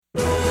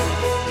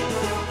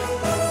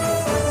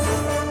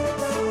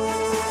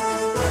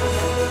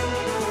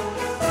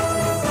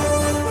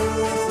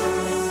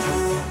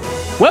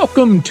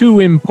Welcome to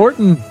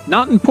Important,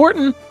 Not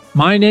Important.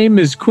 My name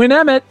is Quinn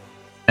Emmett.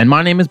 And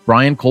my name is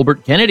Brian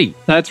Colbert Kennedy.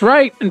 That's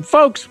right. And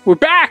folks, we're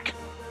back.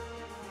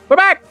 We're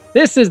back.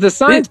 This is the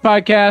Science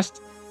Podcast.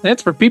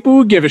 That's for people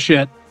who give a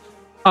shit.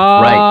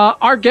 Right.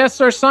 Our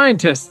guests are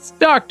scientists,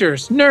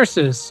 doctors,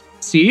 nurses,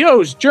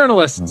 CEOs,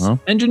 journalists,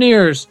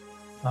 engineers,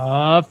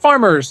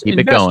 farmers, Keep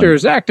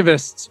investors,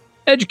 activists,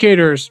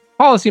 educators,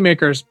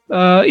 policymakers,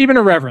 even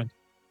a reverend.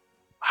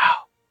 Wow.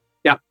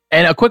 Yeah.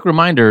 And a quick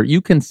reminder,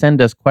 you can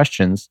send us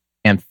questions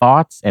and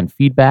thoughts and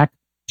feedback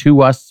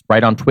to us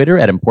right on Twitter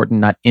at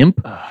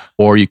important.imp,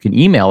 or you can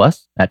email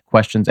us at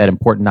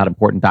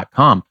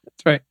questions@importantnotimportant.com.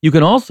 That's right. You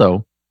can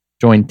also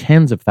join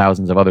tens of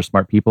thousands of other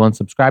smart people and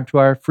subscribe to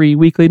our free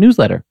weekly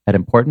newsletter at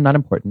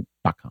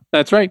importantnotimportant.com.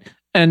 That's right.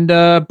 And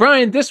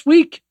Brian, this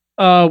week,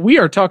 we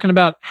are talking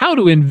about how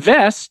to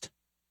invest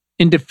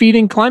in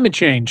defeating climate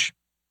change.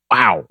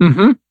 Wow.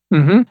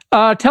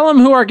 Tell them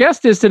who our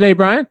guest is today,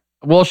 Brian.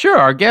 Well, sure.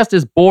 Our guest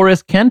is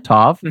Boris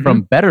Kentov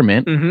from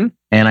Betterment.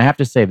 And I have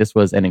to say, this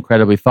was an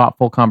incredibly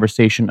thoughtful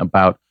conversation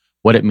about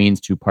what it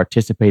means to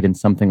participate in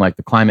something like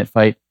the climate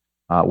fight,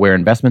 where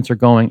investments are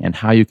going, and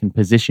how you can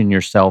position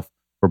yourself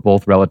for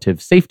both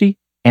relative safety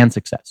and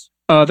success.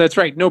 That's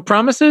right. No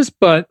promises,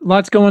 but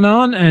lots going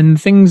on,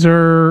 and things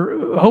are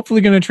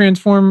hopefully going to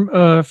transform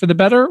for the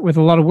better with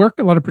a lot of work,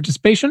 a lot of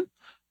participation.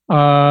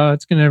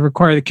 It's going to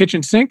require the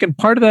kitchen sink, and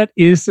part of that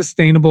is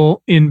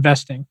sustainable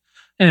investing.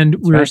 And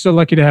we're so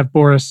lucky to have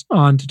Boris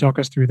on to talk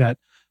us through that.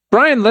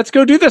 Brian, let's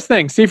go do this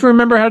thing. See if we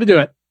remember how to do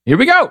it. Here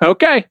we go.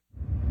 Okay.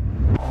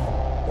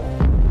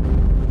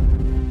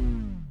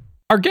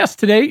 Our guest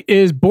today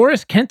is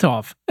Boris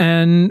Kentov,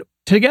 and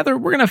together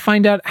we're going to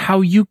find out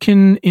how you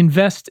can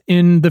invest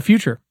in the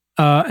future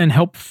and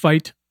help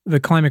fight the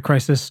climate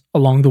crisis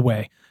along the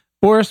way.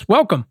 Boris,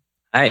 welcome.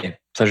 Hi,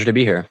 pleasure to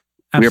be here.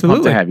 Absolutely. We're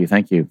pumped to have you.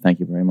 Thank you. Thank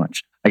you very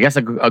much. I guess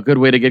a good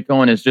way to get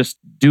going is just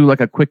do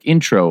like a quick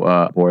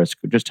intro, Boris.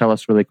 Just tell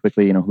us really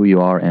quickly, who you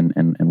are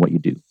and what you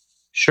do.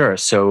 Sure.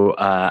 So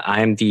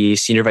I'm the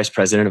Senior Vice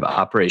President of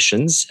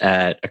Operations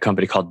at a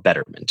company called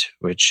Betterment,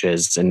 which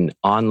is an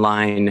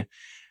online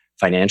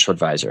financial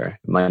advisor,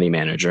 money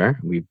manager.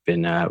 We've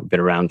been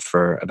around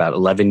for about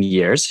 11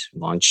 years,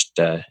 launched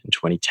in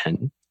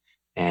 2010.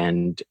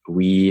 And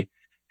we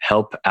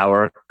help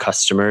our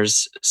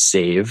customers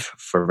save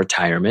for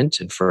retirement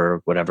and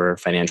for whatever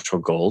financial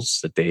goals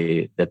that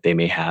they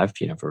may have,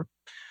 for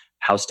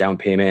house down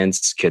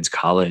payments, kids'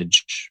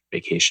 college,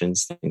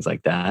 vacations, things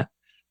like that.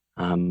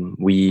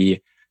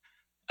 We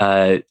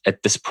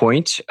at this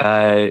point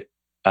have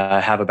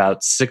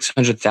about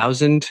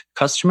 600,000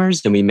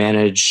 customers, and we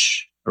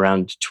manage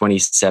around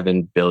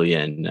 27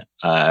 billion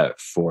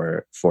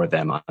for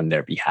them on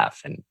their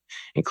behalf, and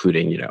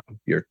including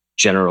your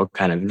general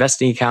kind of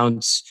investing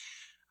accounts,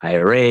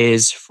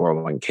 IRAs,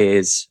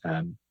 401ks,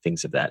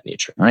 things of that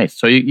nature. Nice.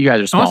 So you guys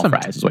are small Awesome.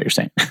 fries, is what you're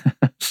saying.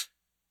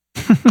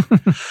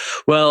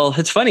 Well,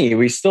 it's funny.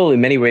 We still,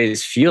 in many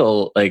ways,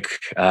 feel like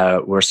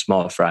we're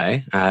small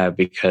fry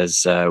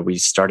because we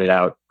started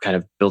out kind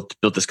of built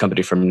this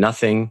company from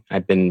nothing.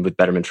 I've been with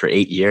Betterment for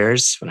 8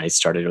 years. When I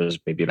started, it was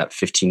maybe about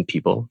 15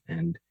 people,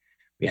 and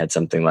we had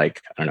something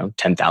like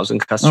 10,000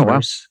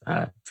 customers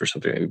for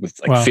something with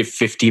like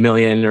 50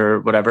 million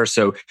or whatever.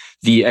 So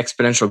the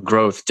exponential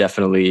growth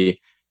definitely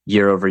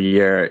year over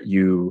year.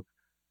 You,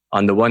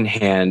 on the one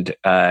hand,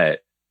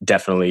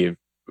 definitely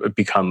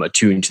become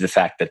attuned to the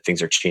fact that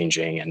things are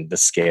changing and the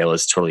scale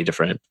is totally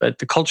different, but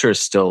the culture is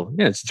still,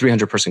 it's a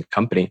 300-person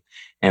company.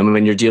 And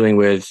when you're dealing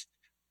with,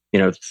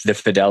 the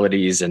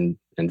Fidelities and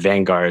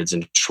Vanguards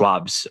and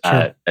Schwabs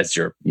as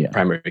your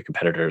primary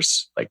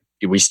competitors, like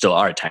we still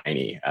are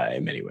tiny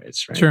in many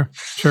ways, right?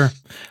 Sure.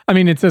 I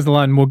mean, it says a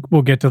lot, and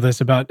we'll get to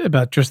this about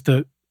just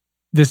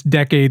this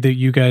decade that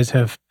you guys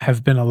have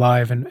been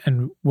alive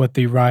and what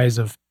the rise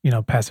of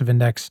passive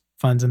index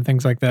funds and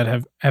things like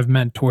that have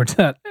meant towards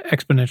that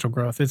exponential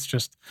growth. It's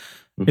just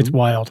it's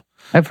wild.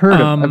 I've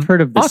heard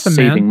of this awesome,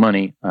 saving man.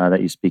 money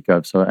that you speak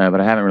of. So,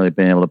 but I haven't really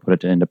been able to put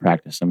it into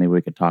practice. So maybe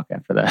we could talk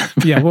after that.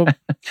 Yeah, well,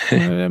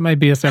 it might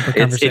be a separate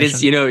conversation. It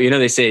is,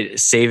 they say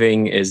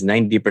saving is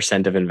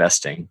 90% of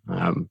investing.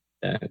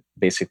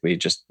 Basically,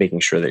 just making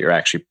sure that you're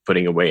actually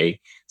putting away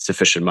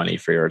sufficient money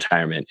for your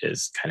retirement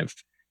is kind of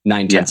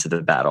 9/10 of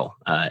the battle.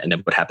 And then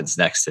what happens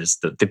next is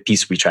the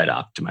piece we try to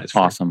optimize for.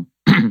 Awesome.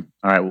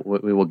 All right,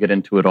 we will get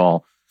into it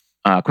all.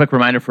 Quick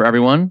reminder for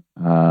everyone,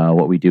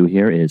 what we do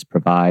here is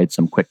provide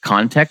some quick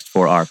context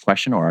for our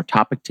question or our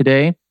topic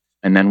today,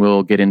 and then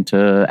we'll get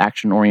into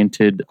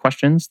action-oriented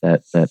questions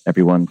that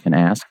everyone can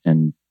ask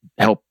and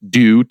help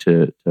do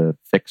to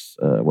fix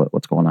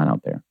what's going on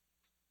out there.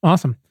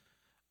 Awesome.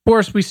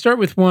 Boris, we start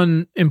with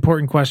one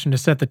important question to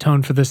set the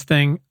tone for this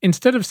thing.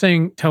 Instead of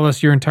saying, tell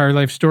us your entire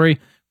life story,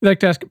 we'd like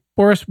to ask,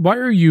 Boris, why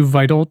are you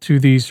vital to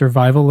the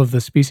survival of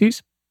the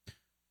species?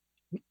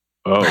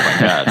 Oh my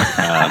God.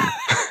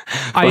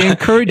 I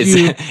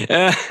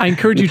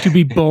encourage you to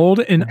be bold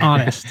and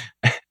honest.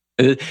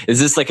 Is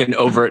this like an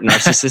overt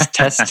narcissist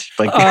test?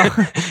 Like,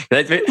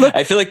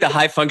 I feel like the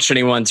high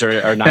functioning ones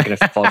are not going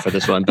to fall for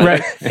this one. But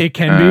right, it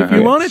can be if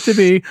you want it to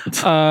be.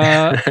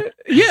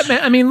 Yeah,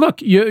 man. I mean,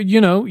 look,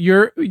 you know,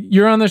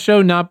 you're on the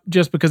show not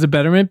just because of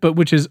Betterment, but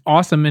which is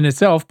awesome in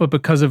itself, but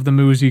because of the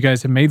moves you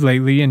guys have made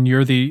lately, and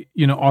you're the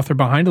author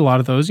behind a lot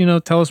of those. You know,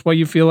 tell us why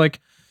you feel like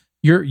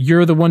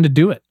you're the one to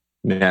do it.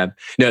 Yeah,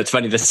 no, it's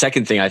funny. The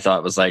second thing I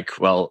thought was like,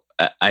 well,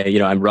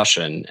 I'm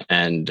Russian,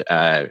 and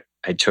I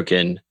took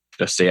in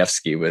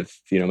Dostoevsky with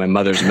my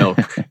mother's milk.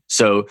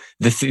 So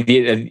just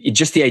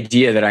the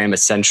idea that I am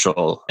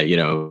essential,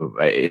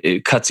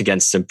 it cuts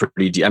against some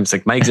pretty deep. I'm just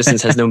like, my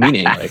existence has no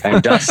meaning. Like,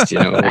 I'm dust.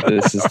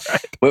 This is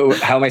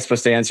how am I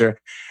supposed to answer?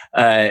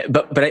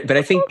 But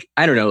I think,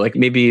 I don't know, like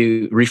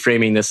maybe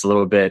reframing this a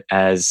little bit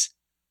as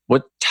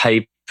what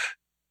type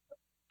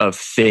of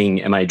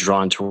thing am I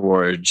drawn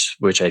towards,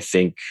 which I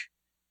think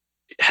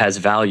has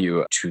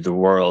value to the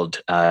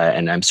world,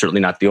 and I'm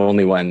certainly not the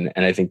only one.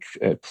 And I think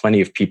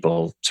plenty of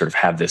people sort of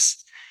have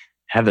this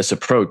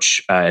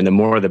approach, and the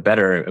more the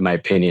better, in my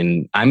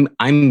opinion.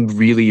 I'm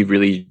really,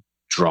 really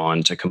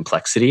drawn to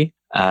complexity.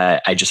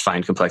 I just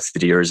find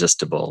complexity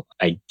irresistible.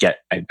 I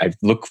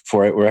look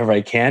for it wherever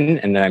I can,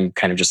 and then I'm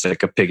kind of just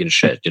like a pig in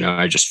shit.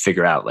 I just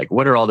figure out like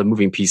what are all the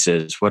moving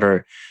pieces,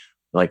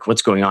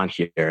 what's going on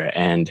here,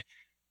 and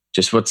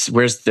just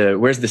where's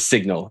the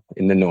signal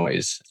in the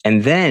noise.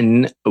 And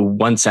then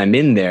once I'm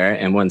in there,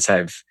 and once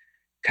I've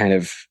kind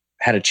of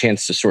had a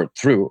chance to sort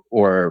through,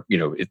 or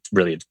it's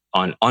really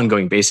on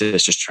ongoing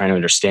basis, just trying to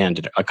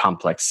understand a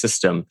complex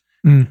system,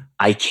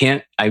 I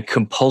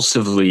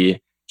compulsively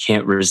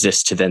can't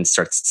resist to then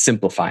start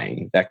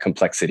simplifying that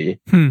complexity,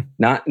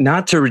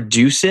 not to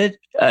reduce it,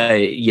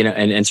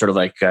 and sort of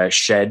like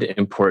shed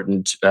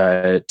important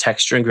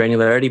texture and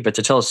granularity, but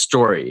to tell a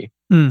story.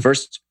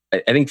 First,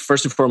 I think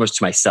first and foremost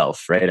to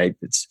myself, right?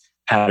 It's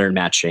pattern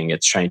matching.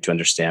 It's trying to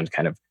understand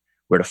kind of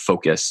where to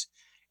focus.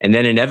 And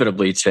then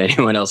inevitably to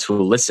anyone else who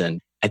will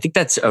listen. I think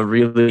that's a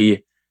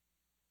really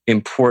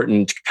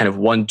important kind of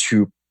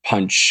 1-2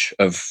 punch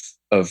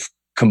of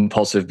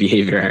compulsive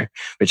behavior,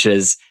 which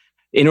is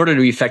in order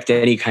to effect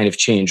any kind of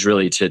change,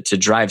 really to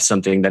drive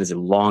something that is a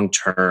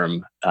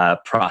long-term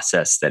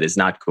process that is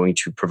not going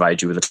to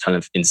provide you with a ton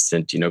of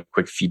instant,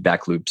 quick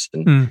feedback loops,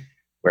 and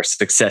where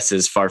success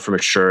is far from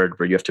assured,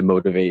 where you have to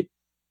motivate,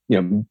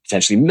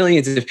 potentially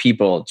millions of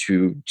people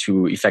to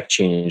effect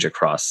change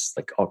across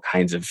like all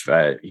kinds of,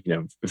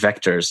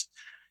 vectors.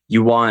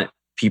 You want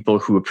people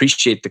who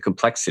appreciate the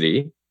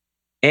complexity,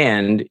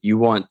 and you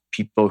want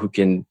people who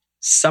can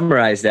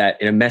summarize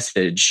that in a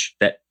message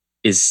that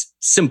is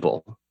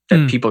simple,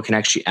 that people can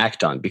actually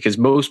act on, because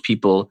most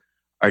people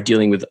are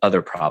dealing with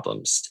other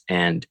problems,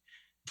 and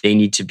they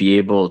need to be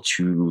able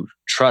to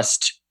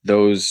trust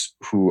those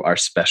who are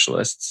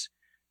specialists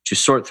to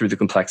sort through the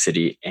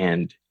complexity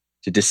and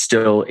to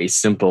distill a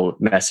simple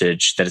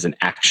message that is an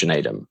action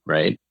item,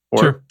 right?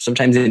 Or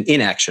sometimes an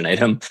inaction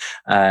item,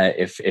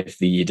 if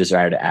the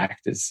desire to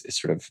act is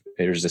sort of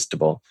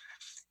irresistible.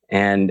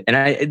 And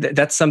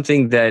that's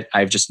something that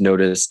I've just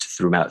noticed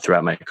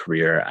throughout my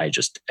career. I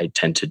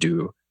tend to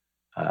do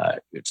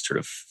sort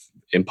of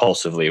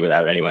impulsively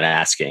without anyone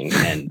asking.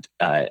 And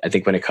I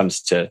think when it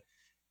comes to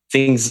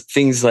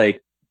things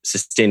like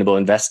sustainable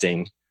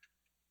investing,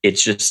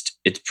 it's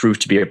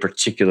proved to be a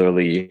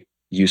particularly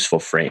useful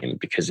frame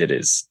because it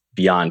is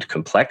beyond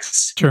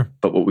complex.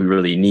 But what we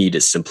really need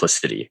is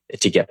simplicity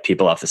to get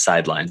people off the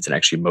sidelines and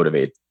actually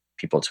motivate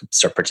people to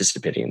start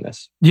participating in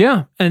this.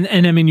 Yeah. And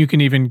I mean, you can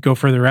even go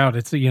further out.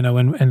 It's,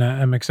 and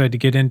I'm excited to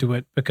get into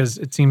it because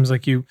it seems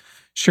like you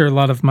share a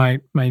lot of my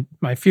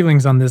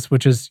feelings on this,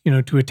 which is,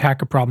 to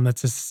attack a problem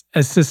that's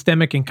as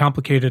systemic and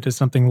complicated as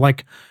something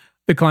like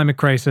the climate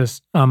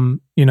crisis.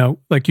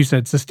 Like you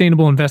said,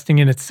 sustainable investing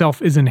in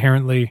itself is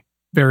inherently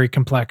very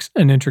complex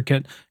and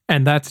intricate.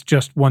 And that's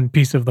just one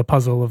piece of the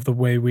puzzle of the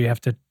way we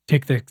have to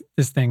take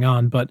this thing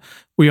on. But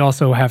we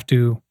also have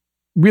to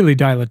really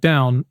dial it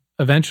down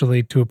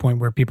eventually to a point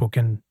where people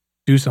can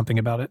do something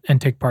about it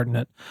and take part in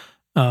it.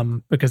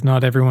 Because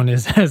not everyone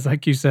is, as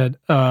like you said,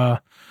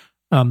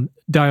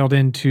 dialed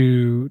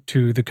into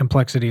the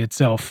complexity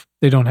itself.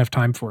 They don't have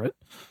time for it.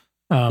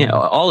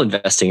 All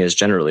investing is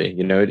generally,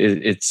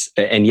 it's,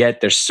 and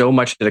yet there's so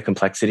much of the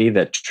complexity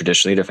that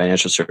traditionally the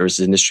financial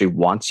services industry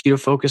wants you to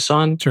focus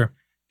on,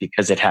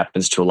 because it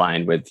happens to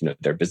align with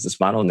their business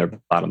model and their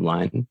bottom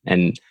line.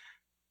 And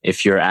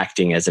if you're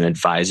acting as an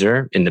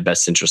advisor in the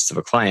best interests of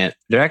a client,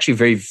 there are actually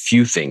very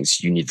few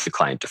things you need the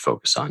client to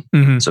focus on.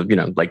 So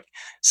like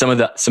some of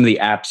the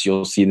apps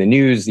you'll see in the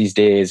news these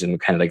days, and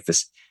kind of like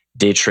this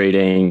day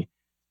trading.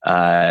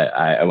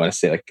 I want to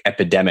say like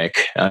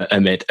epidemic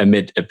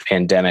amid a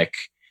pandemic,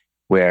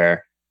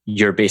 where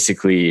you're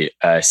basically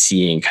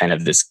seeing kind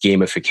of this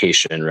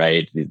gamification,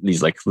 right?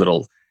 These like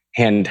little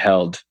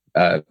handheld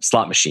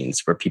slot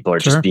machines where people are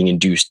just being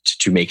induced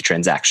to make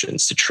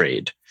transactions, to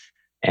trade.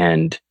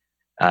 And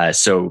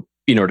so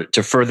in order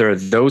to further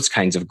those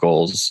kinds of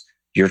goals,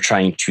 you're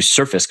trying to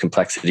surface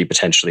complexity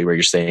potentially, where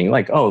you're saying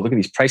like, oh, look at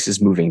these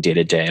prices moving day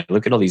to day.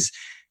 Look at all these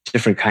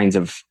different kinds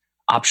of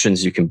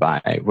options you can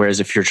buy. Whereas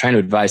if you're trying to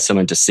advise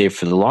someone to save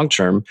for the long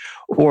term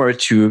or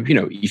to,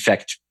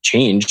 effect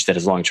change that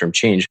is long-term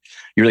change,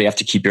 you really have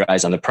to keep your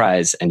eyes on the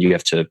prize, and you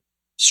have to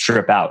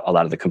strip out a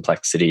lot of the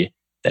complexity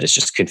that is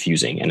just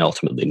confusing and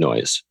ultimately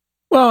noise.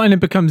 Well, and it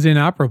becomes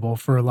inoperable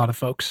for a lot of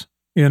folks,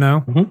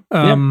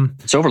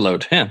 It's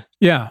overload. Yeah.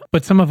 Yeah,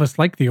 but some of us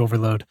like the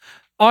overload.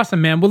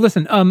 Awesome, man. Well,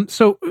 listen,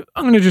 so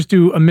I'm going to just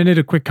do a minute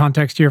of quick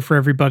context here for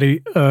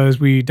everybody as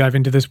we dive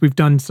into this. We've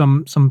done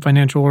some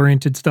financial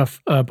oriented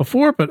stuff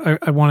before, but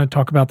I want to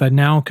talk about that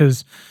now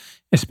because,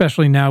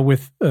 especially now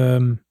with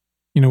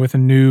with a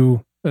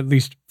new, at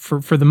least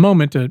for the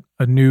moment, a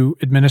new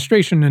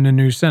administration and a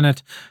new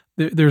Senate,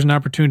 there's an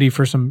opportunity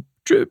for some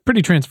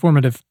pretty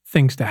transformative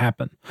things to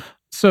happen.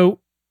 So,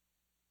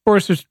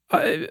 Boris, there's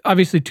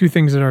obviously two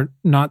things that are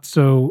not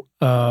so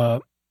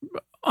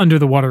under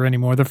the water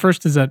anymore. The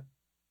first is that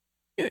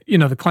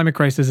the climate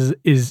crisis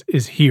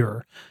is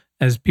here,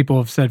 as people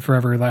have said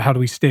forever. Like, how do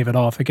we stave it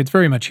off? Like, it's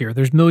very much here.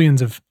 There's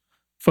millions of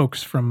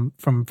folks from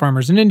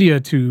farmers in India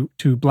to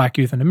Black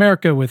youth in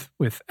America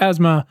with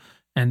asthma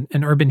and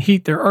urban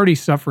heat. They're already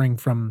suffering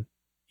from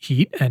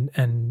heat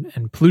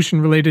and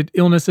pollution related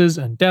illnesses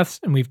and deaths,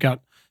 and we've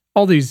got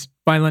all these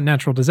violent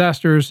natural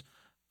disasters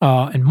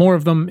and more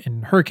of them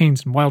in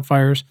hurricanes and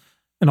wildfires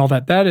and all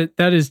that.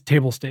 That is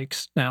table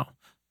stakes now.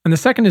 And the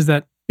second is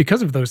that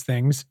because of those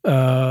things,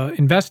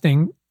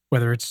 investing,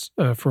 whether it's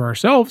for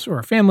ourselves or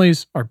our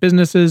families, our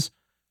businesses,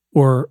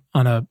 or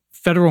on a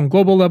federal and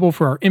global level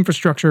for our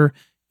infrastructure,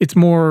 it's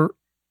more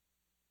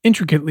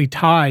intricately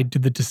tied to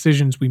the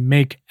decisions we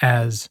make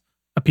as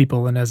a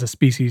people and as a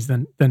species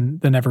than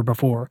ever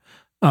before.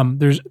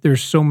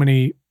 There's so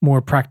many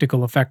more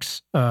practical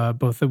effects,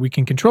 both that we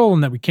can control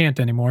and that we can't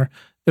anymore,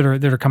 that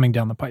are coming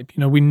down the pipe.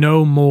 We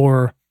know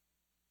more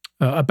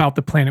about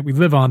the planet we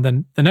live on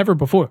than ever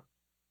before.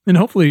 And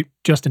hopefully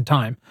just in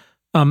time,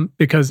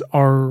 because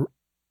our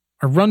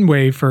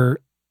runway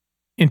for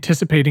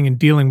anticipating and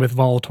dealing with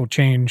volatile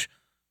change,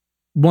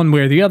 one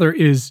way or the other,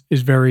 is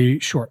very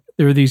short.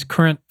 There are these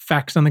current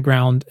facts on the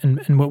ground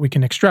and what we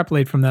can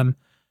extrapolate from them.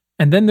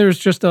 And then there's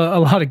just a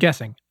lot of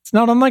guessing. It's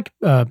not unlike,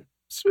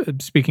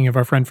 speaking of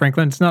our friend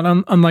Franklin, it's not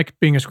unlike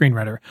being a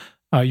screenwriter.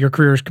 Your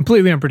career is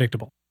completely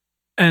unpredictable.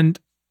 And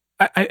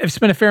I've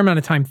spent a fair amount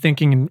of time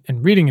thinking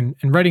and reading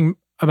and writing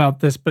about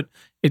this, but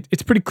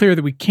it's pretty clear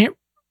that we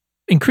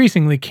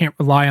increasingly can't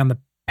rely on the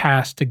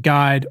past to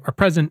guide our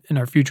present and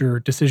our future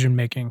decision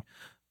making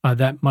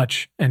that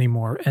much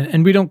anymore.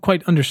 And we don't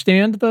quite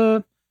understand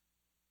the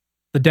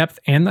depth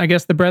and, I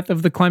guess, the breadth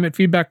of the climate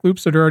feedback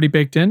loops that are already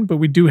baked in, but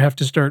we do have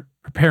to start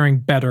preparing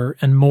better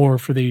and more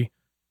for the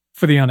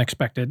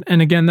unexpected.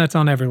 And again, that's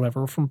on every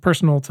level, from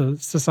personal to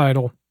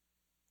societal.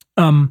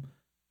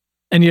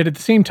 And yet at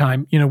the same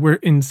time, we're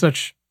in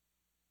such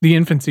the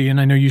infancy, and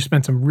I know you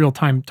spent some real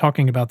time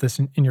talking about this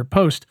in your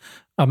post,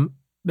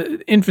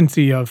 the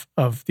infancy of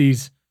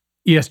these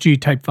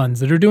ESG type funds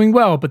that are doing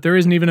well, but there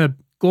isn't even a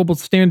global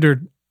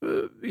standard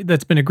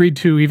that's been agreed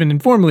to, even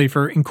informally,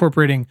 for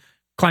incorporating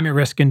climate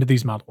risk into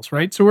these models,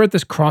 right? So we're at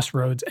this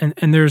crossroads,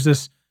 and there's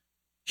this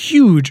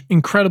huge,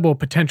 incredible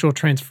potential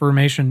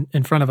transformation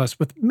in front of us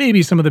with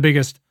maybe some of the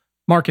biggest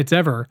markets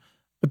ever,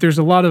 but there's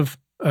a lot of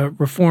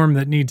reform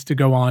that needs to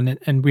go on.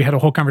 And we had a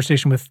whole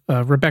conversation with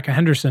Rebecca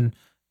Henderson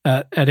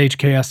at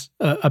HKS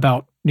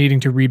about needing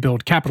to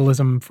rebuild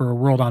capitalism for a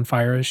world on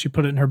fire, as she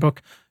put it in her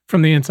book,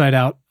 From the Inside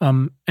Out.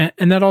 And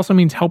that also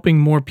means helping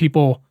more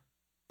people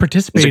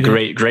participate. It's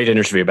a great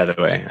interview, by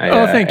the way.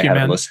 Thank you,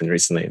 man. Listened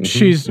recently.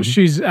 Mm-hmm.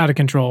 She's out of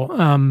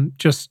control.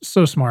 Just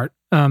so smart.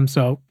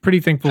 So pretty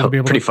thankful to be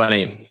able pretty to.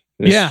 Funny.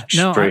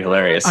 She's pretty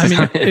hilarious. I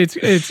mean,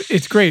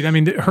 it's great. I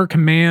mean, her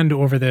command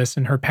over this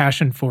and her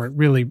passion for it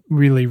really,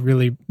 really,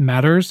 really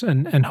matters,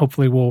 and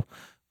hopefully will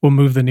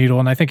move the needle.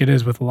 And I think it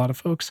is with a lot of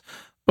folks.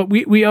 But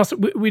we also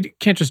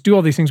can't just do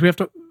all these things. We have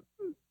to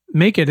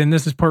make it. And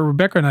this is part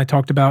Rebecca and I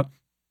talked about.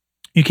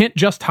 You can't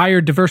just hire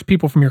diverse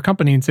people from your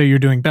company and say you're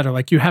doing better.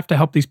 Like, you have to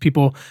help these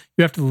people.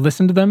 You have to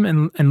listen to them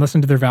and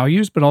listen to their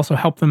values, but also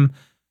help them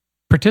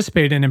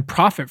participate in and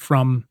profit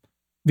from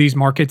these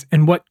markets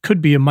and what could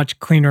be a much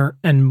cleaner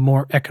and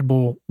more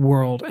equitable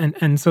world.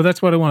 And so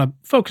that's what I want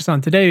to focus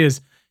on today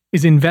is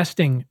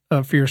investing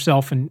for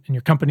yourself and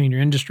your company and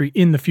your industry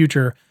in the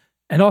future,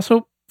 and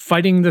also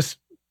fighting this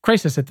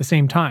crisis at the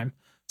same time.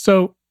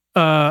 So,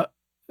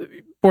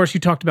 Boris, you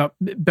talked about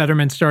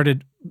Betterment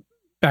started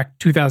back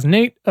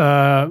 2008,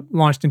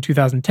 launched in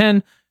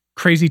 2010.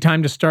 Crazy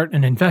time to start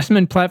an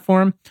investment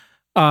platform.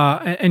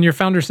 And your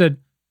founder said,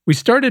 "We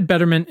started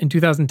Betterment in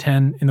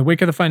 2010 in the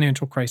wake of the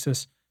financial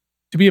crisis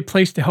to be a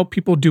place to help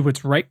people do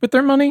what's right with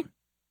their money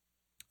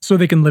so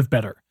they can live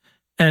better."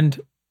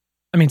 And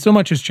I mean, so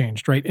much has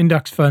changed, right?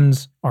 Index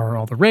funds are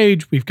all the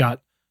rage. We've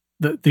got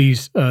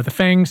the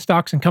FANG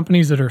stocks and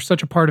companies that are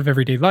such a part of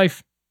everyday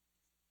life.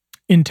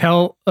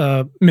 Intel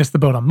missed the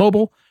boat on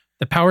mobile.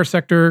 The power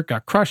sector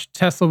got crushed.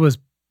 Tesla was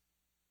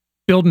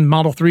building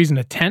Model 3s in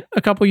a tent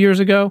a couple years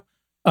ago.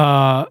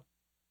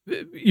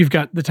 You've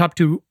got the top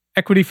two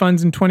equity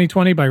funds in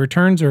 2020 by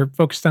returns are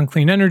focused on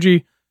clean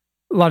energy.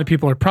 A lot of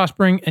people are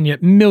prospering, and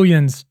yet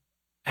millions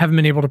haven't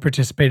been able to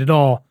participate at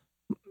all,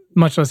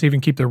 much less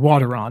even keep their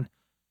water on.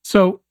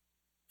 So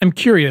I'm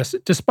curious,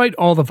 despite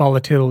all the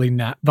volatility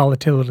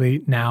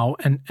now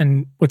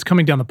and what's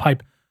coming down the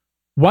pipe,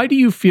 why do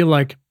you feel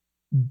like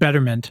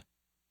Betterment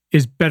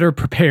is better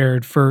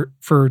prepared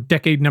for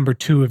decade number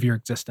 2 of your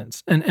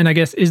existence? And I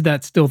guess, is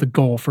that still the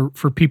goal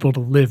for people to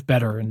live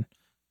better? And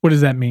what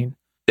does that mean?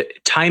 The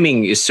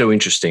timing is so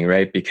interesting,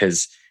 right?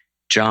 Because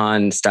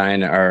John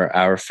Stein,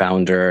 our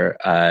founder,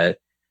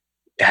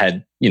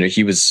 had,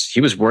 he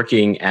was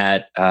working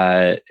at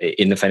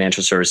in the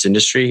financial service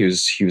industry.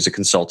 He was a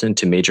consultant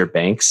to major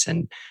banks,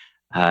 and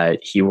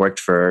he worked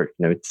for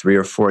 3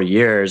 or 4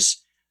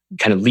 years,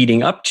 kind of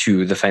leading up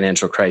to the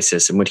financial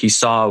crisis. And what he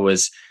saw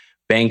was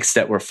banks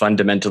that were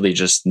fundamentally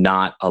just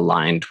not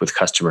aligned with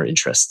customer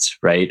interests,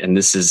 right? And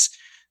this is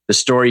the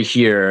story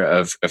here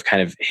of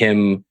kind of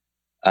him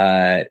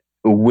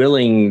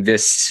willing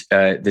this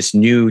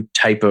new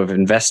type of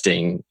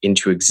investing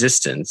into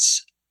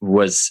existence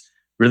was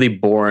really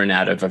born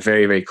out of a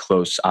very, very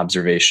close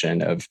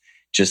observation of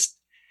just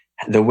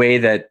the way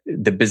that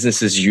the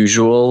business as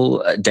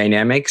usual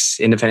dynamics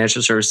in the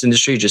financial service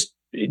industry just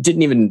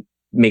didn't even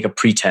make a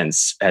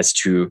pretense as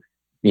to,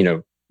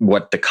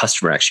 what the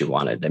customer actually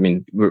wanted. I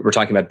mean, we're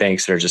talking about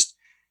banks that are just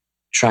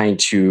trying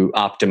to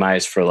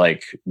optimize for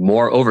like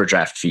more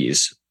overdraft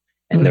fees.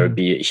 And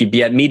he'd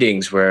be at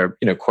meetings where,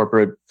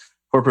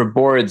 corporate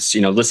boards,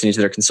 listening to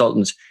their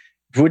consultants,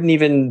 wouldn't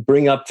even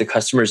bring up the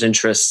customer's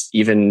interests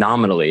even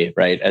nominally,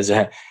 right? As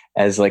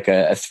like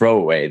a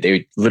throwaway.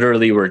 They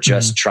literally were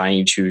just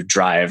trying to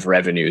drive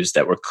revenues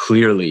that were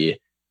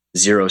clearly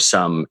zero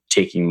sum,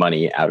 taking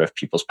money out of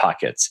people's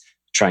pockets,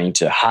 trying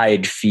to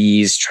hide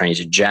fees, trying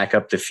to jack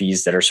up the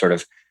fees that are sort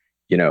of,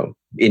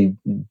 in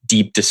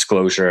deep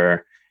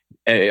disclosure,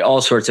 all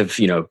sorts of,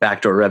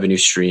 backdoor revenue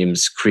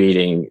streams,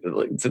 creating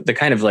the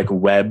kind of like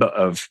web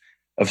of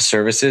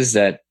services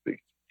that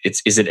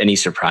is it any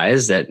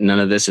surprise that none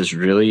of this is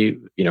really,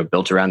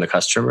 built around the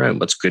customer and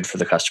what's good for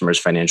the customer's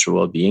financial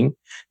well-being?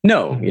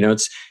 No,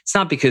 it's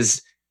not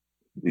because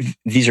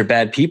these are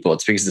bad people.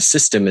 It's because the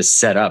system is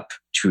set up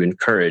to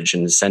encourage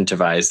and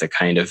incentivize the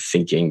kind of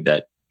thinking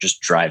that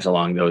just drives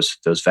along those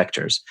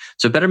vectors.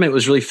 So Betterment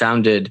was really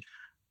founded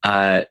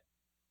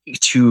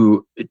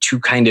to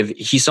kind of,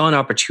 he saw an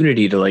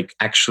opportunity to like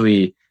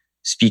actually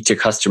speak to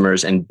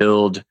customers and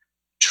build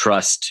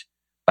trust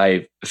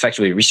by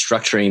effectively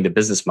restructuring the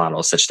business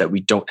model such that we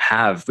don't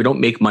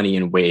make money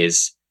in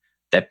ways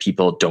that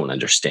people don't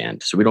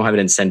understand. So we don't have an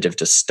incentive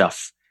to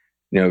stuff,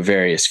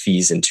 various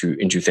fees into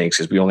things,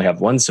 because we only have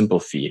one simple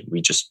fee.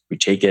 We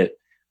take it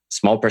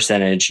small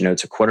percentage,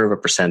 it's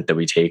 0.25% that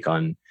we take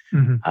on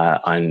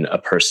a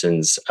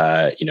person's,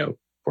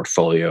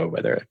 portfolio,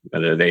 whether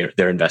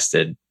they're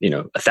invested,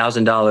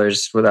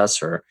 $1,000 with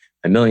us or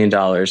 $1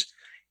 million.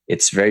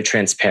 It's very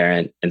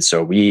transparent. And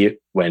so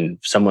when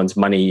someone's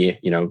money,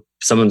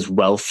 someone's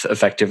wealth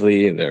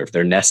effectively,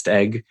 their nest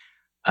egg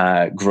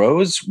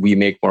grows, we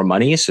make more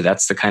money. So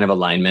that's the kind of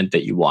alignment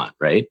that you want,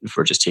 right? If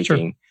we're just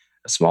taking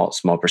a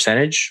small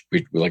percentage,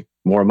 we like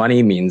more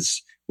money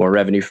means more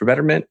revenue for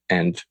Betterment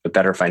and a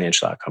better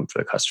financial outcome for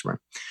the customer.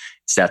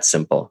 It's that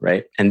simple,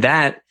 right? And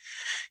that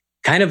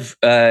kind of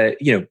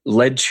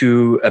led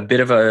to a bit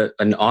of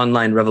an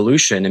online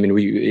revolution. I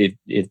mean,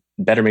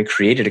 Betterment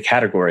created a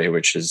category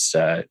which is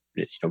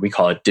we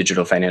call it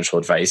digital financial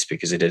advice,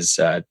 because it is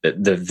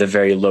the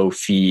very low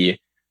fee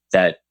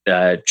that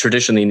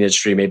traditionally in the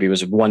industry maybe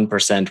was 1%,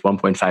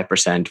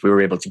 1.5%. We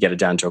were able to get it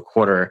down to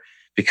 0.25%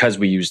 because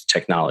we used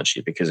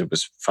technology, because it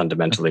was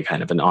fundamentally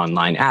kind of an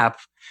online app.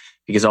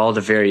 Because all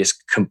the various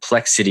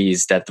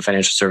complexities that the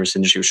financial service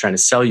industry was trying to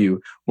sell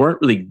you weren't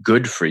really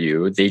good for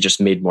you. They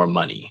just made more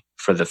money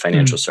for the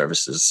financial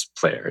services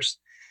players.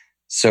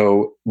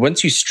 So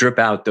once you strip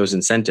out those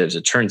incentives,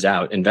 it turns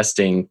out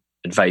investing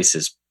advice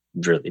is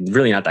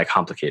really not that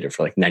complicated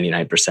for like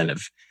 99%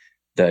 of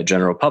the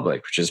general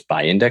public, which is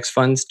buy index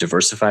funds,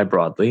 diversify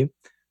broadly,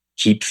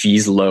 keep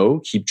fees low,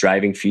 keep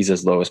driving fees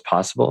as low as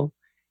possible.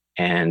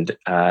 And,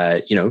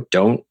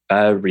 don't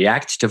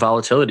react to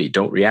volatility,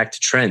 don't react to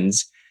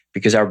trends.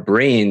 Because our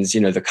brains,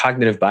 the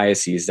cognitive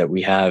biases that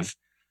we have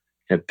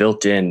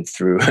built in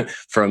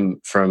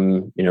from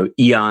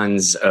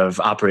eons of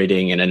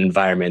operating in an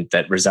environment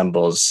that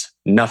resembles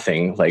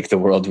nothing like the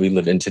world we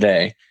live in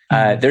today,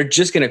 they're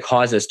just going to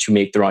cause us to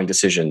make the wrong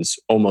decisions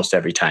almost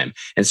every time.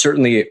 And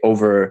certainly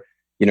over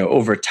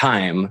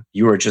time,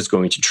 you are just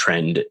going to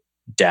trend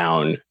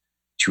down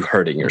to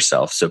hurting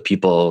yourself. So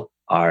people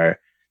are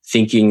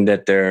thinking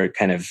that they're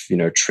kind of,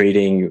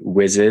 trading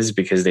whizzes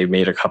because they've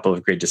made a couple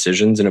of great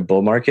decisions in a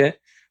bull market,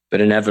 but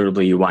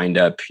inevitably you wind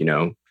up,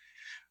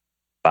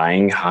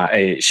 buying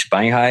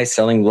high,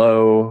 selling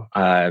low,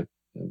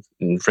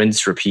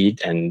 rinse,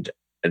 repeat. And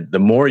the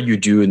more you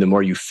do and the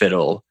more you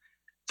fiddle,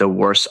 the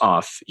worse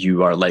off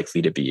you are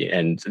likely to be.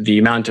 And the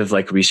amount of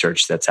like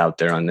research that's out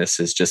there on this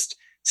is just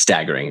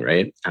staggering,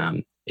 right?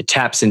 It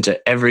taps into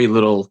every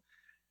little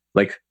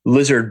like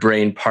lizard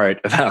brain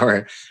part of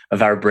our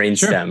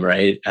brainstem,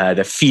 right?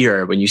 The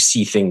fear when you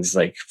see things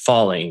like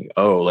falling,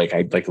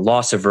 like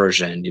loss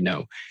aversion,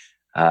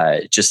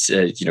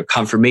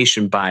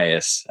 confirmation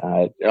bias,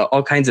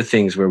 all kinds of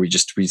things where we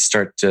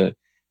start to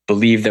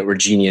believe that we're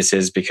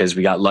geniuses because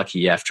we got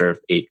lucky after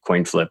 8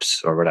 coin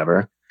flips or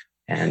whatever,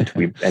 and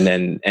we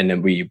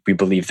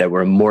believe that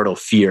we're a mortal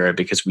fear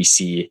because we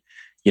see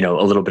a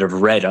little bit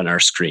of red on our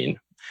screen.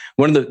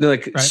 One of the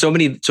right. so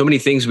many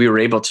things we were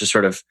able to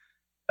sort of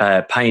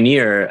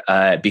pioneer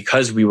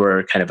because we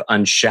were kind of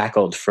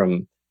unshackled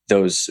from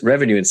those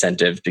revenue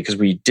incentives, because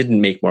we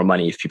didn't make more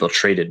money if people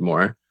traded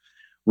more.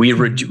 We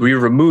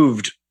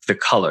removed the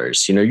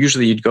colors.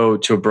 Usually you'd go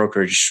to a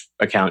brokerage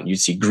account and you'd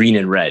see green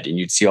and red, and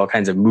you'd see all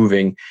kinds of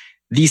moving.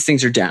 These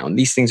things are down,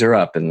 these things are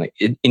up, and like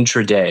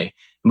intraday.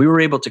 And we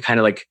were able to kind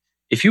of like,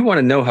 if you want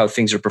to know how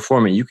things are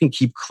performing, you can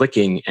keep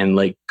clicking and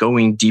like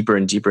going deeper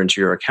and deeper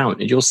into your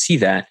account, and you'll see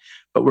that.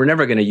 But we're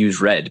never going to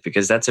use red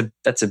because that's a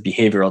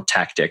behavioral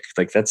tactic.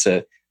 Like that's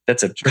a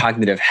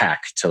cognitive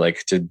hack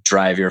to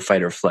drive your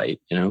fight or flight.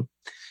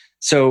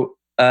 So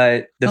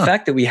the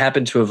fact that we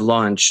happen to have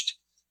launched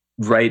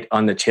right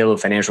on the tail of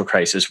financial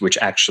crisis, which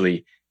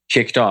actually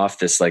kicked off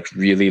this like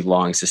really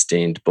long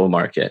sustained bull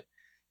market,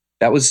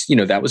 that was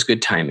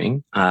good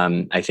timing.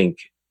 I think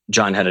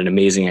John had an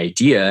amazing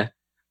idea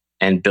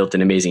and built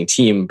an amazing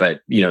team,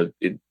 but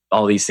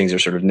all these things are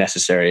sort of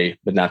necessary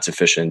but not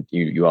sufficient.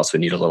 You also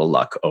need a little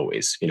luck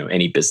always.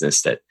 Any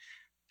business that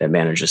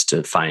manages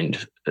to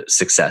find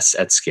success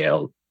at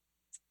scale,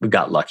 we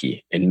got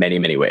lucky in many,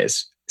 many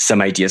ways.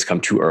 Some ideas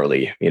come too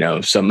early,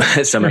 some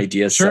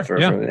ideas suffer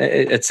from,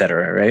 et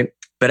cetera, right?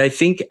 But I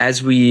think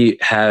as we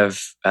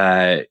have,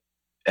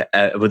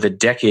 with a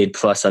decade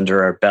plus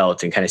under our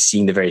belt and kind of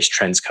seeing the various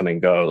trends come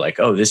and go, like,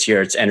 oh, this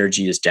year its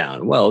energy is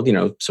down. Well,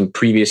 some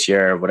previous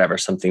year, whatever,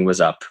 something was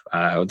up.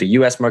 The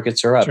US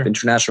markets are up,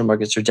 international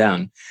markets are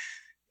down.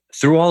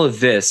 Through all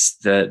of this,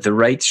 the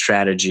right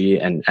strategy,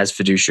 and as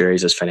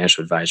fiduciaries, as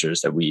financial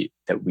advisors, that we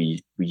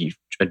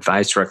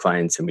advise to our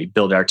clients and we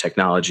build our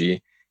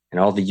technology and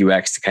all the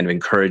UX to kind of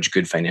encourage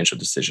good financial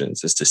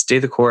decisions, is to stay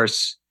the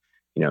course,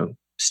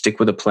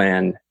 stick with a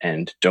plan,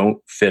 and don't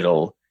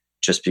fiddle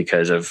just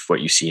because of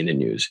what you see in the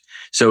news.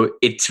 So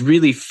it's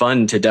really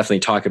fun to definitely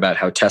talk about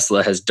how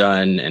Tesla has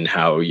done and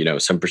how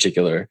some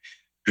particular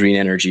green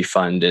energy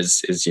fund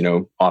is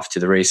off to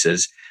the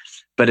races.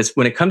 But it's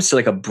when it comes to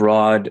like a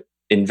broad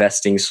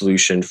investing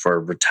solution for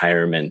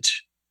retirement,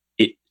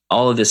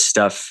 all of this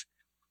stuff,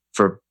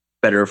 for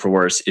better or for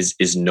worse,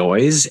 is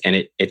noise,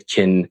 and it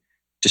can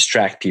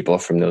distract people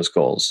from those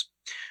goals.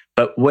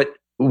 But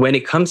when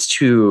it comes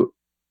to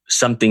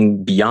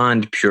something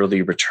beyond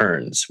purely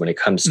returns, when it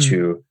comes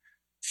to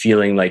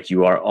feeling like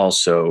you are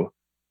also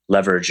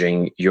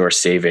leveraging your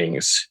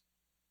savings,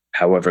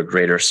 however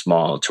great or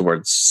small,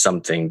 towards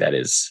something that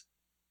is,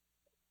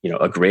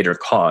 a greater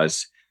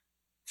cause,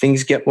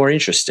 things get more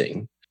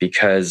interesting,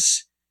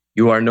 because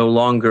you are no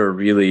longer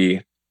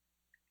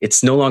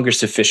it's no longer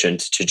sufficient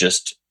to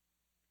just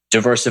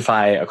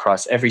diversify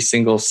across every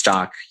single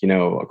stock,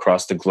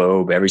 across the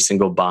globe, every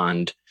single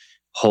bond,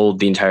 hold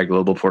the entire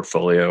global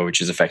portfolio,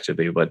 which is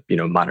effectively what,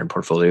 modern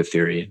portfolio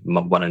theory,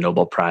 won a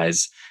Nobel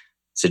Prize,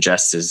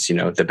 suggests is,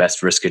 the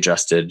best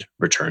risk-adjusted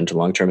return to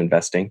long-term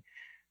investing.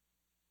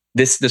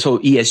 This whole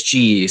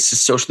ESG,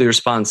 socially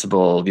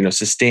responsible,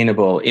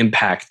 sustainable,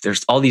 impact,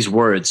 there's all these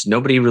words.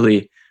 Nobody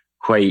really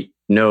quite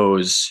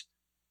knows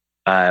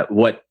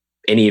what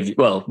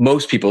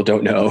most people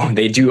don't know.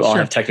 They do all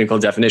have technical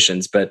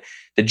definitions, but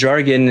the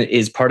jargon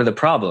is part of the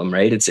problem,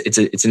 right? It's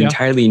an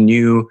entirely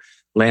new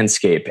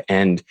landscape,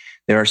 and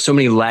there are so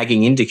many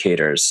lagging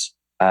indicators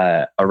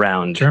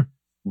around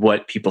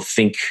what people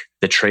think,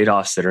 the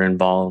trade-offs that are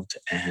involved,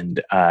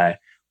 and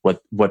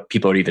what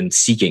people are even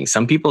seeking.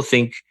 Some people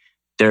think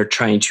they're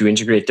trying to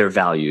integrate their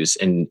values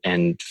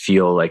and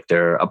feel like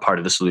they're a part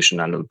of the solution,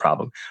 not of the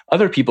problem.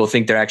 Other people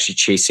think they're actually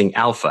chasing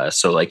alpha.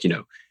 So like,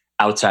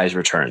 outsized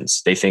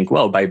returns. They think,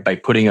 well, by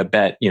putting a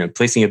bet,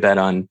 placing a bet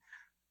on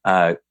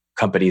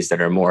companies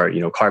that are more,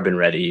 carbon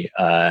ready,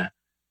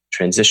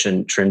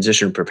 transition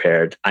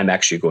prepared, I'm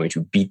actually going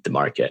to beat the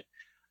market.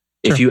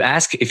 If you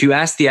ask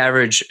the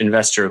average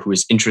investor who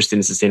is interested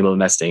in sustainable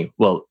investing,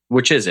 well,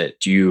 which is it?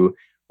 Do you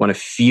want to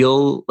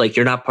feel like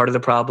you're not part of the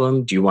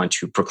problem? Do you want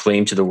to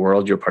proclaim to the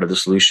world you're part of the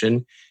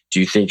solution? Do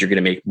you think you're going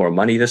to make more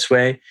money this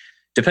way?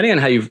 Depending on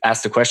how you've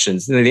asked the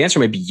questions, the answer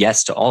might be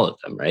yes to all of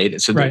them, right?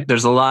 So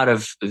there's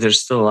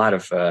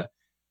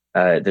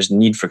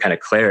need for kind of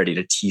clarity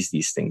to tease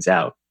these things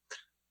out.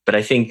 But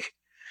I think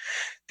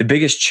the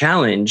biggest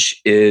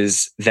challenge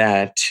is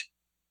that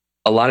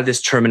a lot of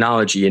this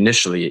terminology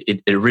initially,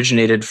 it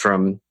originated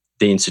from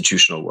the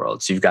institutional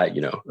world. So you've got,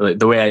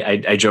 the way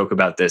I joke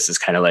about this is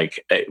kind of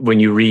like when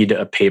you read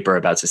a paper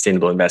about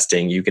sustainable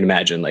investing, you can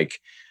imagine like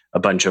a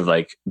bunch of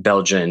like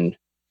Belgian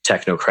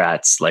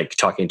technocrats like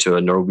talking to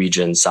a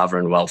Norwegian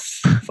sovereign wealth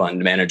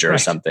fund manager or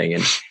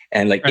something,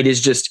 and like it is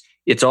just,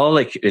 it's all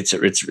like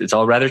it's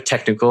all rather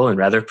technical and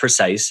rather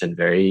precise and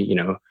very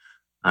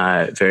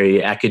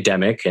very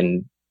academic,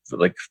 and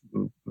like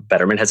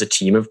Betterment has a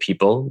team of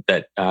people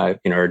that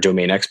are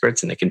domain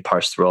experts and they can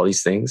parse through all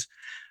these things.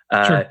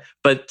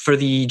 But for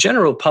the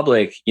general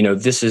public,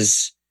 this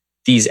is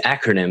these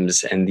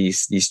acronyms and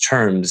these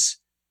terms,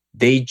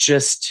 they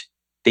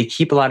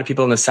keep a lot of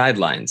people on the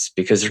sidelines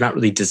because they're not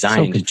really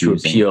designed to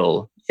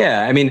appeal.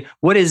 Yeah, I mean,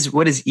 what is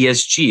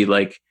ESG?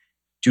 Like,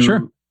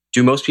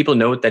 do most people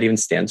know what that even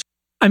stands for?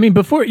 I mean,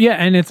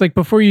 and it's like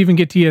before you even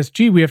get to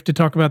ESG, we have to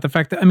talk about the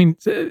fact that, I mean,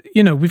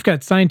 we've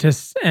got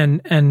scientists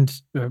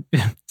and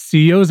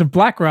CEOs of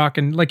BlackRock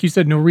and, like you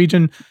said,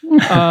 Norwegian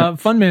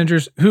fund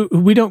managers who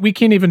we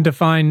can't even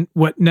define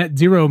what net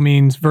zero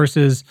means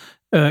versus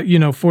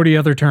 40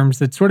 other terms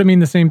that sort of mean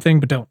the same thing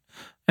but don't.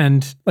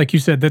 And like you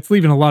said, that's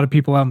leaving a lot of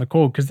people out in the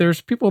cold because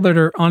there's people that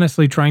are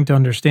honestly trying to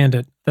understand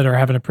it that are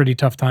having a pretty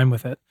tough time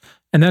with it.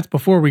 And that's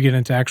before we get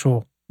into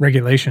actual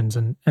regulations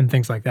and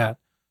things like that.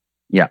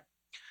 Yeah.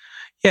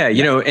 Yeah,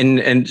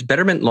 and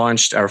Betterment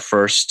launched our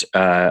first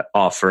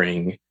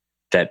offering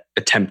that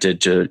attempted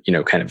to,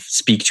 kind of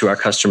speak to our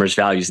customers'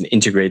 values and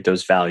integrate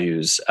those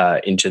values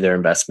into their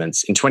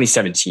investments. In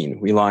 2017,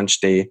 we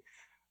launched a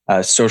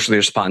socially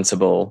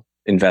responsible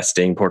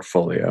investing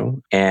portfolio,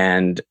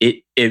 and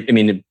it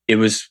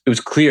was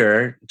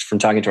clear from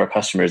talking to our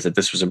customers that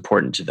this was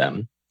important to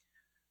them,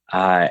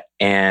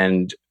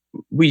 and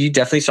we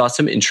definitely saw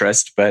some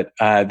interest, but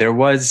there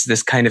was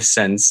this kind of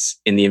sense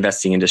in the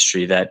investing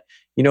industry that,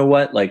 you know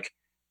what, like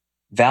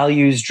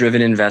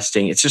values-driven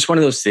investing, it's just one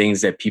of those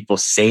things that people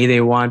say they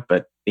want,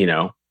 but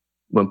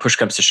when push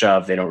comes to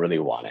shove, they don't really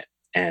want it.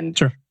 And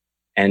sure.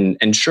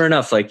 And sure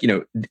enough, like,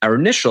 our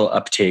initial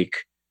uptake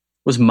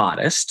was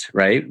modest,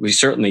 right? We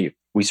certainly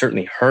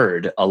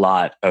heard a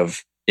lot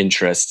of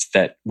interest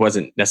that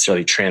wasn't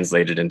necessarily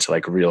translated into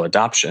like real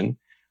adoption.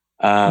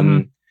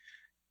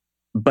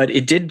 But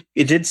it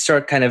did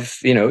start kind of,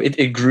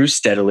 it grew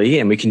steadily,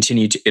 and we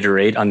continued to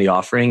iterate on the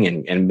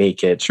offering and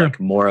make it like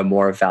more and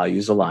more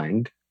values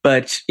aligned.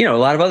 But, a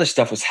lot of other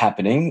stuff was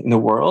happening in the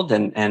world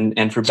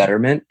and for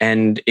Betterment.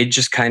 And it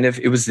just kind of,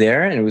 it was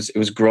there and it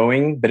was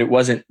growing, but it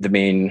wasn't the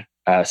main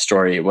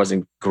story. It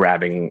wasn't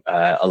grabbing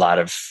a lot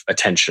of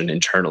attention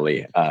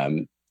internally.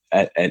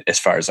 As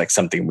far as like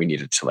something we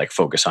needed to like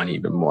focus on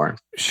even more.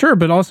 Sure,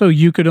 but also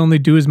you could only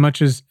do as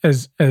much as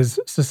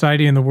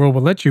society and the world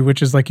will let you,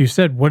 which is, like you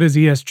said, what does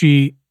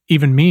ESG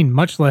even mean?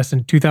 Much less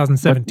in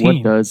 2017.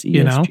 What does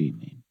ESG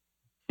mean?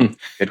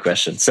 Good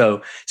question.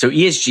 So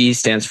ESG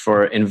stands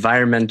for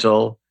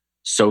environmental,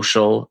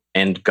 social,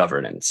 and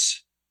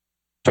governance.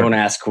 Don't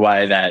ask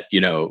why that,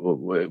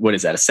 what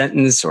is that, a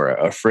sentence or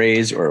a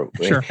phrase or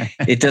sure.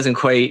 It doesn't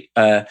quite,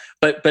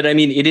 but I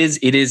mean, it is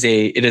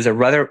a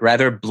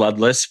rather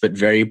bloodless, but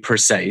very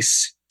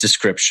precise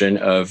description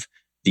of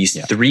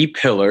these three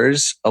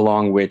pillars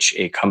along which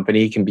a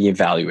company can be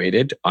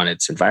evaluated on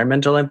its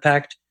environmental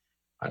impact,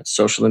 on its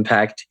social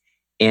impact,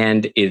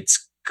 and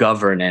its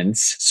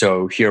governance.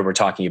 So here we're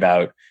talking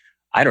about,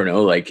 I don't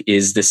know, like,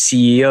 is the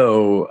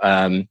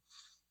CEO,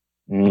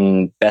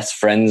 best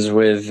friends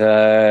with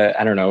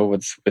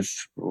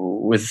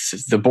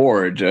with the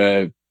board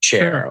chair,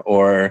 sure.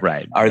 or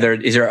right. Are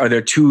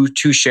there two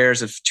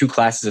shares of two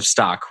classes of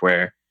stock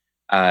where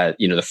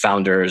the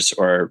founders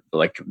or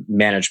like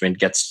management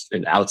gets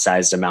an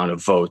outsized amount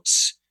of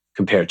votes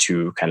compared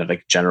to kind of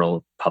like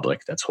general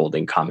public that's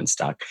holding common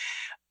stock.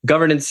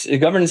 Governance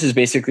is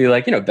basically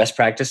like, best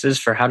practices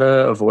for how to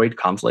avoid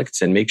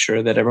conflicts and make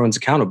sure that everyone's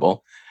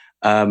accountable.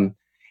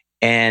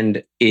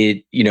 And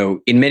it,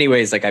 in many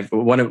ways, like a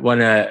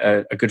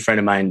good friend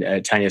of mine,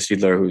 Tanya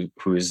Svidler,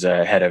 who's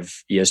head of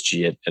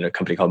ESG at a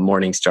company called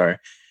Morningstar,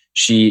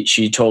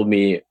 she told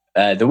me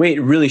the way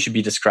it really should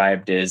be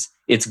described is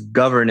it's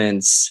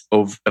governance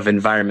of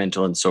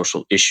environmental and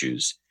social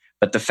issues.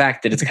 But the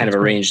fact that it's kind of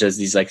arranged as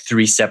these like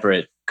three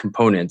separate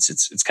components,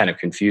 it's kind of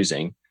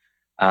confusing.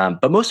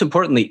 But most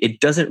importantly, it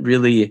doesn't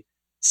really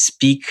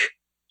speak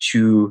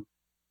to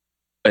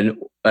an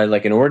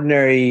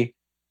ordinary,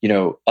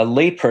 a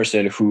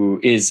layperson who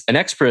is an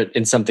expert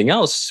in something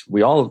else.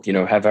 We all,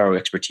 have our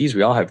expertise.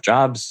 We all have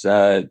jobs,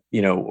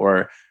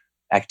 or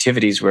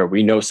activities where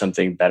we know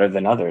something better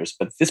than others.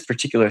 But this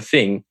particular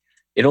thing,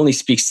 it only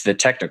speaks to the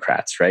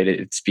technocrats, right?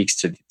 It speaks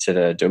to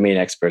the domain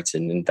experts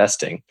in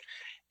investing.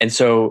 And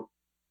so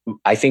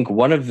I think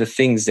one of the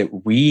things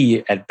that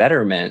we at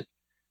Betterment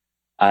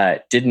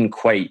didn't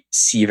quite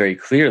see very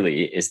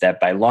clearly is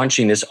that by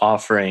launching this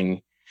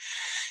offering,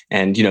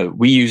 and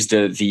we use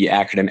the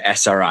acronym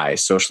SRI,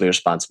 Socially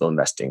Responsible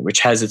Investing, which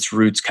has its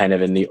roots kind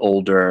of in the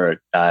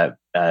older,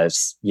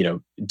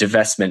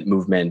 divestment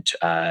movement.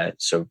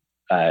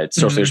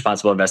 Socially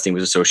responsible investing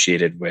was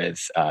associated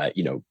with,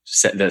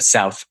 the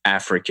South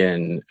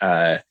African,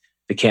 the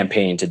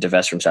campaign to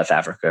divest from South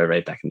Africa,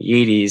 right back in the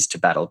 80s to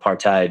battle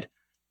apartheid.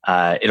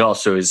 It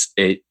also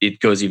it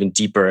goes even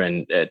deeper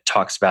and it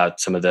talks about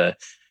some of the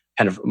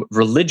kind of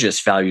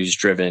religious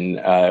values-driven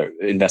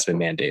investment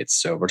mandates.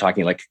 So we're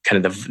talking like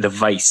kind of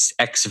the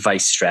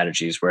ex-vice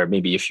strategies, where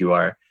maybe if you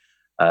are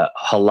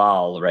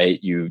halal,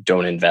 right, you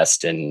don't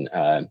invest in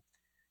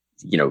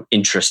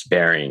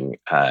interest-bearing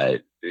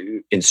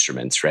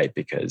instruments, right,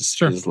 because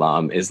sure.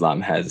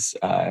 Islam has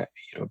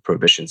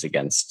prohibitions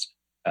against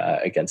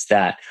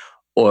that.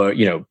 Or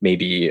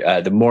maybe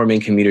the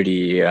Mormon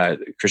community,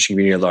 Christian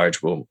community at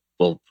large will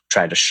will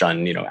try to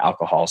shun,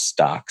 alcohol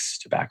stocks,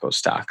 tobacco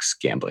stocks,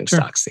 gambling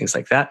stocks, things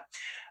like that.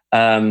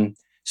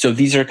 So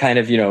these are kind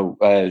of,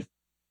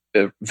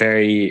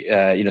 very,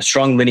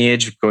 strong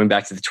lineage going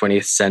back to the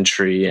 20th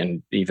century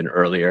and even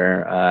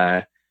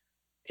earlier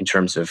in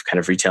terms of kind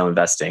of retail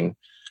investing.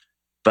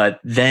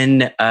 But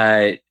then,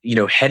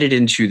 headed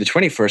into the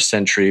 21st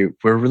century,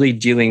 we're really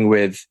dealing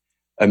with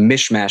a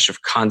mishmash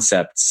of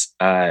concepts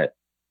that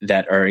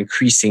are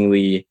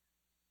increasingly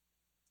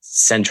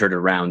centered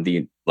around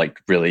the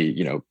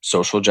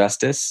social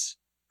justice,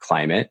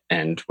 climate,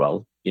 and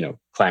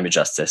climate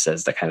justice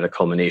as the kind of the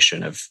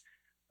culmination of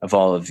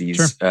all of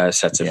these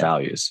sets of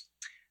values.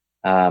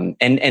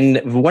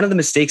 And one of the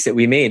mistakes that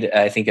we made,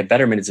 I think, at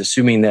Betterment is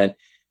assuming that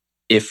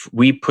if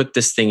we put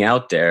this thing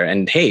out there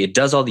and hey, it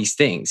does all these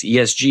things,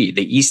 ESG,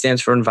 the E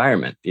stands for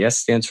environment, the S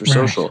stands for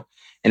social.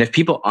 And if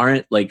people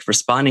aren't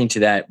responding to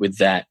that with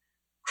that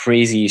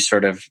crazy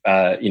sort of,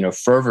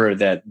 fervor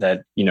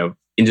that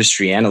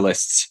industry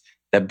analysts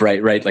that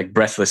write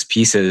breathless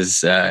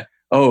pieces,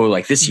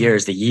 this year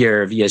is the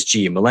year of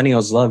ESG.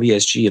 Millennials love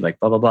ESG,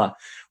 blah, blah, blah.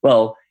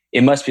 Well,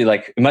 it must be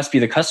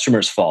the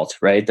customer's fault,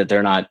 right? That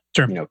they're not,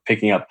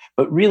 picking up.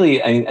 But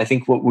really, I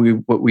think what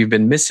we've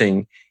been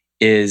missing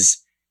is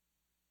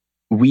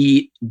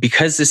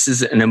because this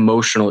is an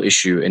emotional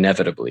issue,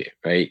 inevitably,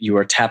 right? You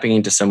are tapping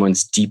into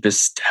someone's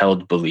deepest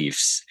held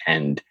beliefs,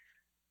 and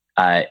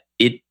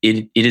it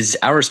is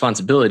our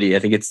responsibility. I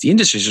think it's the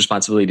industry's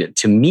responsibility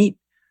to meet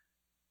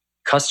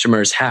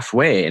customers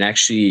halfway and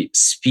actually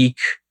speak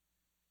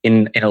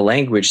in a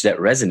language that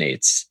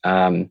resonates.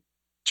 And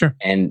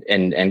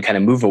kind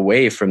of move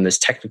away from this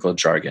technical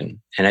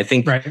jargon. And I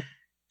think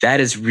that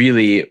is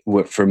really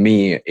what, for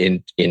me,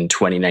 in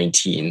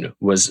 2019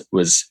 was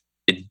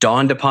it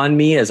dawned upon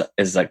me as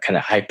a kind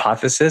of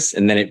hypothesis,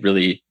 and then it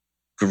really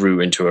grew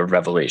into a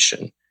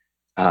revelation.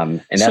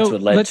 And that's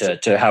what led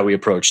to how we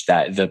approached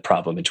the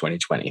problem in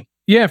 2020.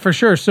 Yeah, for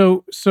sure.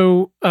 So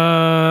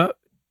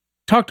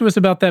talk to us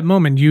about that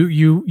moment.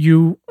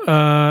 You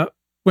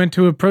went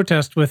to a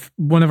protest with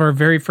one of our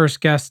very first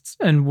guests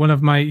and one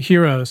of my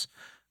heroes,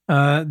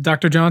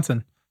 Dr.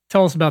 Johnson.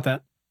 Tell us about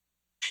that.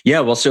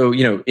 Yeah, well,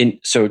 in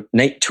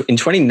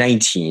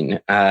 2019,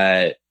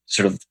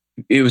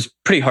 it was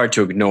pretty hard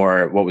to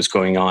ignore what was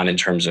going on in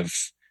terms of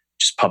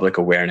just public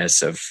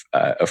awareness of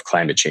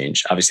climate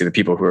change. Obviously, the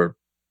people who are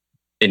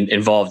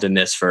involved in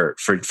this for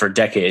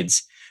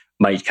decades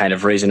might kind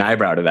of raise an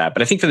eyebrow to that.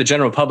 But I think for the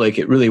general public,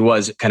 it really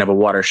was kind of a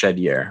watershed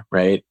year,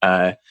 right?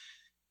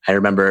 I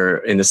remember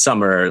in the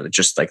summer,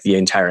 just the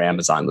entire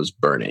Amazon was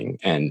burning,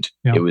 and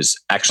it was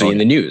actually in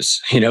the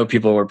news.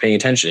 People were paying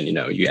attention.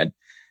 You had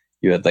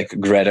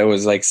Greta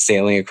was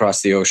sailing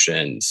across the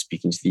ocean,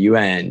 speaking to the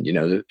UN.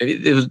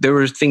 There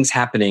were things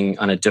happening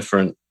on a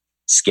different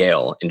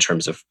scale in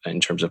terms of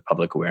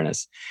public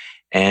awareness.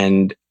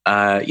 And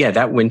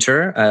that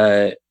winter,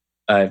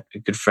 a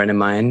good friend of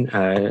mine,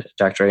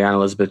 Dr. Ayanna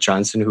Elizabeth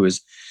Johnson, who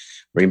was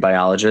marine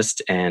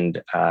biologist,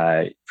 and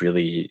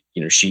really,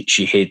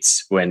 she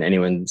hates when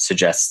anyone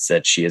suggests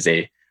that she is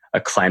a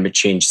climate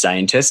change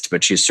scientist,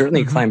 but she's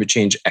certainly a climate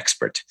change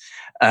expert.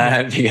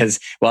 Because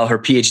while her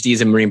PhD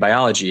is in marine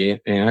biology,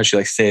 she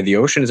likes to say the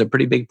ocean is a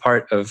pretty big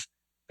part of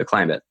the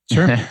climate.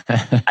 Sure,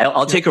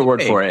 I'll take her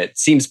word for it.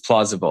 Seems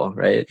plausible,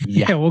 right?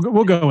 Yeah, we'll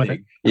go with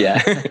it.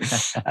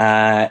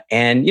 Yeah,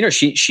 and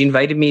she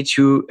invited me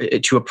to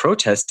a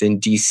protest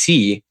in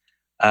DC.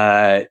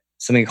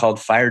 Something called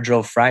Fire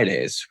Drill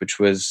Fridays, which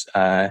was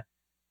a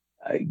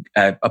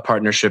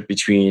partnership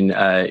between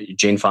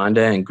Jane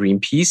Fonda and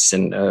Greenpeace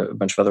and a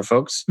bunch of other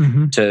folks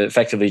to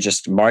effectively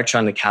just march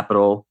on the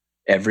Capitol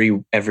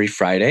every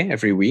Friday,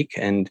 every week,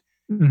 and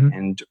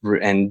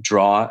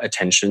draw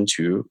attention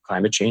to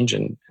climate change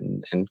and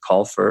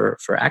call for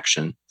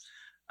action.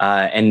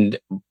 And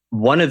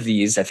one of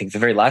these, I think the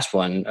very last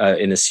one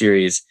in the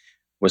series,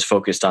 was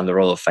focused on the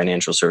role of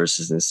financial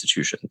services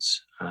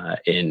institutions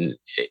in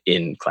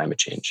climate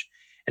change.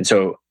 And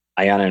so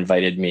Ayanna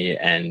invited me,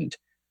 and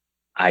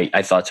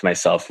I thought to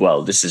myself,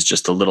 well, this is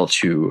just a little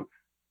too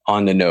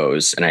on the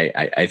nose, and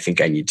I think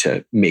I need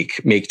to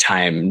make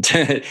time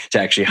to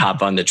actually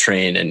hop on the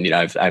train. And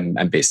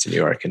I'm based in New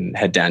York and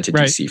head down to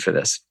DC for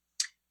this.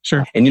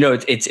 Sure. And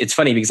it's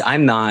funny because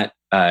I'm not.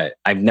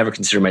 I've never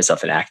considered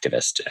myself an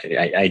activist.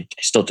 I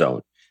still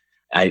don't.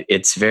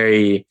 It's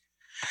very.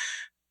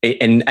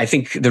 And I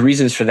think the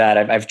reasons for that,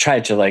 I've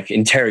tried to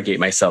interrogate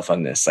myself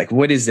on this.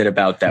 What is it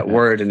about that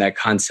word and that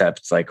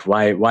concept?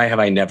 Why have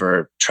I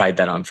never tried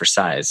that on for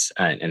size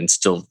and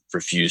still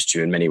refused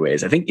to in many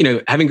ways? I think,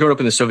 having grown up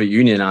in the Soviet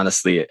Union,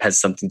 honestly, it has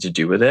something to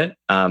do with it.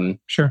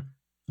 Sure.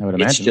 I would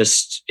imagine.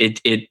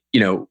 It's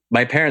just,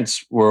 my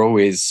parents were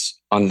always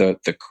on the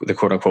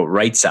quote unquote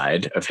right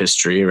side of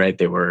history, right?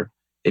 They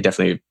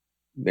definitely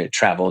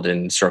traveled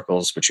in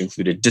circles which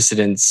included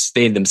dissidents.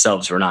 They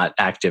themselves were not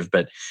active,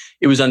 but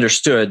it was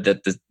understood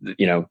that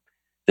the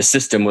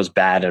system was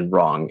bad and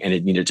wrong and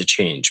it needed to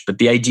change. But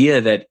the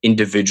idea that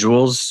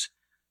individuals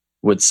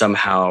would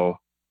somehow,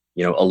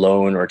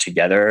 alone or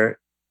together,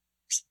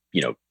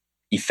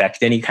 effect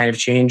any kind of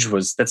change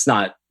that's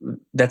not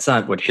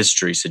what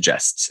history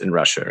suggests in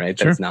Russia, right?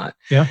 Sure. That's not.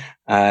 Yeah.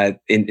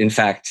 In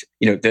fact,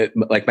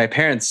 like my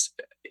parents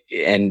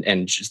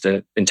and just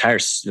the entire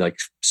like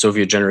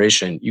Soviet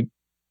generation,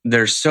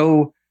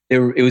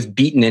 it was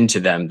beaten into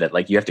them that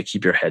like you have to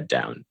keep your head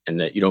down and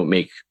that you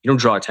don't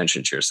draw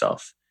attention to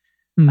yourself.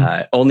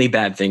 Only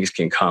bad things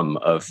can come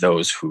of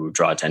those who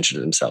draw attention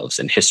to themselves,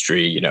 and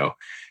history,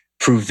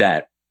 proved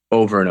that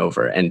over and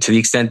over. And to the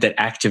extent that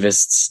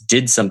activists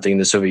did something in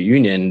the Soviet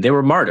Union, they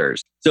were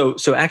martyrs.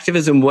 So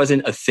activism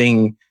wasn't a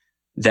thing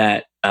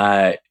that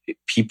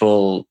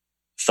people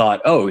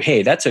thought, oh,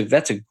 hey, that's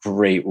a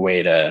great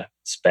way to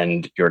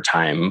spend your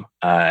time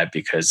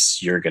because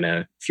you're going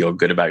to feel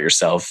good about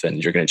yourself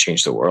and you're going to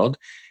change the world.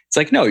 It's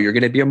like, no, you're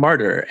going to be a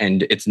martyr,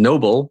 and it's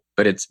noble,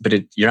 but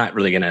you're not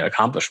really going to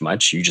accomplish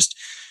much. You just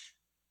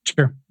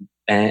sure.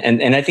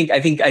 And I think I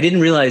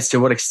didn't realize to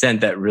what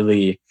extent that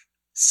really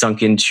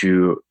sunk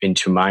into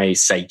my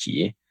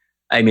psyche.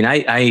 I mean,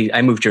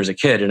 I moved here as a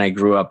kid, and I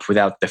grew up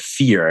without the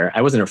fear.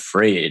 I wasn't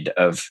afraid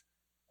of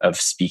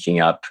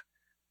speaking up,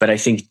 but I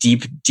think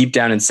deep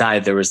down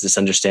inside there was this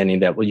understanding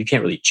that, well, you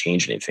can't really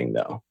change anything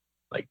though.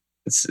 Like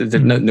the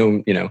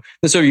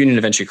Soviet Union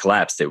eventually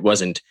collapsed.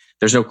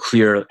 There's no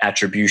clear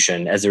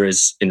attribution as there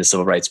is in the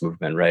civil rights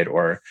movement, right?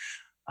 Or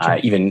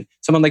even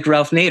someone like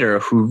Ralph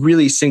Nader, who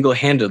really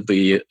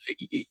single-handedly,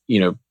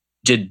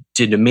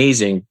 did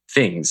amazing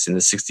things in the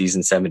 60s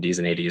and 70s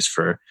and 80s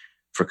for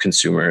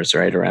consumers,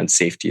 right, around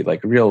safety, like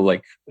real,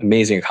 like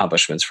amazing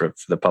accomplishments for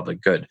the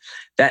public good.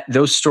 That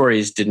those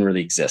stories didn't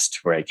really exist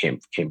where I came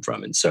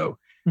from, and so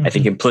I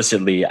think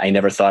implicitly I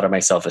never thought of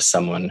myself as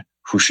someone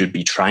who should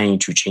be trying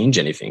to change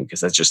anything, because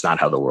that's just not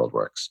how the world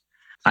works.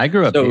 I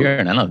grew up here,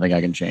 and I don't think I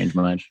can change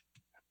much.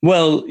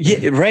 Well,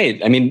 yeah, right.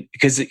 I mean,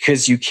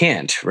 because you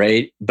can't,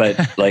 right?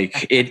 But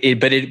like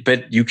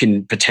but you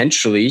can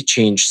potentially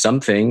change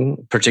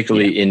something,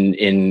 particularly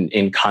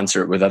in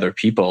concert with other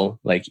people.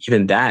 Like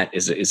even that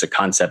is a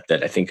concept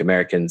that I think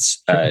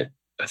Americans,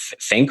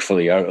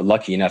 thankfully, are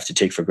lucky enough to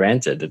take for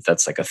granted.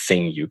 That's like a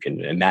thing you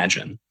can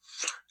imagine.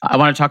 I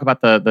want to talk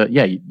about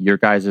your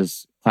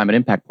guys' climate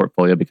impact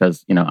portfolio,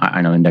 because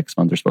I know index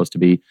funds are supposed to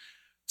be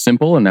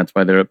simple, and that's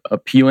why they're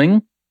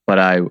appealing. But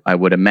I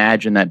would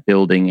imagine that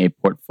building a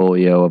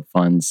portfolio of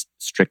funds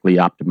strictly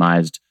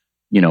optimized,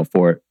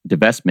 for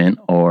divestment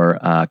or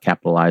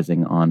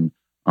capitalizing on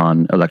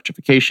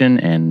electrification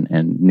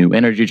and new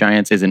energy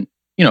giants isn't,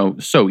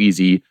 so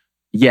easy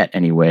yet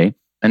anyway.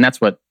 And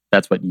that's what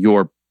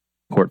your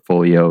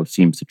portfolio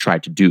seems to try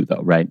to do,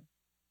 though, right?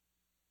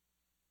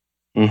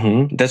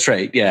 Mm-hmm. That's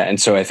right. Yeah. And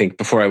so I think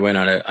before I went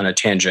on a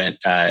tangent,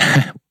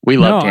 we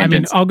love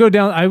tangents. I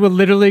will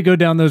literally go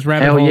down those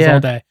rabbit holes all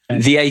day.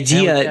 The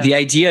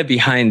idea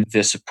behind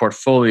this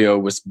portfolio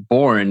was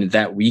born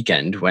that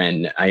weekend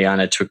when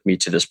Ayana took me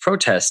to this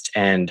protest.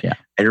 And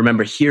I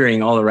remember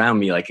hearing all around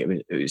me, like,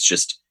 it was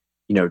just,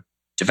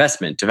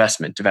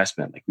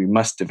 divestment. Like, we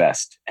must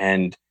divest.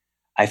 And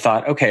I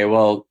thought, okay,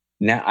 well,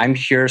 now I'm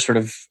here sort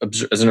of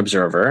as an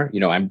observer,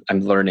 I'm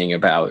learning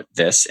about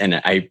this,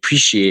 and I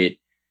appreciate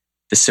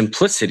the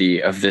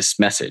simplicity of this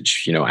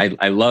message.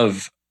 I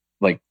love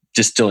like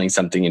distilling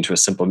something into a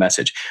simple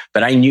message,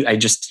 but I'm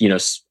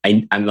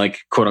like,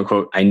 quote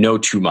unquote, I know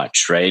too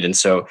much, right? And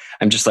so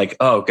I'm just like,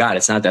 oh God,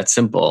 it's not that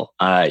simple.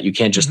 You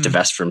can't just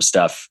divest from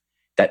stuff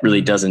that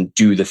really doesn't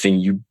do the thing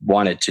you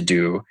want it to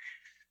do.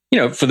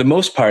 For the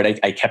most part,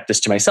 I kept this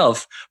to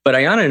myself, but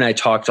Ayana and I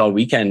talked all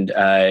weekend.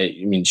 I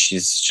mean,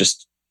 she's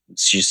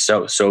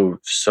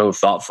so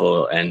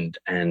thoughtful and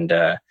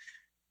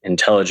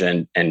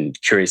intelligent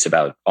and curious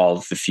about all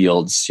of the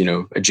fields,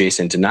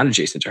 adjacent and not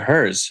adjacent to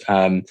hers.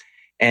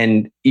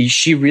 And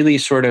she really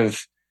sort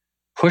of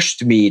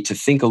pushed me to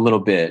think a little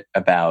bit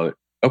about,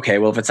 okay,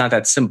 well, if it's not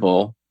that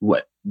simple,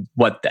 what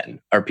then?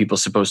 Are people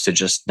supposed to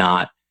just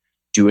not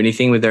do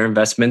anything with their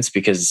investments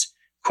because,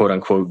 quote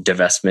unquote,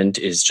 divestment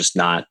is just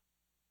not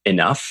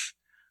enough?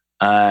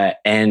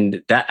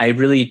 And that I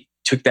really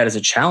took that as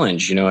a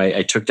challenge.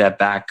 I took that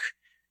back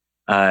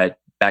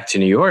to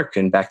New York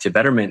and back to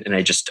Betterment. And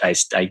I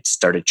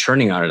started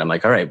churning on it. I'm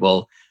like, all right,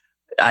 well,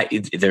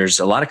 there's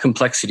a lot of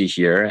complexity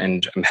here,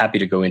 and I'm happy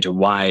to go into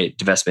why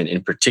divestment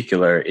in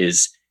particular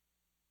is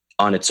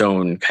on its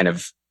own kind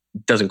of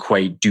doesn't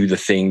quite do the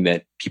thing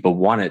that people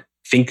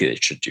think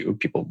it should do,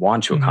 people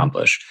want to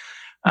accomplish.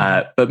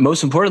 But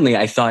most importantly,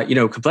 I thought,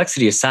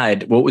 complexity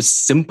aside, what was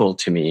simple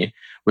to me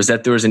was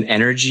that there was an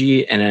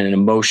energy and an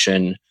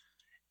emotion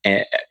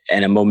and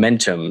a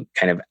momentum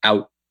kind of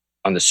out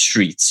on the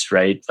streets,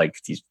 right? Like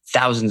these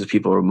thousands of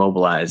people were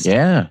mobilized.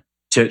 Yeah.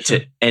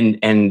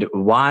 And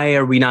why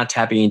are we not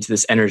tapping into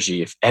this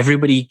energy? If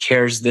everybody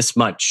cares this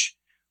much,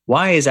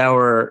 why is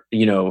our,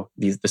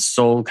 the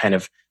sole kind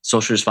of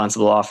social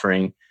responsible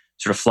offering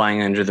sort of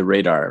flying under the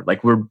radar?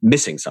 Like, we're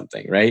missing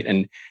something, right?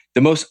 And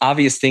the most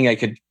obvious thing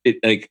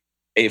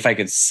if I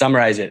could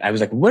summarize it, I was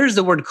like, where's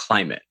the word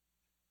climate?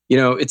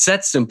 It's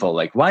that simple.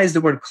 Like, why is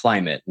the word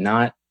climate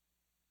not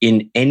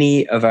in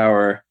any of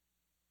our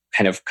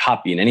kind of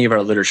copy, in any of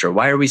our literature?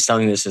 Why are we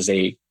selling this as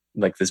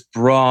this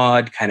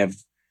broad kind of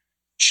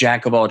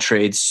jack of all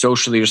trades,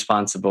 socially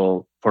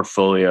responsible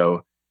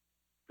portfolio.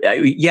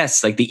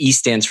 Yes, like the E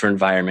stands for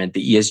environment,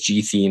 the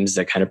ESG themes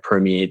that kind of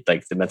permeate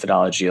like the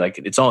methodology, like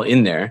it's all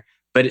in there.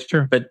 But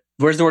but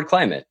where's the word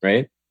climate,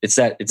 right? It's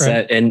that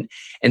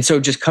and so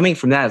just coming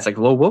from that, it's like,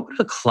 well, what would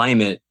a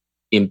climate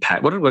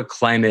impact? What would a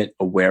climate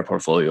aware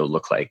portfolio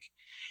look like?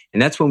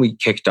 And that's when we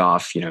kicked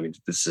off.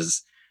 This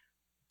is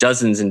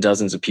dozens and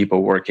dozens of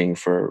people working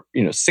for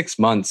 6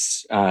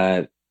 months,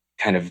 kind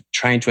of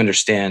trying to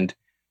understand.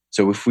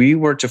 So if we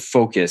were to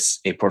focus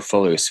a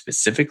portfolio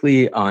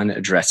specifically on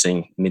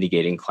addressing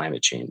mitigating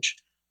climate change,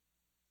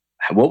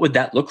 what would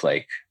that look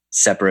like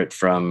separate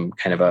from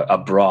kind of a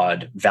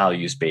broad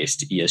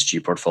values-based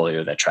ESG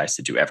portfolio that tries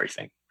to do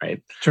everything,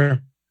 right?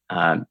 Sure.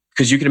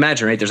 Because you can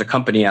imagine, right? There's a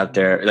company out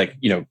there, like,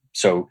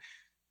 so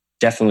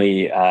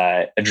definitely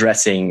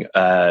addressing,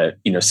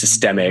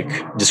 systemic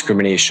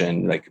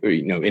discrimination, like,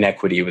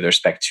 inequity with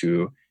respect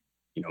to,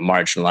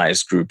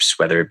 marginalized groups,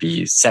 whether it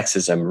be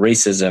sexism,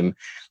 racism,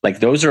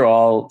 like those are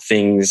all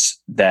things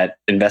that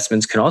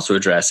investments can also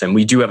address. And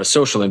we do have a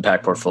social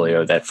impact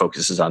portfolio that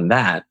focuses on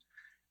that.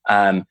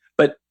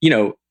 But,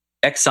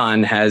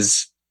 Exxon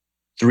has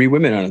 3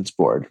 women on its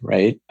board,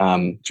 right?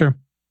 Sure.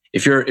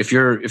 If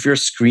you're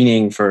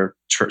screening for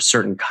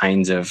certain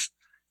kinds of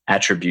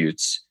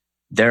attributes,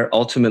 there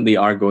ultimately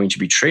are going to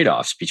be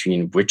trade-offs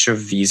between which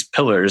of these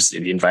pillars,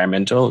 the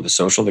environmental, the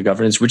social, the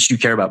governance, which do you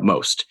care about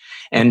most?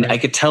 And I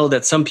could tell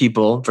that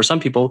for some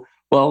people,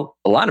 well,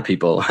 a lot of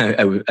people,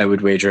 I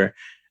would wager,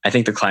 I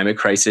think the climate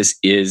crisis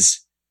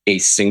is a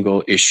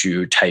single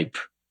issue type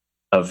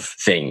of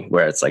thing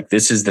where it's like,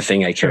 this is the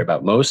thing I care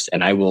about most,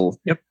 and I will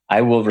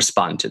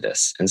respond to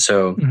this. And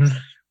so,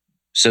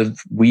 so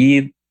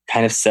we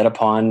kind of set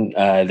upon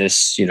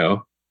this,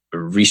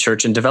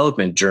 research and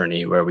development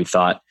journey where we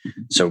thought,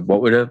 so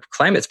what would a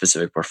climate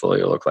specific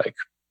portfolio look like?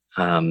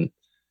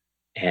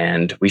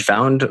 And we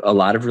found a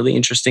lot of really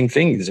interesting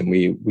things, and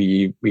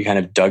we kind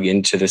of dug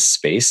into this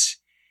space,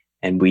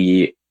 and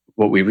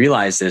what we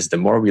realized is the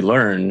more we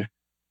learn,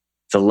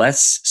 the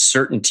less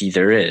certainty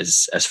there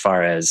is as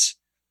far as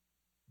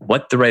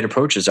what the right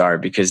approaches are,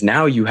 because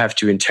now you have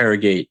to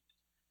interrogate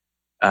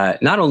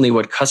not only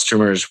what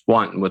customers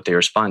want and what they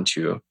respond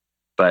to,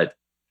 but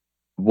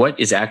what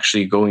is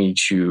actually going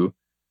to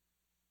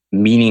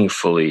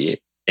meaningfully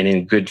and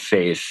in good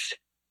faith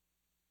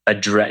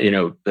address,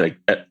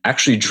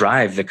 actually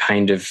drive the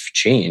kind of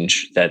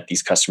change that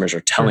these customers are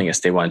telling us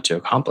they want to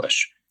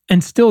accomplish.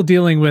 And still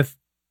dealing with,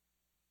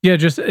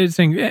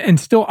 and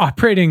still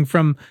operating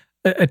from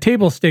a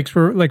table stakes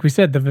where, like we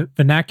said, the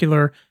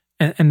vernacular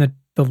and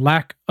the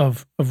lack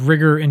of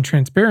rigor and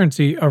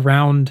transparency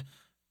around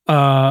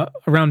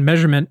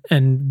measurement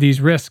and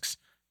these risks.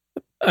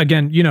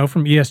 Again,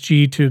 from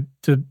ESG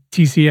to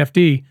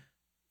TCFD,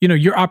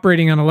 you're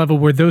operating on a level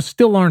where those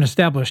still aren't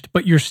established,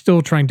 but you're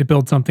still trying to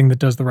build something that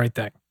does the right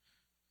thing.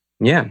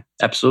 Yeah,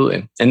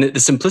 absolutely. And the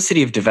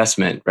simplicity of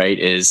divestment, right,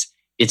 is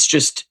it's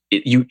just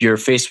you're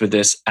faced with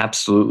this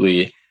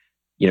absolutely,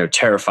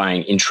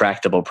 terrifying,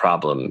 intractable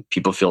problem.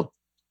 People feel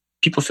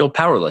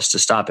powerless to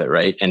stop it,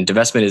 right? And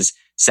divestment is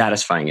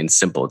satisfying and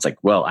simple. It's like,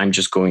 well, I'm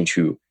just going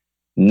to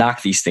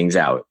knock these things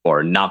out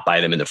or not buy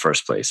them in the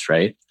first place,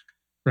 right?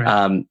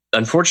 Right.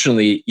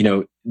 Unfortunately,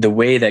 the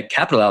way that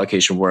capital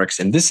allocation works,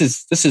 and this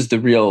is the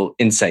real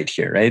insight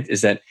here, right?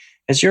 Is that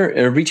as you're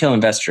a retail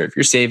investor, if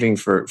you're saving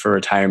for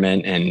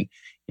retirement and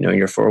in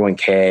your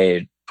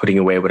 401k, putting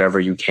away whatever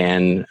you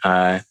can,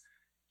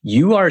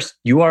 you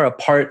are a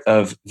part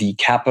of the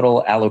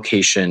capital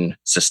allocation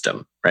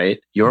system, right?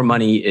 Your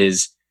money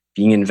is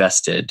being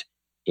invested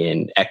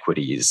in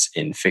equities,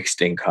 in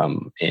fixed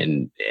income,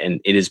 and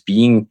it is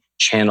being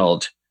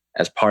channeled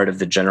as part of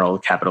the general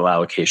capital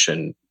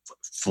allocation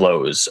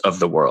flows of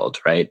the world,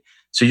 right?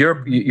 So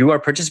you are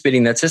participating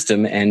in that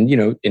system, and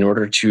in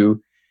order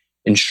to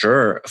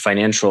ensure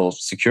financial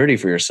security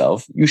for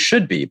yourself, you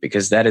should be,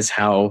 because that is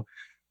how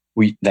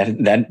we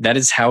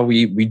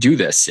do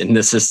this in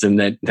the system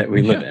that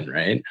we live in,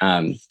 right?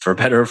 For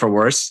better or for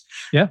worse.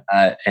 Yeah.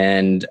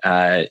 And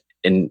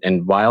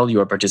while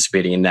you are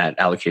participating in that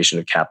allocation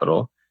of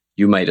capital,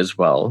 you might as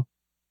well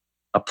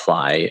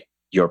apply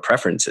your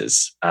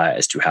preferences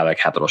as to how that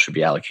capital should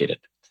be allocated.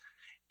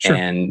 Sure.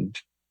 And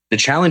the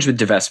challenge with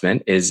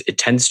divestment is it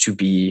tends to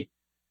be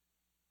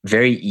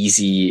very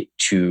easy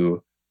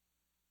to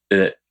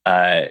the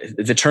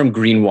term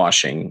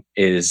greenwashing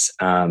is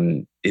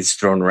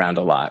thrown around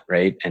a lot,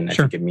 right? And I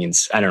think it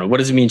means, I don't know, what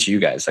does it mean to you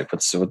guys? Like,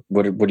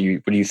 what do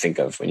you think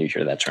of when you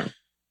hear that term?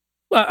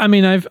 Well, I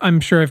mean, I'm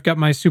sure I've got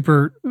my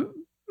super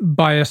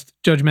biased,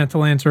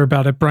 judgmental answer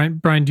about it. Brian,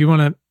 do you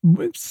want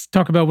to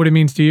talk about what it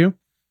means to you?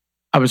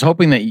 I was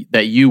hoping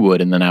that you would,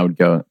 and then I would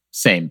go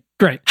same.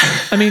 Great.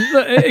 I mean,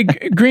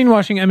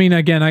 greenwashing. I mean,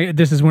 again,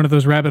 this is one of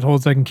those rabbit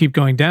holes I can keep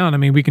going down. I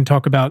mean, we can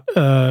talk about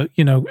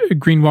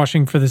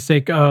greenwashing for the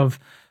sake of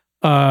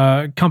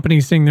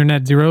companies saying they're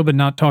net zero, but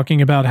not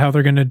talking about how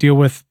they're going to deal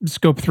with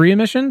Scope 3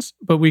 emissions.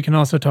 But we can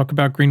also talk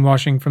about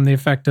greenwashing from the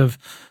effect of,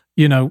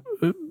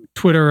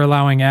 Twitter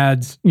allowing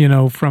ads,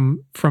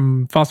 from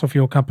fossil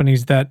fuel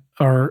companies that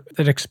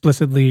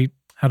explicitly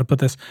how to put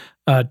this,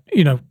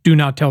 do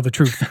not tell the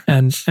truth,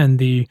 and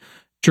the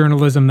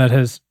journalism that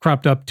has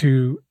cropped up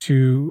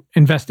to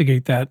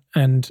investigate that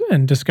and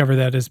discover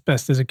that as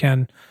best as it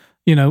can.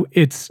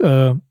 It's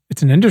an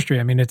industry.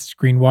 I mean, it's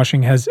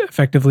greenwashing has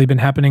effectively been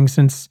happening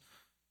since.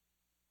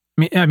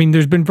 I mean,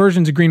 there's been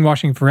versions of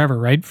greenwashing forever,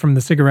 right? From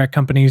the cigarette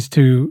companies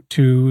to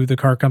the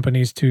car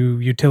companies to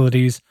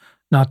utilities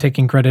not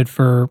taking credit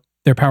for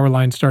their power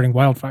lines starting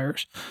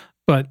wildfires.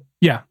 But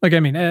yeah, like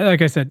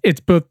I said, it's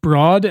both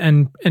broad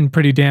and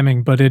pretty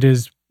damning, but it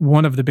is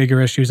one of the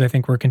bigger issues I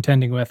think we're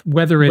contending with,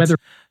 whether it's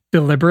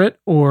deliberate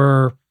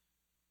or,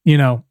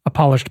 a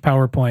polished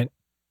PowerPoint.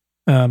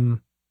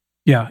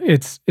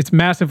 It's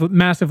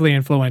massively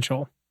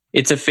influential.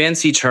 It's a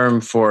fancy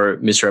term for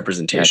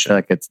misrepresentation.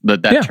 I feel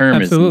like that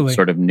term absolutely. is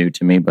sort of new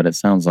to me, but it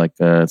sounds like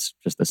it's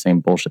just the same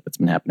bullshit that's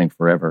been happening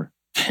forever.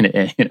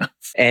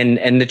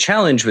 And the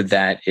challenge with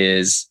that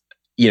is,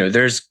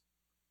 there's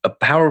a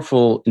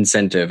powerful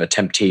incentive, a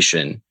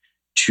temptation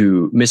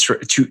to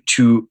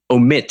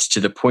omit to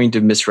the point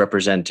of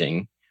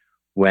misrepresenting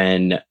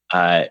when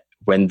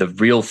the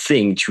real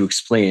thing to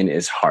explain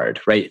is hard,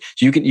 right?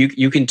 So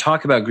you can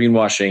talk about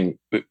greenwashing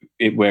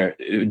where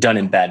done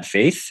in bad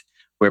faith,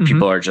 where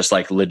people are just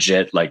like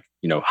legit, like,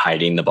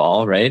 hiding the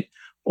ball, right?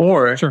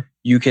 Or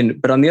you can,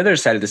 but on the other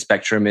side of the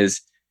spectrum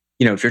is,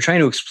 if you're trying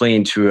to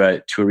explain to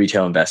a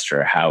retail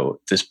investor how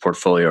this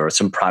portfolio or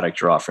some product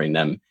you're offering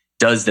them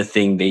does the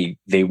thing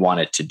they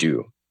want it to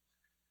do,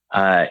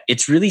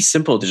 it's really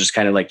simple to just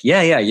kind of like,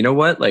 you know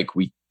what? Like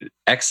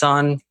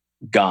Exxon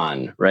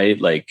gone,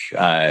 right? Like,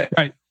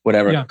 right.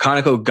 Whatever,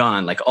 Conoco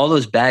gone, like all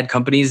those bad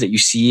companies that you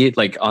see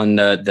like on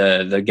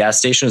the gas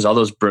stations, all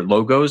those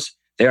logos,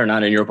 they are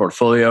not in your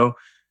portfolio.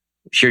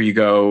 Here you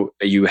go.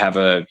 You have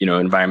a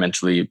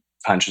environmentally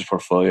conscious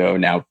portfolio.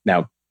 Now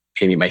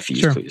pay me my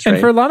fees, please. And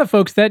right? for a lot of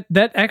folks, that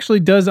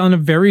actually does on a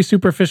very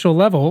superficial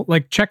level,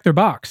 like check their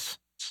box.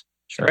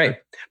 Right.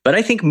 But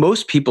I think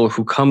most people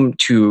who come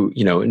to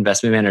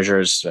investment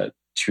managers,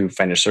 to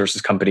financial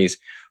services companies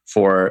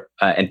for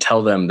and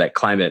tell them that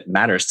climate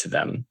matters to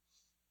them,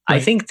 I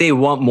think they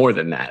want more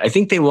than that. I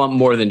think they want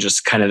more than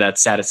just kind of that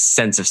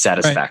sense of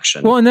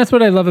satisfaction. Right. Well, and that's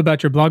what I love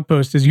about your blog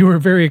post is you were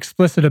very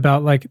explicit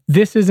about like,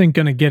 this isn't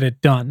going to get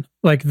it done.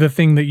 Like the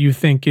thing that you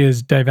think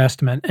is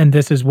divestment, and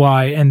this is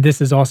why, and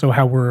this is also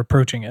how we're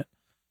approaching it.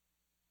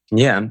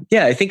 Yeah.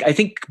 I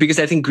think because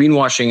I think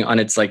greenwashing on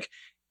its like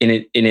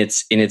in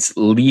its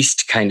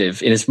least kind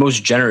of in its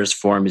most generous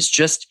form is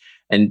just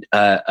an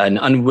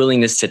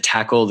unwillingness to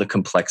tackle the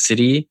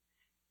complexity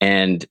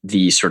and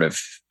the sort of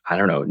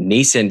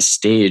nascent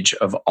stage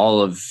of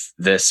all of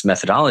this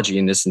methodology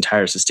in this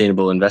entire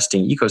sustainable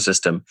investing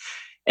ecosystem.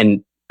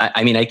 And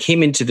I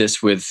came into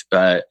this with,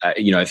 I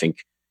think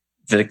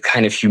the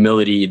kind of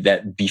humility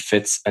that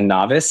befits a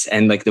novice.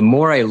 And like, the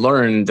more I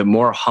learn, the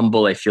more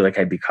humble I feel like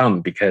I become,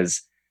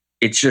 because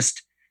it's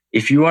just,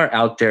 if you are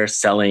out there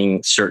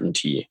selling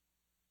certainty,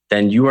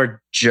 then you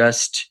are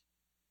just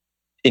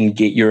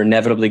you're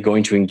inevitably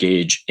going to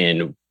engage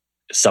in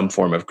some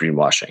form of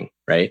greenwashing,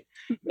 right?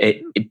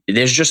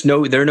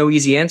 There are no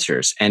easy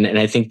answers. And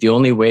I think the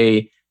only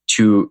way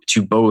to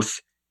both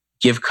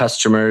give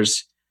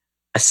customers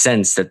a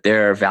sense that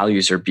their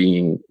values are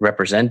being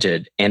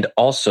represented and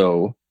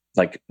also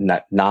like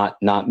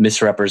not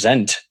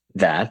misrepresent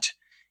that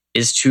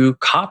is to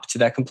cop to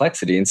that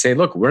complexity and say,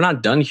 look, we're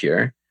not done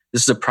here.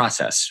 This is a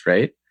process,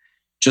 right?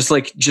 Just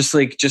like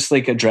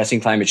addressing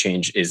climate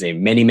change is a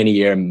many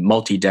year,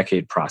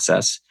 multi-decade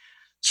process.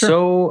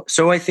 Sure.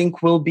 So I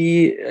think we'll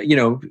be,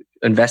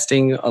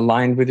 investing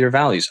aligned with your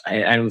values.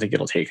 I don't think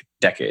it'll take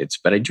decades,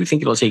 but I do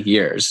think it'll take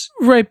years.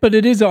 Right. But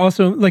it is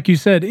also, like you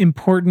said,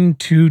 important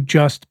to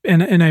just,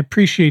 and I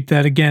appreciate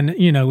that again,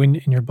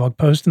 in your blog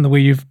post and the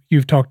way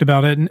you've talked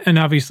about it. And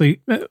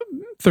obviously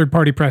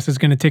third-party press is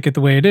going to take it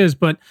the way it is,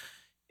 but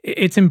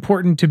it's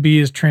important to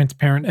be as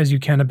transparent as you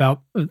can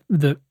about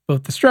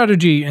both the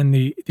strategy and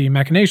the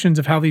machinations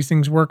of how these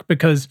things work,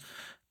 because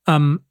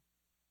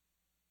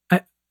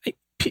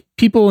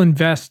people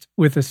invest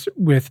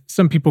with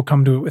some people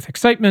come to it with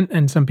excitement,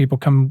 and some people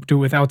come to it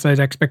with outside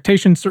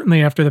expectations.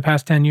 Certainly after the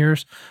past 10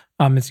 years,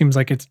 it seems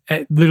like it's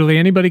literally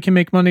anybody can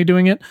make money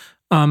doing it.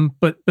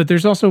 But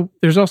there's also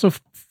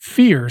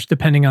fears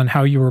depending on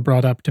how you were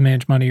brought up to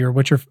manage money or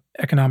what your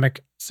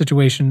economic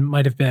situation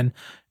might have been,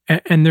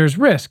 and there's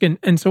risk.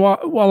 And so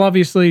while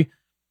obviously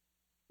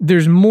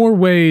there's more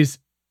ways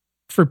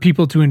for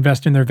people to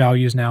invest in their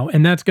values now,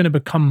 and that's going to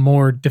become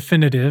more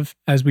definitive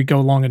as we go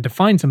along and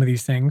define some of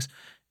these things.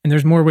 And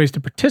there's more ways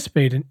to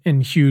participate in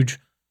huge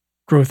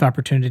growth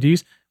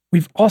opportunities.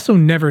 We've also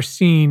never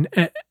seen,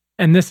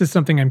 and this is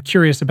something I'm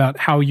curious about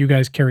how you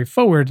guys carry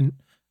forward. And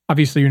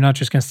obviously, you're not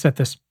just going to set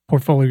this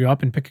portfolio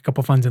up and pick a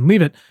couple funds and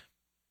leave it.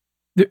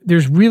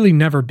 There's really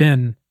never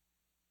been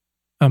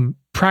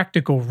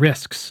practical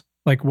risks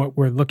like what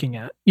we're looking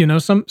at.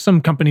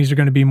 Some companies are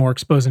going to be more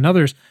exposed than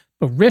others,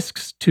 but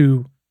risks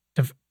to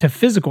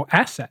physical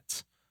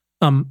assets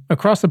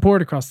across the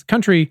board, across the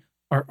country,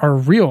 are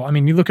real. I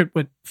mean, you look at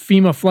what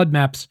FEMA flood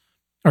maps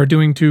are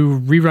doing to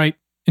rewrite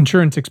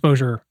insurance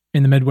exposure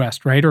in the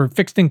Midwest, right? Or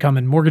fixed income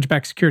and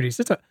mortgage-backed securities.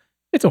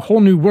 It's a whole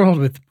new world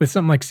with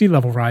something like sea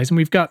level rise. And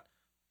we've got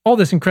all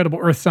this incredible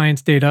earth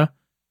science data,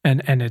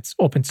 and it's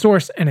open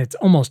source and it's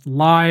almost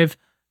live.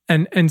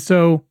 And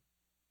so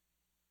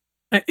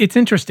it's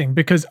interesting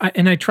because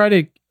I'm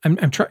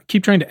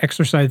keep trying to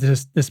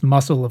exercise this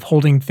muscle of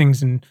holding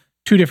things in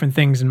two different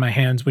things in my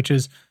hands, which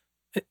is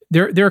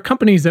there are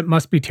companies that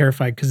must be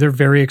terrified because they're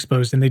very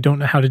exposed and they don't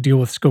know how to deal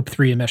with Scope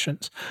 3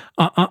 emissions.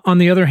 On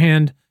the other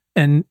hand,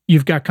 and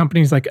you've got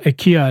companies like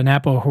IKEA and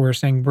Apple who are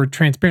saying we're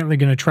transparently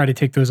going to try to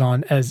take those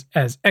on as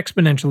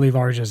exponentially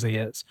large as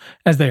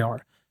they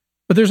are.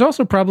 But there's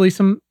also probably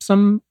some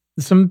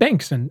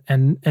banks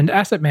and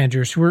asset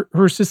managers who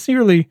are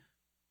sincerely,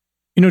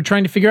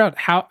 trying to figure out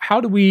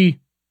how do we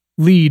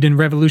lead and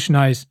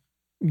revolutionize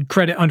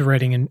credit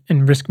underwriting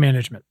and risk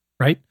management,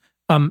 right?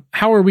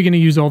 How are we going to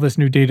use all this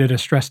new data to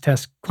stress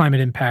test climate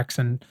impacts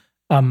and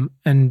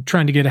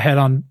trying to get ahead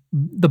on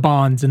the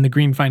bonds and the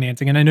green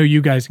financing? And I know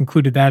you guys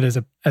included that as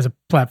a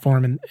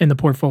platform in the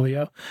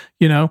portfolio,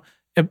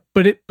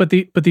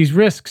 but these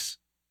risks,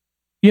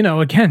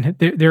 again,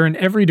 they're in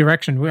every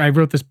direction. I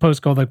wrote this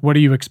post called "What are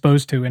you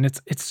exposed to?" and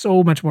it's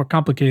so much more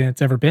complicated than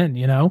it's ever been.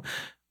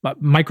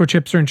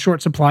 Microchips are in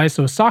short supply,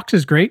 so SOX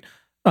is great,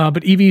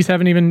 but EVs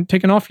haven't even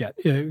taken off yet.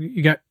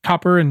 You got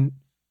copper and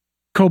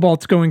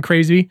cobalt's going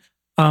crazy.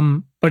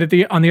 But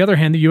on the other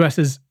hand, the U.S.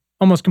 is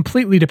almost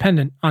completely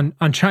dependent on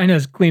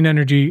China's clean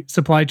energy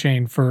supply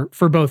chain for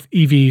both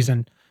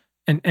EVs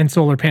and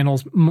solar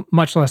panels,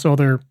 much less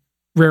other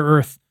rare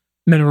earth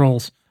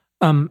minerals.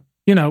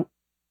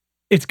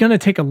 It's going to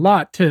take a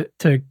lot to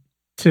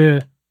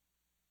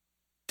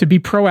be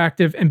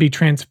proactive and be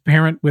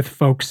transparent with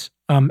folks,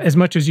 as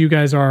much as you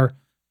guys are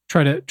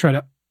try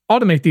to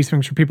automate these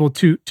things for people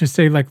to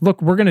say, like,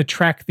 look, we're going to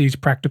track these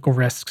practical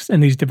risks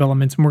and these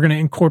developments, and we're going to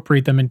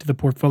incorporate them into the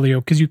portfolio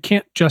because you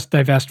can't just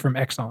divest from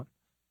Exxon.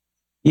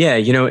 Yeah,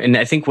 and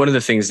I think one of the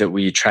things that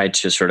we tried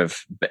to sort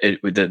of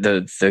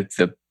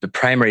the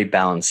primary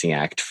balancing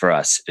act for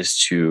us is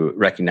to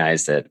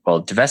recognize that,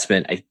 well,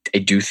 divestment, I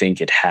do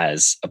think it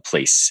has a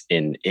place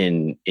in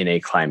a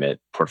climate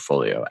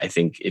portfolio. I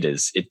think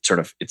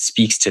it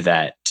speaks to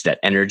that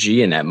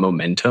energy and that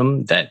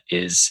momentum that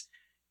is,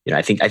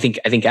 I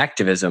think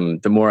activism,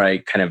 the more I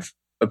kind of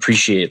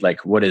appreciate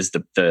like what is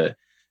the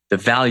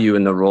value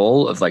and the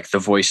role of like the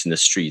voice in the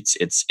streets,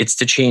 it's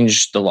to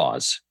change the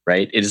laws,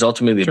 right? It is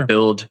ultimately to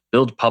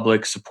build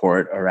public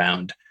support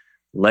around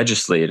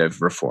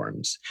legislative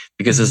reforms.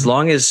 Because as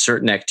long as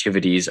certain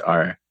activities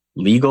are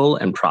legal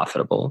and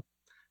profitable,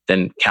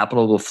 then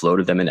capital will flow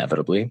to them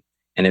inevitably.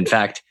 And in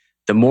fact,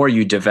 the more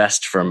you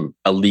divest from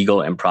a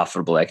legal and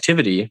profitable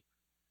activity,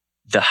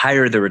 the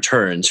higher the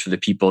returns for the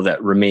people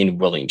that remain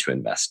willing to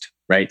invest,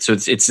 right? So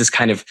it's this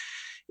kind of,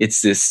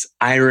 it's this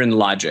iron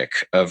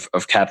logic of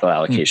capital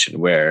allocation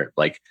where,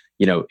 like,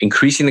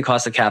 increasing the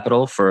cost of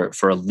capital for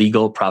a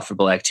legal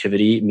profitable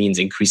activity means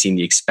increasing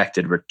the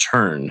expected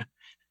return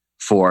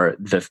for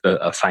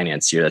a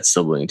financier that's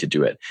still willing to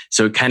do it.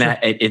 So it kind of,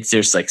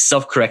 there's like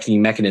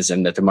self-correcting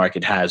mechanism that the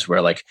market has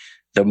where, like,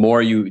 the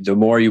more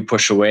you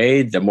push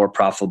away, the more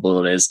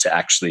profitable it is to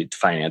actually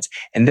finance.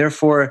 And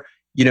therefore,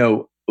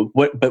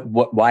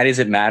 why does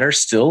it matter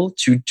still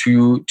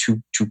to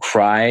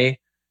cry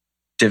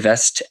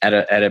divest at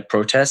a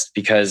protest?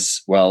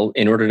 Because, well,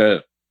 in order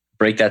to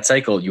break that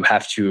cycle, you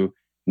have to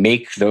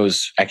make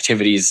those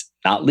activities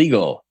not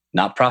legal,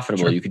 not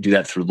profitable. Sure. You could do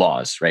that through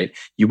laws, right?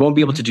 You won't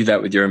be able to do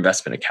that with your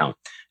investment account,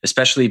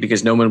 especially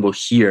because no one will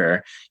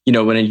hear,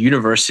 when a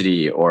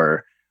university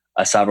or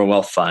a sovereign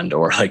wealth fund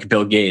or like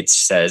Bill Gates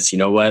says,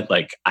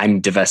 like,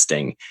 I'm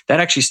divesting, that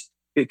actually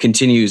it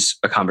continues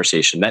a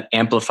conversation that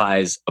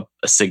amplifies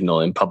a signal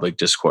in public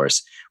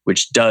discourse,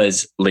 which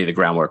does lay the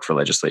groundwork for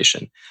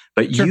legislation.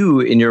 But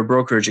you in your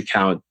brokerage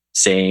account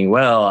saying,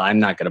 well, I'm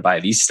not going to buy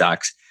these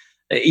stocks,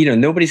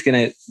 nobody's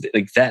going to,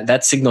 like,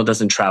 that signal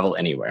doesn't travel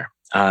anywhere.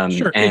 And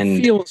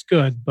it feels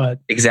good, but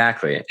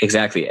exactly.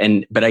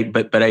 And but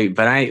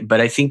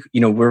I think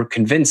we're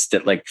convinced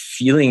that, like,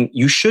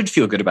 you should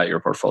feel good about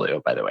your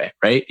portfolio. By the way,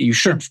 right? You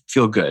should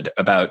feel good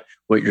about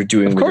what you're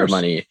doing with your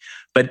money.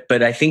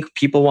 But I think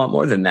people want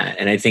more than that,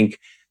 and I think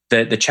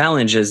that the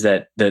challenge is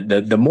that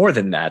the more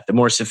than that, the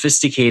more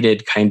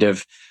sophisticated kind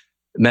of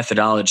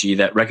methodology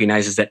that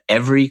recognizes that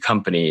every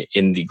company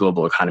in the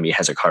global economy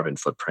has a carbon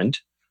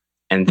footprint,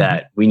 and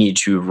that we need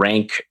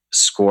to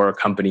score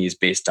companies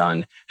based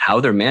on how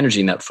they're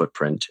managing that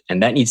footprint.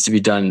 And that needs to be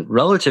done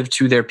relative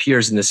to their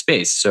peers in the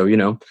space. So,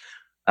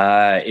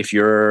 if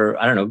you're,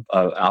 an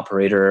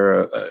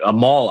operator, a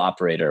mall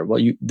operator,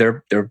 well,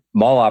 there are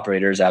mall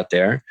operators out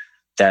there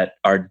that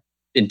are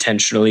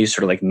intentionally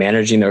sort of like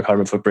managing their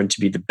carbon footprint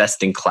to be the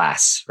best in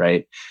class,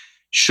 right?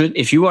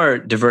 If you are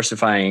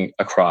diversifying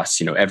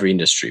across, every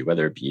industry,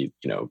 whether it be,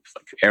 like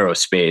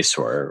aerospace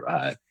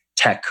or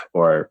tech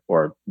or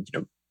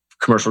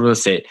commercial real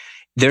estate,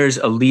 there's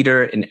a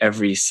leader in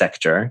every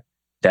sector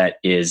that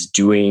is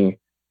doing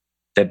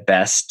the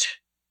best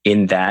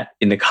in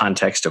the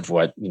context of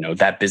what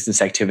that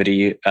business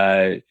activity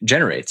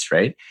generates,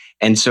 right?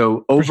 And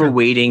so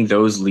overweighting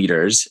those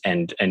leaders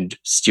and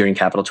steering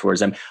capital towards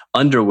them,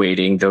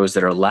 underweighting those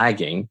that are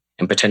lagging,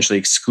 and potentially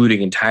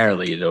excluding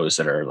entirely those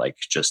that are like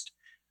just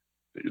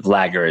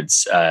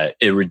laggards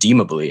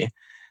irredeemably.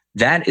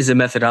 That is a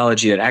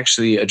methodology that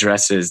actually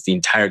addresses the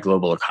entire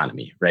global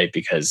economy, right?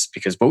 Because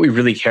what we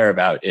really care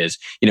about is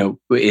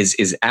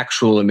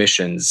actual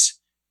emissions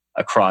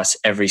across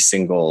every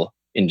single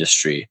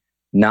industry,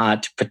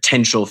 not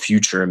potential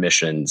future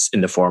emissions in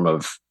the form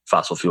of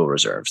fossil fuel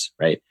reserves,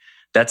 right?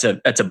 That's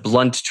a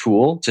blunt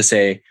tool to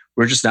say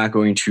we're just not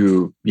going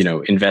to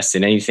invest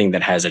in anything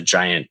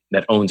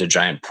that owns a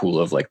giant pool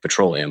of like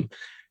petroleum.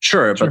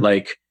 Sure. But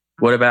like,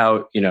 what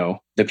about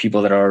the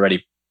people that are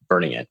already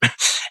burning it?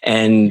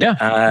 And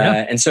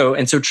and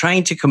so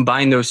trying to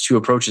combine those two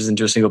approaches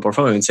into a single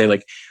portfolio and say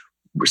like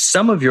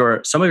some of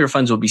your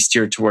funds will be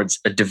steered towards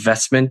a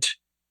divestment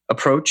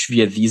approach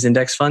via these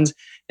index funds,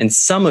 and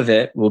some of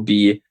it will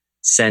be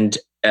sent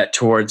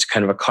towards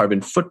kind of a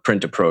carbon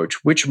footprint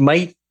approach, which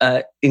might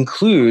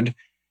include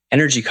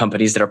energy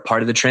companies that are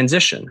part of the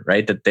transition,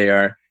 right? That they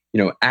are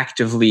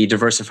actively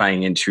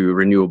diversifying into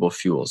renewable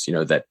fuels,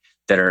 that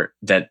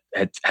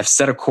have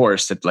set a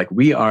course that like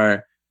we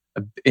are.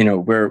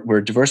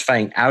 We're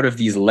diversifying out of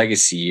these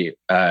legacy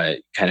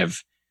kind of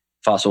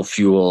fossil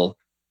fuel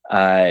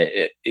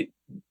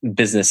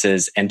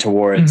businesses and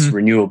towards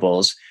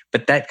renewables.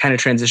 But that kind of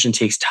transition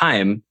takes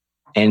time,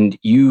 and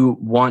you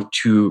want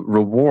to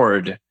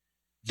reward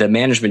the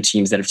management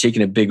teams that have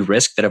taken a big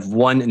risk, that have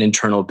won an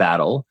internal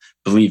battle.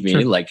 Believe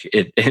me, like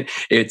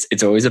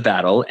it's always a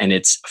battle, and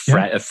it's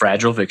a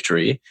fragile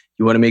victory.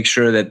 You want to make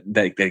sure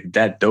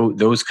that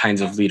those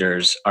kinds of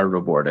leaders are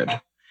rewarded.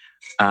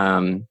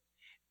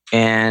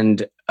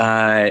 And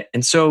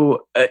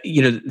so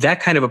that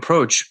kind of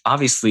approach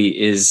obviously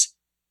is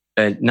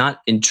not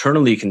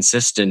internally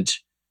consistent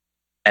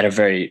at a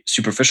very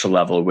superficial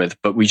level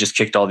but we just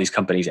kicked all these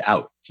companies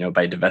out,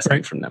 by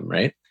divesting from them,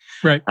 right?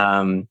 Right.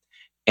 So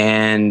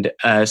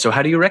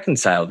how do you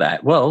reconcile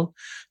that? Well,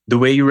 the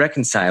way you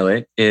reconcile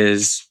it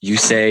is you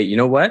say, you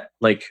know what,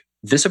 like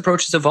this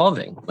approach is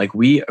evolving. Like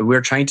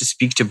we're trying to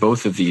speak to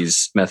both of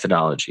these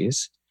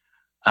methodologies.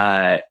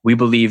 We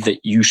believe that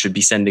you should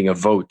be sending a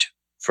vote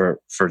for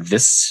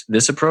this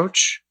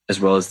approach as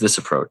well as this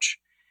approach.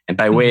 And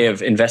by way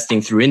of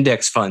investing through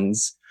index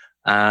funds,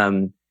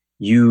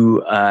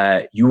 you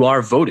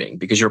are voting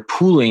because you're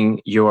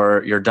pooling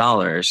your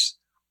dollars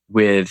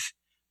with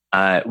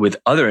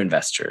other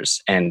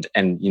investors. And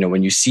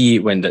when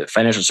the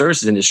financial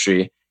services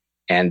industry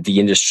and the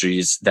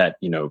industries that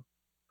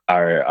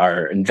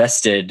are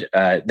invested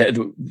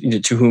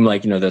to whom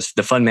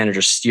the fund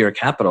managers steer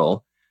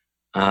capital,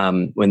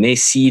 when they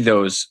see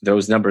those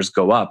numbers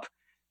go up,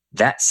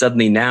 that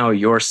suddenly now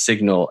your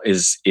signal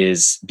is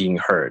being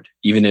heard.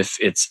 Even if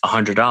it's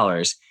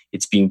 $100,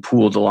 it's being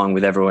pooled along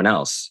with everyone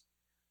else.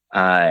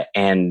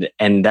 And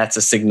that's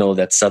a signal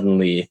that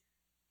suddenly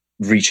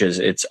reaches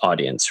its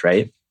audience,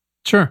 right?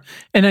 Sure.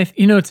 And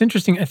it's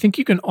interesting. I think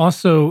you can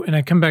also, and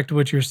I come back to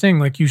what you're saying,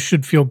 like you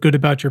should feel good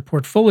about your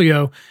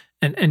portfolio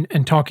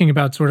and talking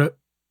about sort of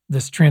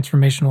this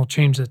transformational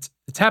change that's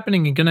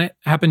happening and going to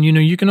happen.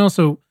 You can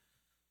also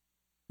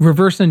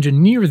reverse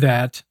engineer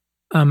that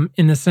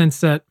in the sense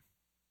that,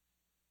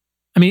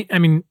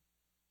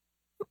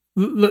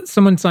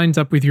 someone signs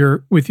up with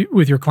your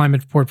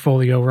climate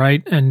portfolio,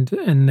 right? And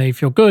they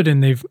feel good,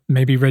 and they've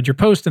maybe read your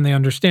post, and they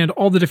understand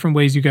all the different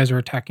ways you guys are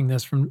attacking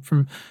this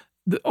from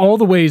all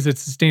the ways that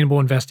sustainable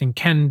investing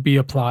can be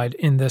applied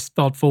in this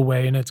thoughtful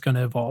way, and it's going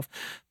to evolve.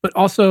 But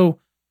also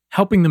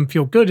helping them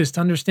feel good is to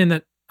understand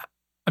that.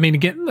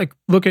 Again, like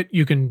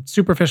you can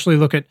superficially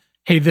look at,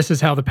 hey, this is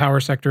how the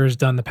power sector has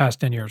done the past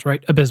 10 years,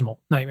 right?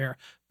 Abysmal, nightmare.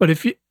 But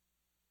if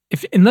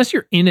unless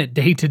you're in it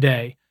day to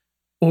day,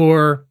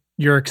 or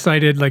you're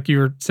excited, like you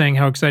were saying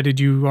how excited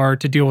you are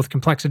to deal with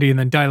complexity and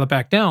then dial it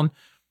back down,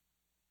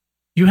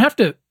 you have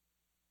to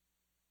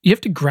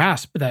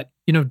grasp that,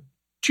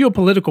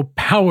 geopolitical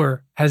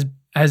power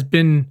has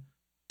been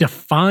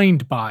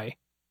defined by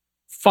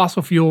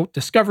fossil fuel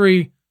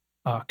discovery,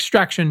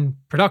 extraction,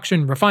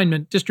 production,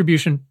 refinement,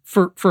 distribution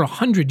for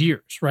 100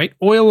 years, right?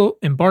 Oil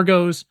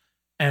embargoes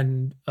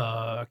and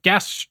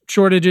gas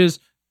shortages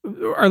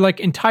are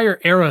like entire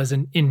eras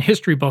in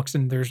history books,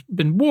 and there's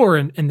been war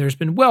and there's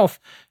been wealth,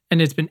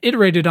 and it's been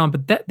iterated on,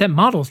 but that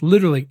model is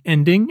literally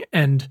ending,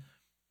 and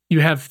you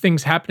have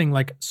things happening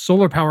like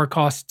solar power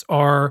costs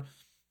are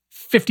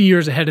 50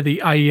 years ahead of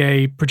the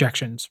IEA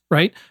projections,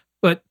 right?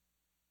 But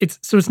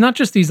it's not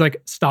just these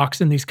like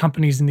stocks and these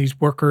companies and these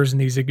workers and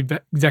these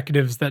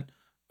executives that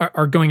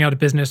are going out of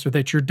business or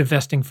that you're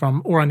divesting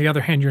from, or on the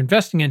other hand, you're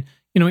investing in,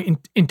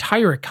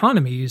 entire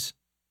economies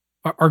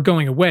are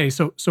going away.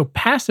 So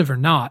passive or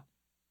not,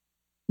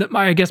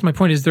 I guess my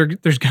point is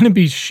there's going to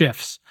be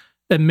shifts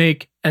that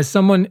make, as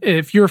someone,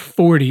 if you're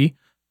 40,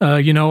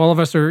 all of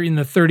us are in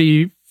the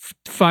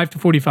 35 to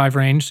 45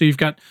 range. So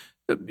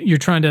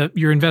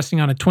you're investing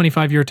on a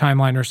 25-year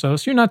timeline or so.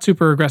 So you're not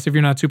super aggressive,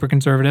 you're not super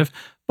conservative,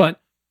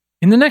 but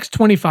in the next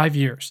 25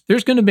 years,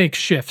 there's going to make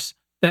shifts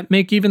that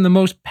make even the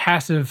most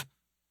passive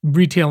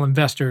retail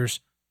investors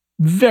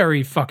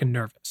very fucking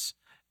nervous.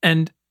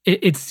 And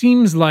it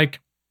seems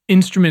like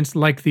instruments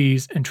like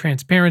these and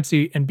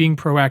transparency and being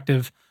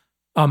proactive,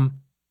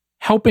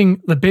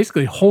 helping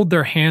basically hold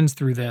their hands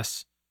through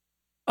this,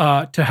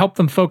 to help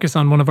them focus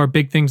on one of our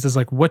big things is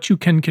like what you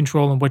can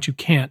control and what you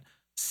can't,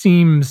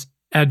 seems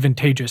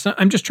advantageous.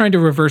 I'm just trying to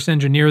reverse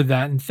engineer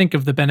that and think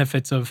of the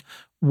benefits of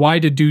why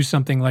to do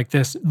something like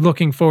this,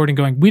 looking forward and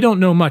going, we don't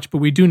know much, but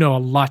we do know a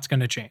lot's going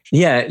to change.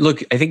 Yeah,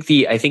 look, I think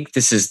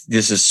this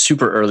is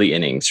super early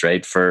innings,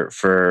 right?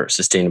 For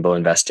sustainable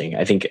investing.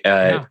 I think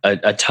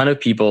a ton of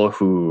people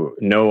who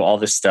know all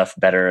this stuff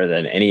better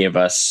than any of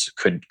us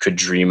could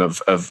dream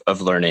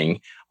of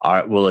learning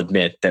will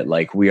admit that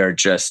like we are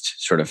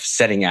just sort of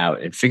setting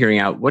out and figuring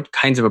out what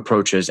kinds of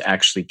approaches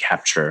actually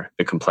capture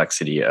the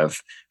complexity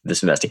of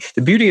this investing.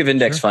 The beauty of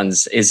index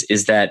funds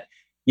is that,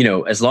 you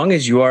know, as long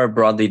as you are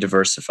broadly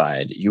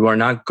diversified, you are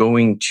not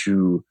going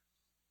to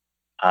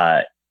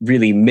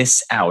really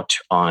miss out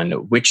on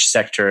which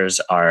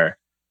sectors are,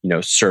 you know,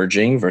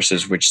 surging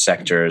versus which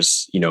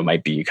sectors, you know,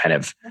 might be kind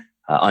of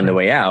on the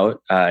way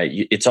out.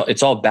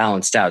 It's all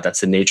balanced out.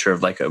 That's the nature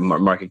of like a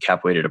market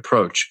cap weighted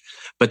approach.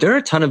 But there are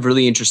a ton of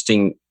really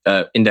interesting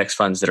index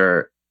funds that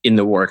are in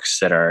the works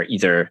that are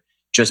either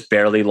just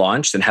barely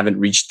launched and haven't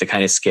reached the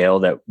kind of scale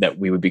that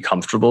we would be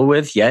comfortable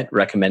with yet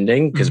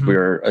recommending, because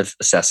we're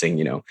assessing,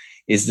 you know,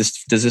 does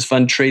this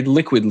fund trade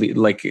liquidly?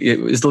 Like,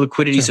 is the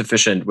liquidity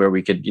sufficient where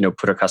we could, you know,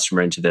 put our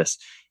customer into this?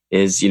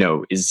 Is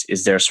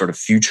there sort of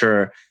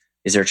future?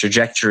 Is there a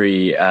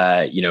trajectory,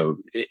 you know,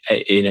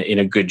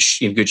 in good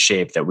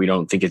shape that we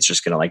don't think it's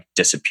just going to like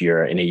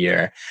disappear in a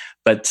year?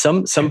 But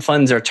some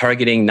funds are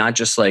targeting not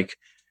just like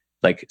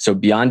so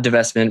beyond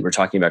divestment, we're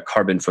talking about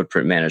carbon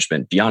footprint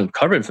management. Beyond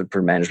carbon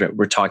footprint management,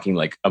 we're talking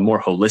like a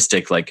more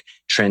holistic like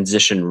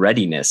transition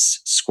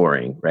readiness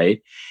scoring, right?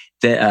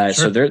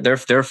 So there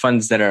are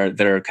funds that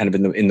are kind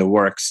of in the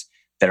works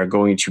that are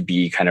going to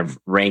be kind of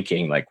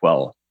ranking like,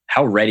 well,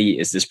 how ready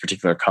is this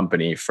particular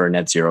company for a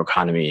net zero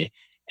economy?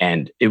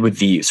 And it would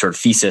the sort of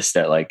thesis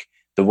that like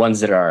the ones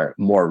that are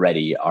more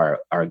ready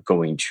are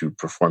going to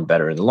perform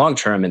better in the long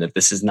term, and that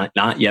this is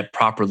not yet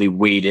properly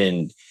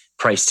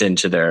priced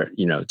into their,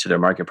 you know, to their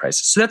market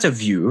prices. So that's a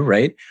view,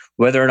 right?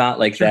 Whether or not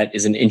like that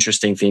is an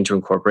interesting thing to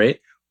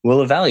incorporate,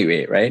 we'll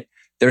evaluate, right?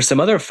 There are some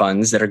other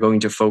funds that are going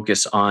to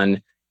focus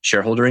on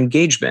shareholder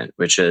engagement,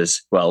 which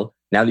is, well,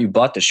 now that you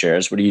bought the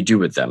shares, what do you do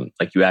with them?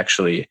 Like you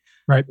actually,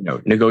 you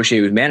know,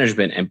 negotiate with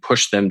management and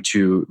push them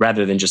to,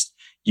 rather than just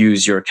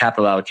use your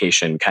capital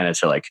allocation kind of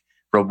to like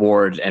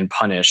reward and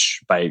punish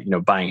by, you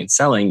know, buying and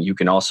selling. You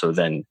can also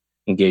then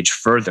engage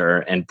further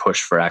and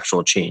push for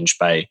actual change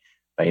by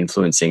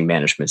influencing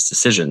management's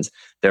decisions.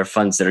 There are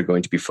funds that are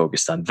going to be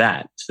focused on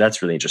that. So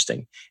that's really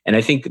interesting. And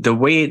I think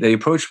the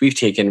approach we've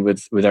taken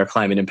with our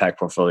climate impact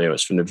portfolio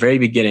is from the very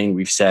beginning,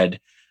 we've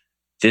said,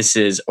 this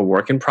is a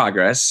work in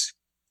progress,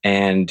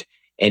 and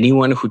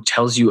anyone who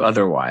tells you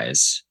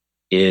otherwise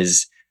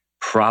is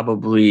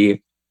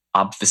probably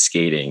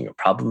obfuscating,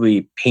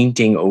 probably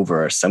painting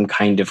over some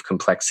kind of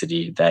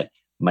complexity that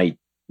might,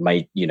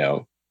 you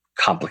know,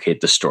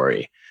 complicate the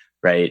story,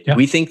 right? Yeah.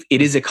 We think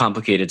it is a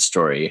complicated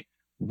story.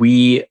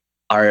 We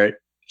are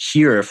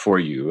here for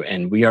you,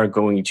 and we are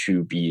going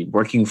to be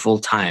working full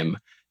time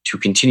to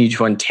continue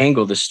to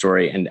untangle the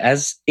story. And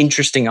as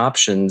interesting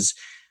options,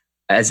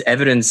 as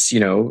evidence, you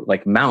know,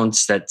 like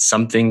mounts that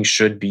something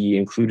should be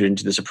included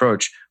into this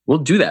approach, we'll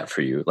do that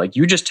for you. Like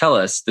you just tell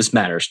us this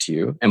matters to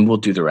you, and we'll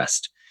do the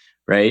rest,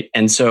 right?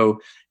 And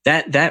so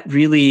that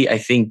really, I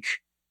think,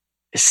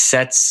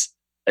 sets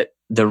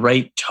the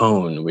right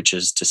tone, which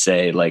is to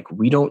say, like,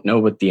 we don't know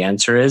what the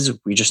answer is.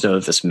 We just know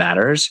that this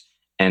matters.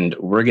 And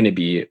we're going to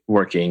be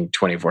working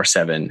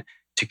 24/7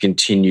 to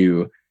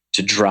continue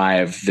to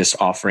drive this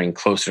offering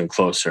closer and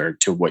closer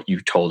to what you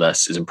told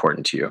us is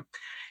important to you.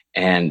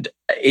 And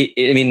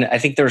I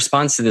think the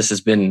response to this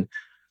has been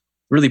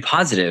really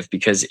positive,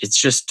 because it's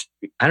just,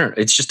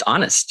 it's just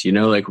honest, you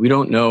know, like we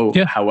don't know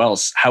how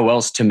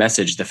else to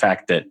message the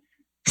fact that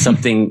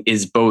something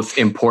is both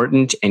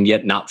important and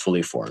yet not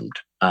fully formed.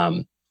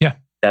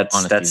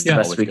 That's the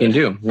best we can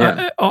do.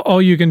 Yeah.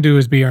 All you can do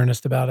is be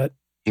earnest about it.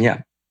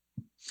 Yeah.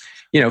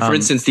 You know, for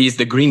instance,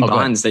 the green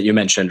bonds that you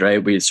mentioned,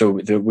 right? We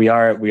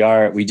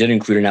did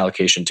include an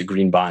allocation to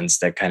green bonds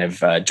that kind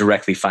of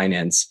directly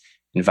finance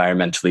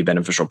environmentally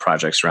beneficial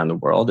projects around the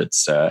world.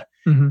 It's a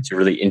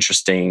really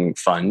interesting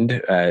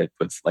fund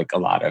with like a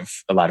lot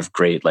of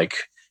great like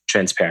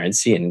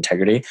transparency and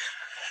integrity.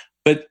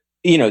 But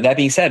you know, that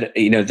being said,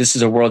 you know, this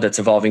is a world that's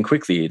evolving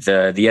quickly.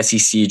 The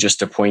SEC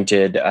just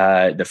appointed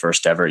the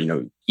first ever, you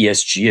know,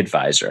 ESG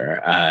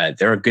advisor.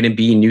 There are going to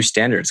be new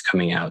standards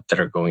coming out that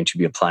are going to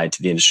be applied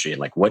to the industry.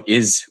 And like, what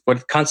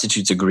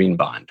constitutes a green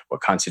bond?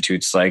 What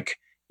constitutes like,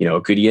 you know,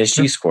 a good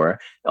ESG score?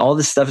 All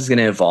this stuff is going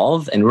to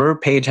evolve, and we're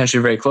paying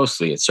attention very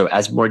closely. So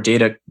as more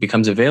data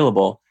becomes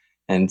available,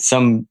 and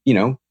some, you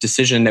know,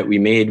 decision that we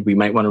made, we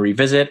might want to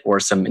revisit,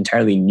 or some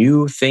entirely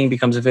new thing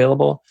becomes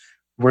available,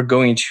 we're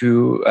going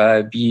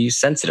to be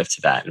sensitive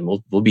to that, and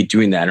we'll be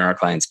doing that on our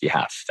clients'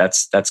 behalf.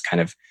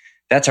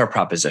 That's our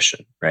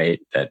proposition, right?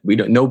 That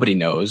nobody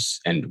knows,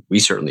 and we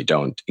certainly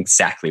don't,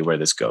 exactly where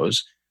this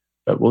goes,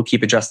 but we'll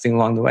keep adjusting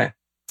along the way.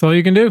 That's all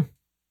you can do.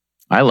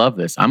 I love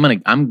this.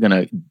 I'm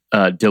gonna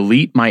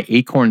delete my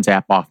Acorns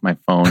app off my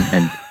phone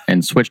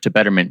and switch to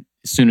Betterment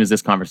as soon as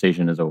this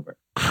conversation is over.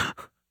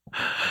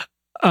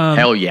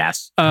 Hell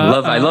yes.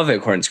 I love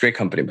Acorns. Great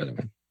company, by the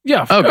way.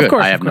 Yeah. Oh, good. Of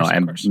course, I have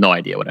no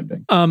idea what I'm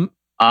doing.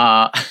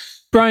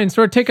 Brian,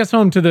 sort of take us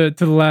home to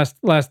the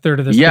last third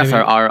of this. Yes,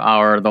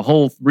 our the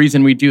whole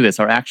reason we do this,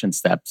 our action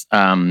steps.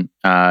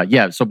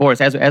 So Boris,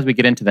 as we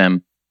get into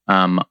them,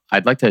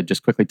 I'd like to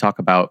just quickly talk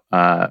about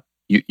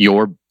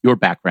your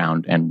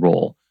background and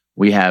role.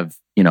 We have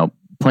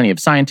plenty of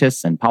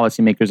scientists and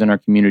policymakers in our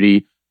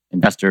community,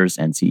 investors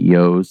and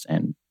CEOs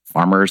and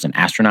farmers and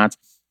astronauts.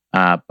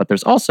 But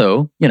there's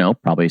also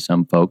probably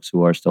some folks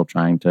who are still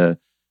trying to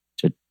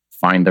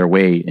find their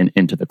way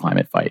into the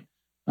climate fight.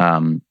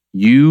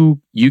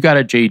 You got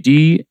a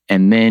JD,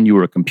 and then you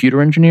were a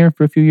computer engineer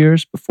for a few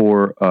years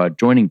before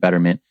joining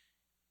Betterment,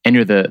 and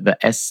you're the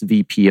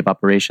SVP of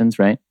operations,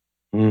 right?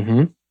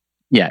 Mm-hmm.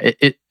 Yeah.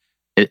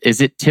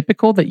 Is it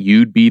typical that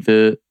you'd be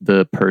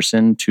the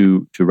person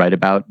to write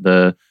about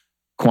the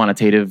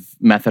quantitative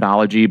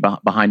methodology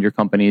behind your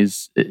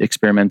company's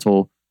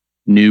experimental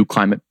new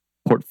climate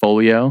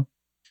portfolio?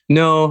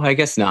 No, I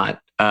guess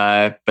not.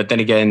 But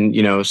then again,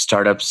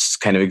 startups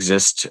kind of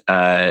exist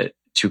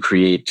to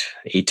create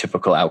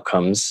atypical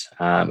outcomes.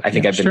 I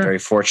think I've been very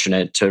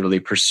fortunate to really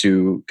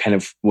pursue kind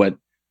of what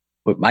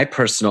my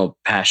personal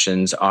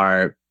passions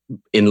are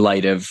in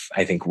light of,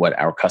 I think, what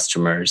our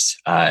customers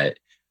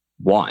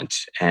want.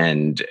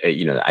 And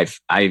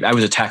I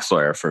was a tax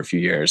lawyer for a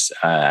few years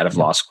out of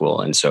law school,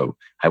 and so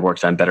I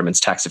worked on Betterment's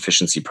tax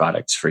efficiency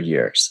products for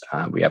years.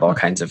 We have all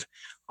kinds of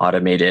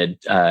automated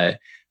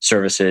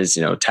services,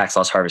 tax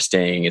loss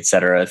harvesting, et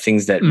cetera,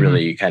 things that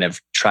really kind of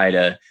try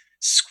to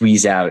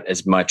squeeze out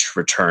as much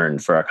return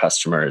for our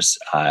customers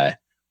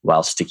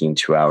while sticking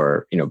to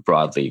our,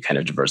 broadly kind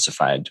of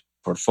diversified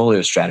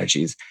portfolio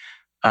strategies.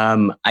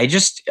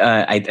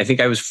 I think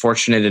I was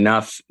fortunate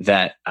enough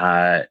that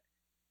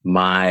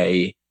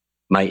my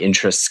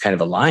interests kind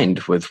of aligned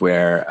with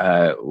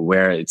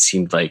where it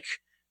seemed like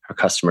our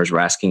customers were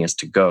asking us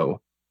to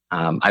go.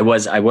 I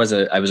was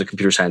a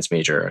computer science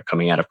major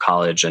coming out of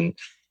college and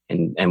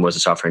was a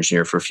software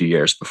engineer for a few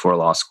years before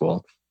law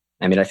school.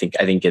 I mean, I think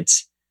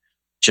it's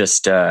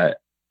just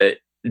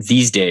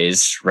these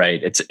days,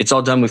 right? It's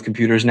all done with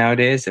computers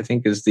nowadays, I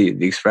think is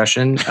the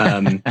expression.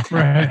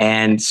 Right.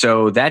 And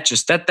so that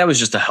was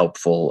just a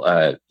helpful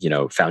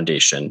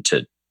foundation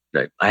to.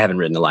 I haven't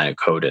written a line of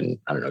code in,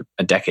 I don't know,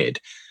 a decade,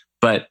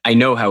 but I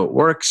know how it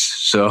works.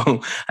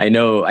 So I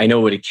know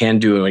what it can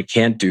do and what it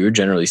can't do,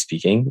 generally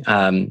speaking.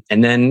 And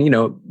then,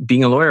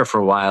 being a lawyer for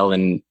a while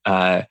and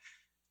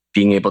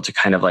being able to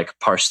kind of like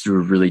parse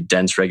through really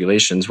dense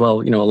regulations.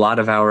 Well, a lot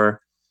of our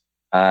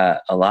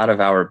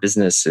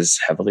business is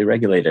heavily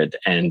regulated,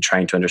 and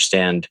trying to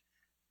understand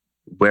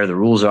where the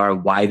rules are,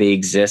 why they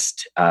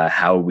exist,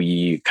 how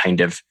we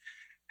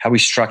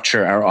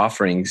structure our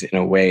offerings in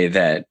a way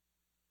that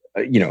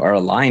are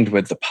aligned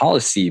with the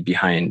policy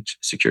behind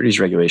securities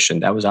regulation.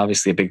 That was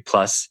obviously a big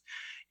plus.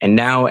 And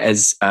now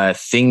as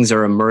things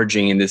are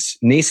emerging in this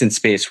nascent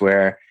space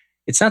where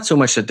it's not so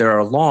much that there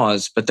are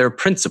laws, but there are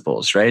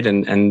principles, right?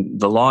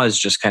 And the law is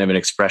just kind of an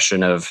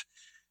expression of,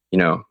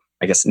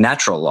 I guess,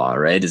 natural law,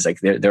 right? Is like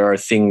there are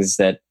things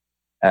that,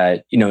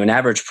 an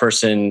average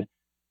person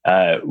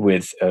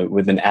with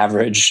an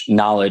average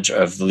knowledge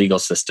of the legal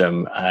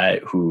system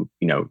who,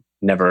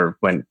 never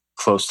went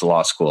close to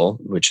law school,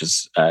 which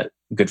is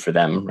good for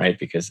them, right?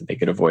 Because they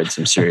could avoid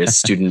some serious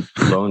student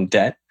loan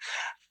debt.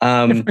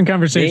 Different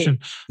conversation.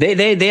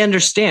 They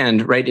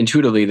understand, right,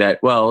 intuitively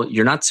that, well,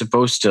 you're not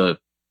supposed to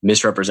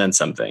misrepresent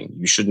something.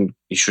 You shouldn't,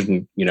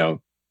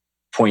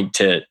 point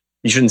to,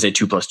 you shouldn't say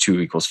 2 +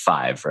 2 =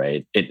 5,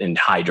 right? And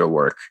hide your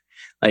work.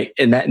 Like,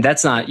 and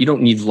that's not, you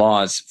don't need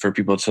laws for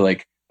people to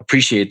like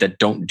appreciate that.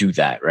 Don't do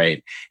that,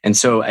 right? And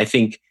so I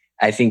think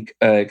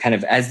kind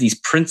of as these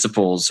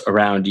principles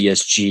around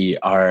ESG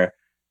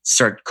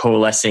start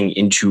coalescing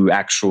into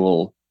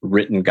actual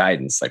written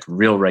guidance, like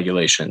real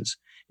regulations,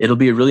 it'll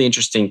be a really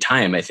interesting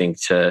time, I think,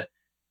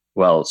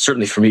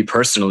 certainly for me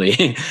personally,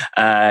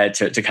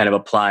 to kind of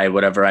apply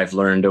whatever I've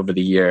learned over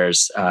the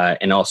years,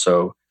 and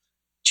also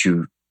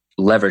to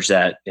leverage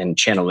that and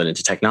channel it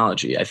into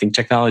technology. I think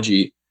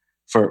technology,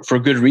 for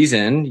good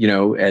reason,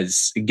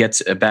 as it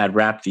gets a bad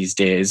rap these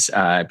days,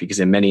 because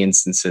in many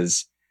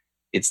instances,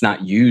 it's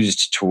not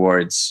used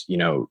towards,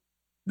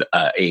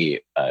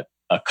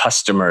 a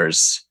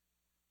customer's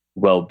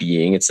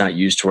well-being. It's not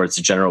used towards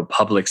the general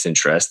public's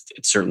interest.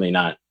 It's certainly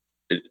not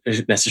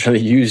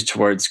necessarily used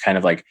towards kind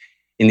of like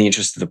in the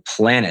interest of the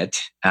planet,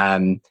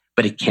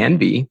 but it can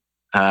be.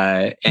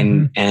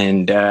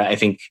 And I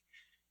think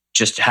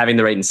just having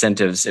the right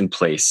incentives in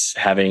place,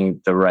 having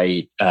the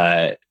right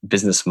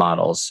business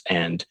models,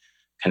 and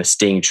kind of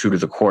staying true to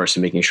the course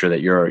and making sure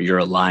that you're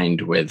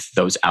aligned with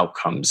those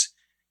outcomes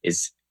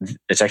is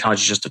the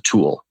technology is just a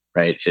tool,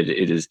 right?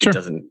 It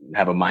doesn't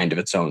have a mind of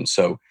its own.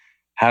 So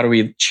how do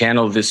we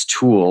channel this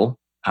tool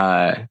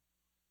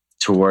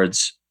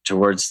towards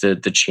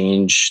the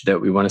change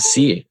that we want to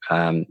see?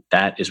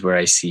 That is where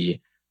I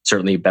see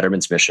certainly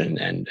Betterment's mission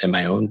and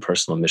my own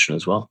personal mission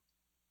as well.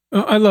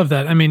 I love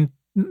that. I mean,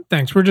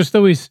 thanks. We're just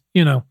always,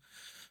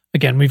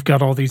 again, we've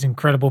got all these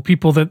incredible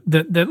people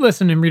that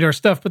listen and read our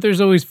stuff, but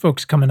there's always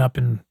folks coming up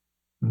in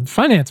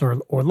finance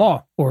or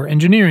law or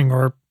engineering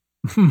or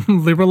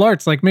liberal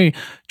arts like me,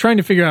 trying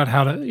to figure out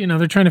how to,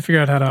 they're trying to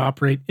figure out how to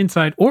operate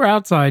inside or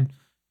outside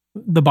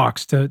the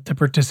box to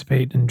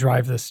participate and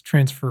drive this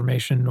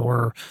transformation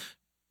or,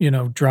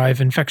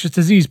 drive infectious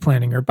disease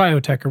planning or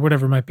biotech or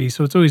whatever it might be.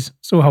 So it's always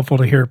so helpful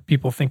to hear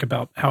people think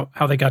about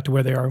how they got to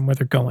where they are and where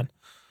they're going.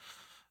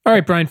 All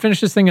right, Brian,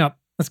 finish this thing up.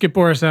 Let's get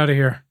Boris out of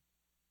here.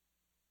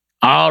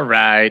 All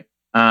right.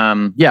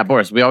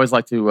 Boris, we always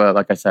like to,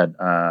 like I said,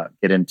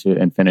 get into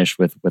and finish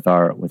with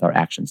our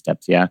action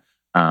steps. Yeah.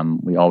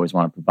 We always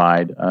want to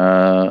provide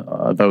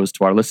those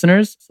to our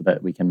listeners so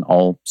that we can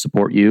all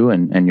support you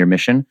and your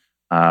mission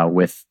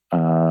with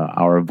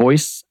our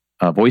voices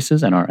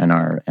and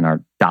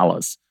our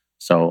dollars.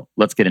 So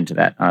let's get into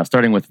that.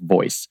 Starting with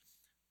voice.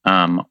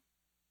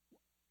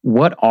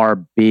 What are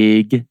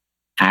big,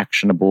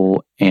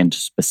 actionable, and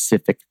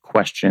specific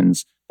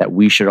questions that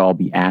we should all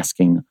be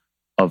asking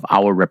of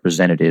our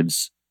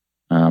representatives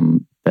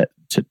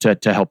to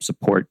help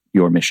support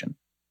your mission?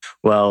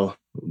 Well,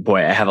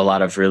 boy, I have a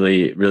lot of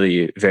really,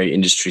 really very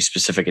industry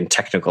specific and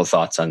technical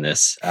thoughts on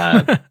this.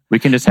 We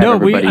can just have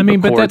everybody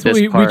but that's what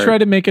we try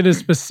to make it as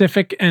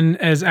specific and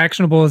as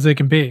actionable as they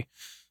can be.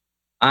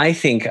 I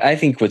think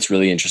what's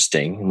really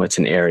interesting, what's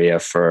an area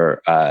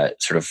for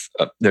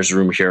there's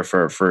room here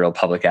for real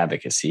public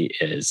advocacy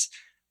is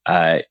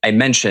I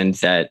mentioned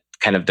that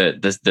kind of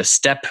the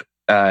step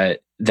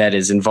that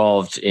is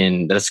involved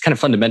in that's kind of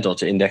fundamental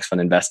to index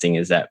fund investing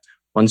is that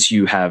once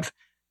you have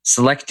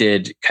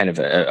selected kind of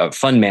a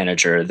fund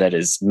manager that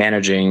is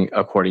managing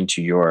according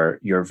to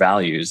your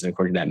values and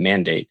according to that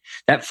mandate,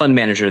 that fund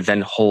manager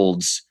then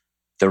holds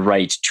the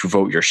right to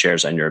vote your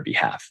shares on your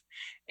behalf.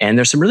 And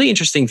there's some really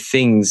interesting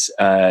things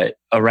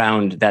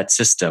around that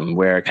system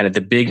where kind of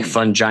the big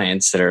fund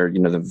giants that are,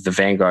 the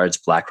Vanguards,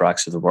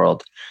 BlackRocks of the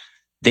world,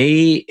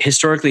 they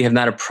historically have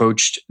not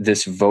approached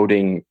this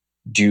voting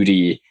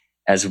duty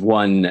as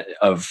one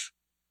of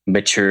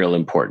material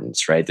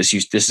importance, right? This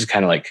is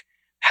kind of like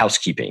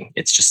housekeeping.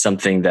 It's just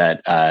something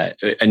that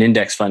an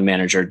index fund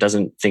manager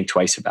doesn't think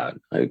twice about.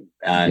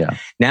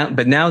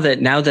 Now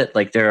that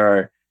like there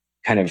are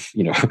kind of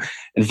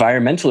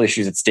environmental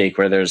issues at stake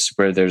where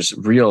there's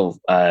real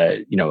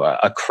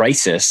a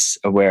crisis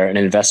where an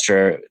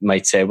investor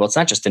might say, well, it's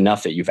not just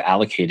enough that you've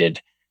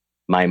allocated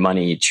my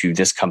money to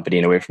this company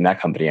and away from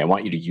that company. I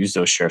want you to use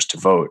those shares to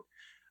vote.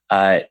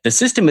 The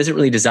system isn't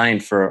really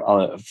designed for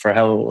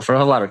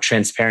a lot of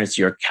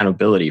transparency or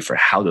accountability for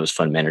how those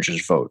fund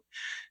managers vote.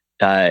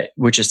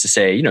 Which is to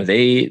say,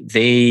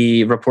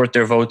 they report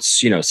their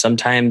votes,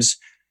 sometimes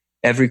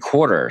every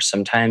quarter,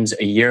 sometimes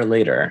a year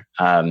later,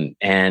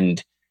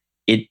 but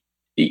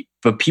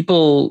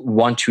people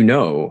want to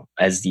know,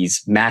 as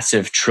these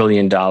massive $1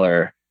 trillion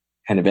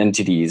kind of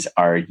entities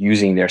are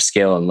using their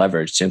scale and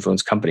leverage to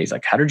influence companies.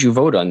 Like, how did you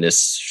vote on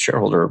this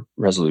shareholder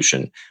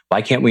resolution?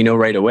 Why can't we know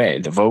right away?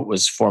 The vote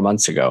was 4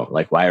 months ago.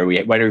 Like, why do we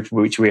have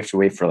to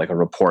wait for like a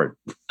report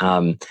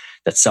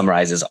that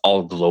summarizes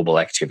all global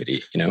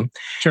activity?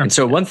 Sure. And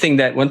so one thing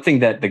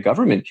that the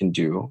government can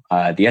do,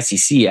 the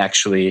SEC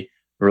actually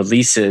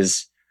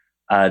releases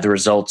the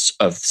results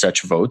of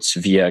such votes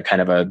via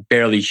kind of a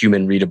barely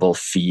human readable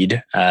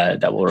feed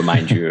that will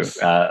remind you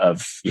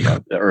of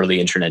the early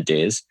internet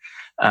days.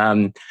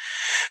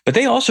 But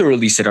they also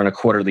release it on a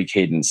quarterly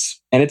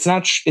cadence, and it's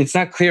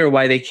not clear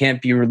why they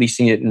can't be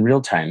releasing it in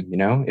real time.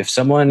 If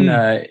someone,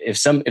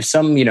 if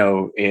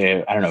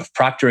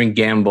Procter and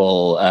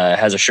Gamble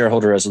has a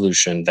shareholder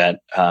resolution that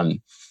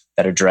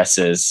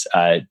addresses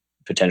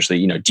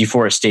potentially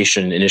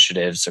deforestation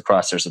initiatives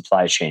across their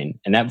supply chain,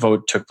 and that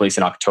vote took place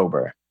in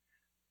October.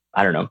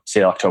 I don't know,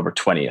 say October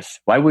 20th.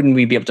 Why wouldn't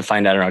we be able to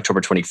find out on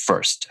October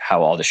 21st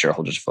how all the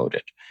shareholders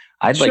voted?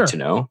 I'd like to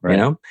know,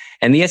 right.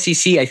 And the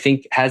SEC, I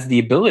think, has the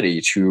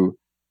ability to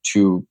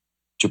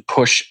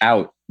push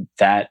out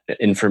that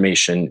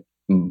information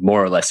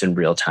more or less in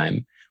real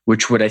time,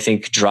 which would, I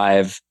think,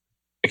 drive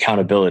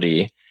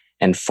accountability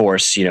and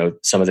force,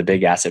 some of the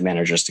big asset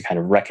managers to kind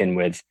of reckon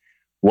with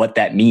what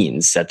that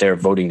means, that their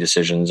voting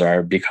decisions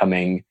are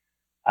becoming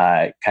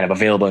kind of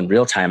available in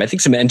real time. I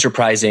think some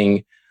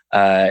enterprising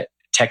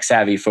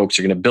tech-savvy folks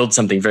are going to build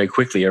something very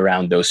quickly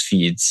around those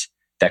feeds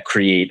that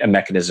create a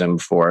mechanism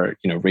for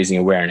raising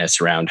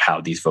awareness around how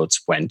these votes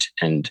went,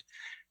 and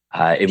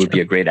it would be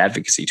a great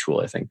advocacy tool,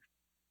 I think.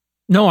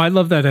 No, I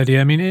love that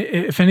idea. I mean,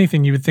 if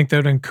anything, you would think that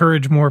would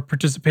encourage more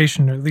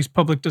participation or at least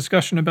public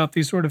discussion about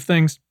these sort of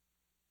things,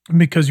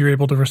 because you're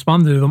able to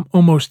respond to them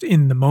almost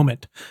in the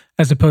moment,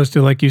 as opposed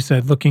to, like you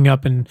said, looking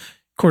up in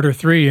quarter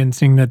 3 and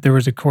seeing that there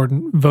was a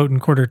vote in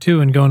quarter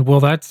 2 and going, well,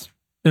 that's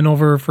been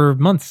over for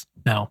months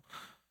now.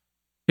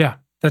 Yeah.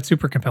 That's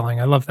super compelling.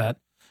 I love that.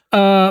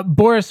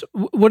 Boris,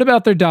 what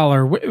about their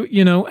dollar?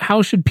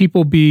 How should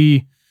people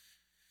be,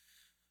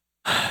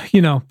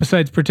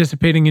 besides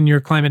participating in your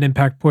climate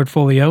impact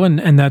portfolio,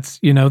 and that's,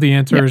 the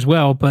answer as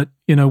well. But,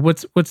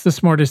 what's the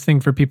smartest thing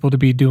for people to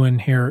be doing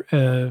here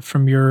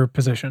from your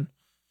position?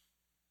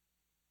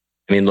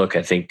 I mean, look,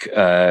 I think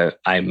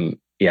I'm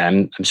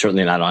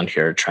certainly not on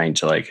here trying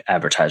to like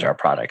advertise our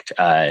product.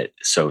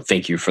 So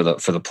thank you for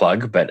the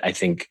plug. But I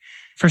think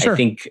for sure,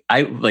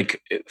 I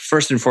like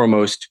first and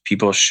foremost,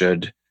 people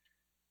should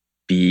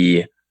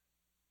be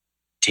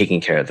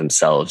taking care of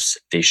themselves.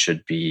 They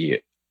should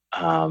be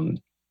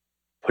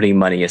putting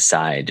money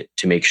aside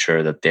to make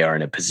sure that they are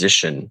in a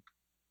position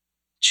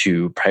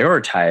to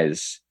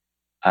prioritize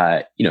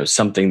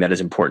something that is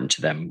important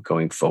to them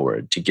going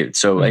forward to give.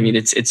 So, I mean,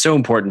 it's so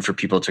important for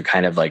people to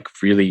kind of like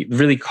really,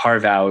 really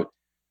carve out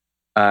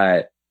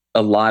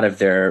a lot of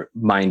their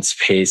mind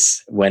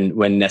space when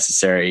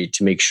necessary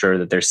to make sure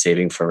that they're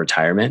saving for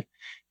retirement,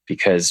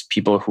 because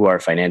people who are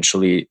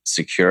financially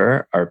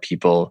secure are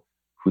people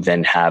who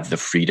then have the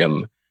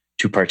freedom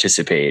to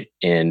participate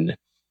in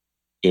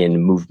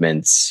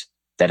movements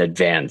that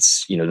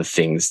advance, the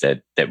things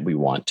that we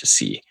want to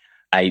see.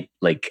 I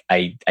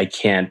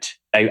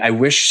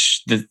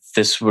wish that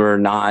this were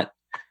not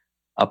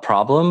a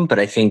problem, but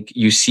I think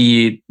you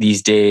see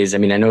these days, I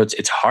mean, I know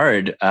it's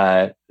hard.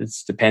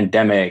 It's the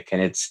pandemic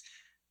and it's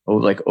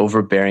like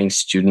overbearing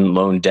student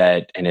loan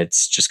debt. And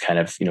it's just kind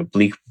of,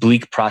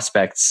 bleak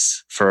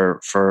prospects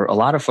for a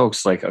lot of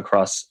folks like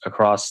across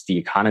the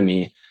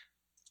economy.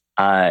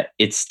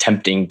 It's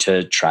tempting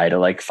to try to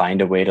like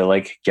find a way to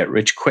like get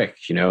rich quick,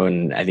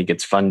 and I think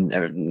it's fun.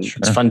 Sure.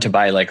 It's fun to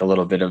buy like a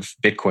little bit of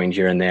Bitcoin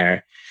here and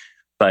there,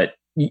 but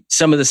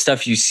some of the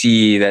stuff you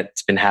see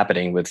that's been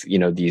happening with,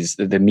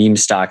 the meme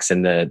stocks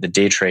and the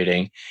day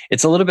trading,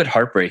 it's a little bit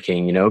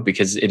heartbreaking,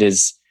 because it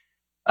is,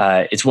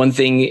 it's one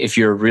thing if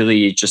you're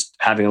really just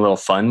having a little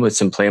fun with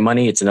some play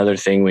money. It's another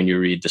thing when you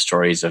read the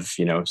stories of,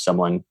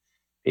 someone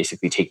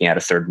basically taking out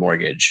a third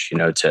mortgage,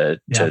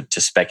 to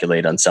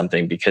speculate on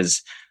something,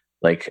 because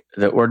like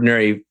the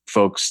ordinary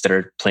folks that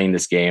are playing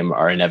this game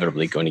are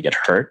inevitably going to get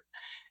hurt.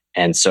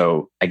 And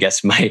so I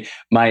guess my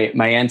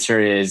answer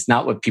is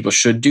not what people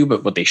should do,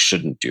 but what they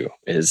shouldn't do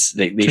is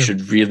they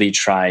should really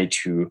try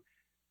to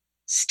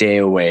stay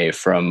away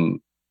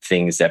from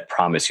things that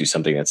promise you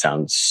something that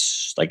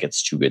sounds like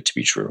it's too good to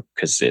be true,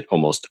 because it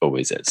almost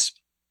always is.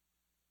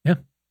 Yeah,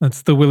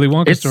 that's the Willy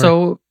Wonka story.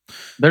 So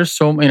there's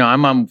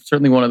I'm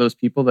certainly one of those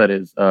people that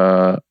is,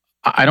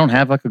 I don't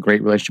have like a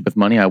great relationship with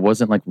money. I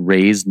wasn't like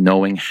raised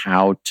knowing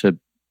how to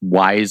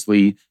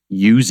wisely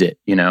use it,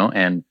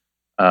 and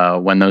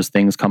when those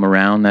things come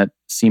around that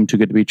seem too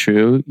good to be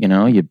true,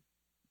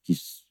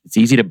 it's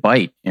easy to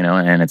bite,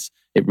 and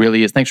it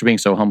really is. Thanks for being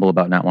so humble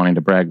about not wanting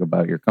to brag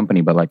about your company,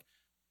 but like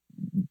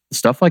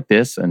stuff like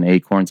this and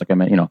Acorns, like I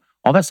meant,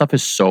 all that stuff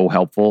is so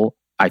helpful,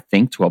 I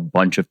think, to a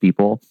bunch of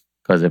people,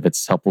 because if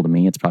it's helpful to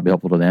me, it's probably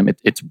helpful to them.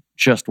 It's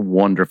just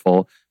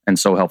wonderful and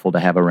so helpful to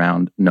have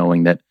around,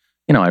 knowing that,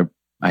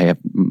 I have,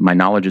 my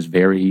knowledge is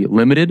very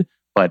limited,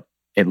 but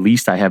at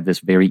least I have this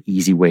very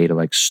easy way to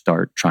like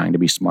start trying to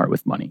be smart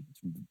with money.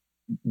 It's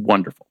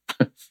wonderful.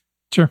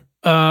 Sure.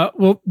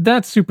 Well,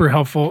 that's super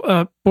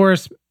helpful.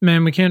 Boris,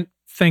 man, we can't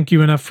thank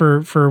you enough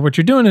for what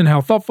you're doing and how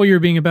thoughtful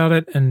you're being about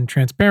it and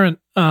transparent,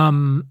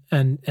 and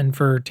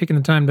for taking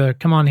the time to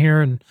come on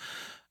here and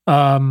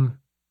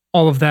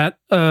all of that.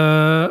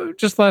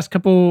 Just last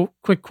couple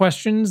quick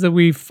questions that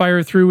we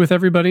fire through with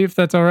everybody, if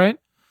that's all right.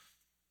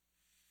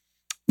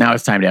 Now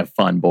it's time to have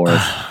fun,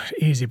 Boris.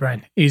 Easy,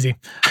 Brian. Easy.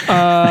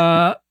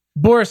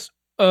 Boris,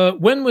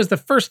 when was the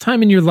first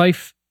time in your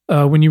life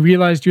when you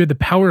realized you had the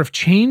power of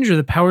change or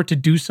the power to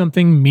do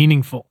something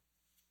meaningful?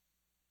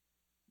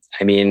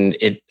 I mean,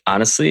 it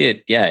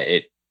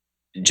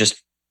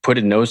just put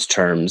in those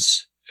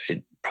terms,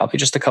 probably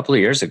just a couple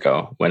of years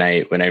ago when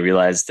I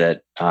realized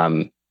that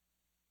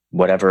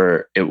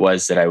whatever it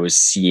was that I was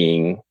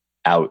seeing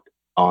out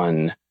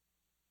on,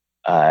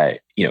 kind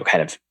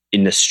of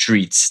in the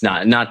streets,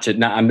 I'm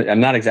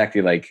not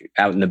exactly like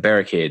out in the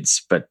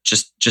barricades, but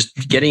just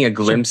getting a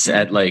glimpse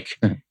at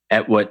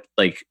what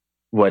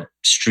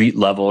street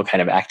level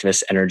kind of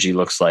activist energy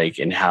looks like,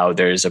 and how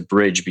there's a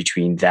bridge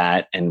between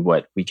that and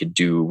what we could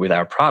do with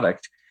our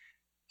product.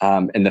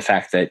 And the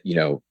fact that,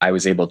 I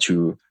was able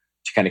to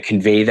kind of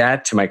convey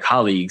that to my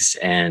colleagues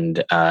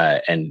and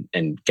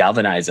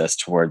galvanize us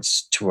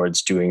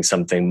towards doing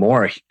something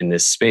more in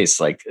this space.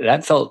 Like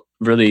that felt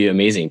really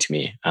amazing to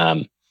me.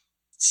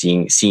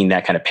 Seeing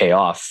that kind of pay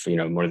off,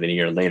 more than a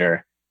year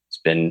later, it's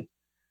been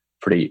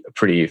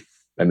pretty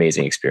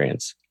amazing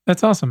experience.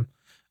 That's awesome.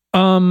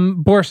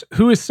 Boris,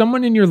 who is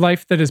someone in your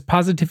life that has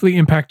positively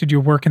impacted your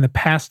work in the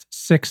past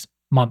 6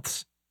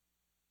 months?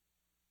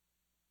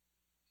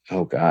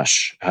 Oh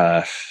gosh,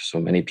 so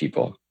many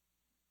people.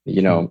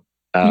 You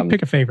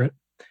pick a favorite.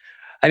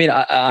 I mean,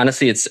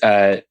 honestly, it's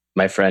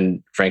my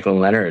friend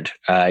Franklin Leonard.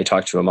 I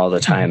talk to him all the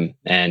time,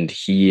 and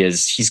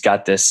he's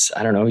got this.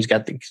 I don't know. He's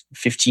got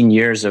 15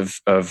 years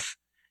of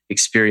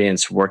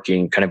experience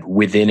working kind of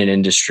within an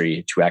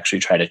industry to actually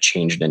try to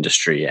change an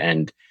industry.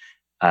 And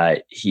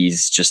he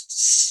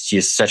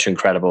has such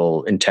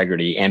incredible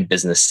integrity and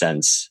business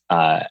sense,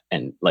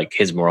 and like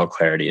his moral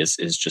clarity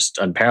is just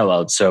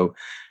unparalleled. So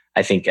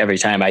I think every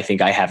time I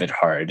think I have it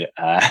hard,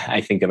 I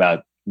think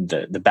about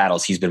the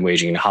battles he's been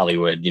waging in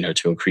Hollywood,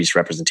 to increase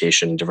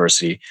representation and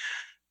diversity,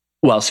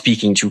 while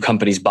speaking to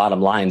companies'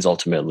 bottom lines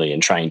ultimately,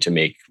 and trying to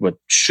make what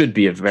should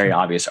be a very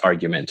obvious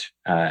argument,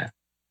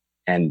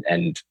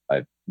 and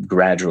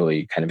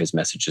gradually kind of his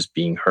message is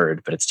being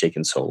heard, but it's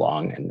taken so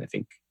long. And I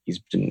think he's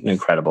been an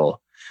incredible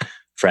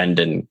friend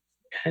and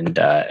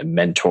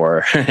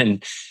mentor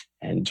and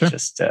Sure.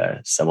 just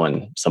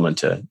someone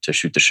to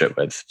shoot the shit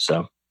with.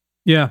 So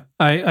Yeah,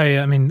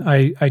 I mean,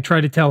 I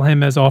try to tell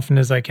him as often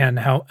as I can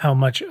how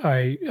much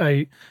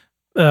I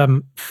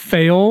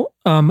fail,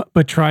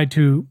 but try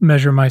to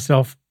measure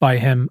myself by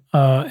him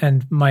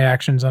and my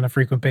actions on a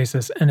frequent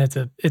basis, and it's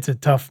a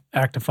tough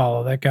act to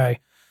follow. That guy,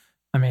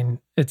 I mean,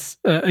 it's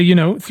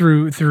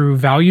through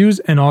values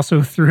and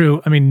also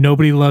through, I mean,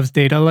 nobody loves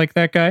data like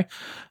that guy,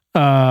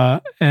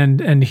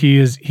 and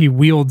he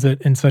wields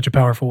it in such a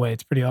powerful way.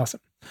 It's pretty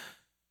awesome.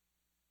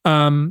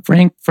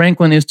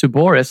 Franklin is to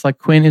Boris like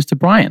Quinn is to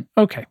Brian.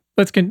 Okay,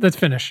 let's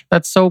finish.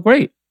 That's so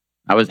great.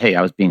 I was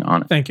being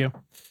honest. Thank you.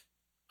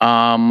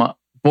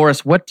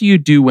 Boris, what do you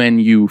do when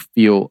you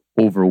feel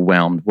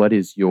overwhelmed? What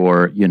is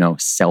your,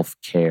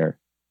 self-care,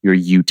 your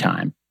you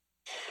time?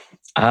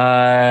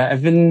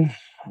 I've been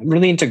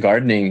really into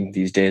gardening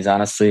these days.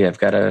 Honestly, I've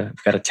got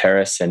a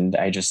terrace, and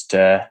I just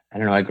I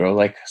don't know. I grow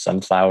like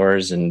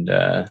sunflowers and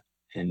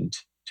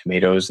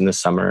tomatoes in the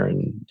summer,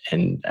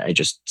 and I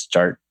just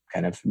start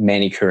kind of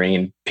manicuring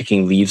and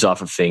picking leaves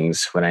off of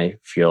things when I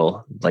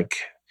feel like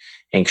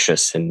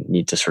anxious and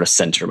need to sort of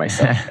center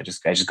myself. I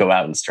just go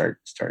out and start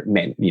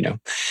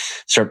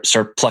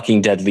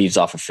plucking dead leaves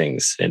off of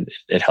things, and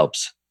it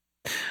helps.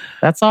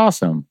 That's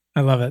awesome.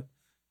 I love it.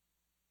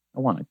 I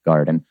want to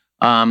garden.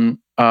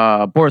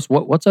 Boris,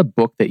 what's a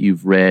book that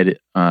you've read,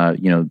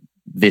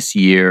 this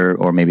year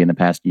or maybe in the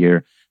past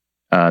year,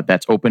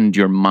 that's opened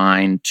your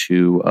mind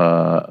to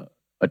a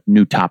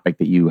new topic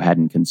that you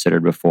hadn't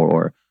considered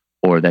before,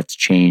 or that's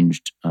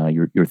changed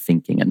your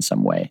thinking in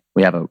some way?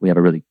 We have a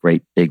really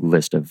great big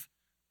list of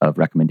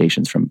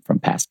recommendations from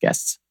past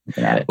guests.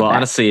 Well,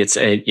 honestly, it's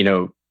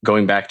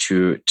going back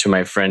to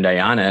my friend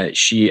Ayana.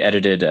 She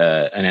edited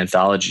an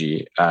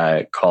anthology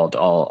called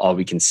All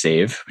We Can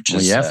Save, which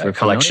is a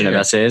collection of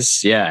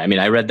essays. Yeah, I mean,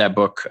 I read that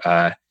book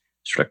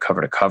sort of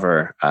cover to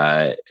cover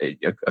a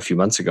few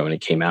months ago when it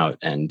came out,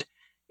 and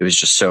it was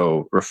just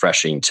so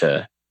refreshing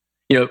to.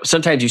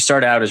 Sometimes you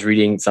start out as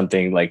reading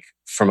something like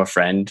from a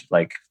friend,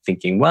 like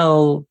thinking,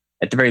 well,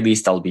 at the very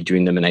least, I'll be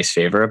doing them a nice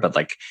favor. But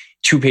like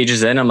 2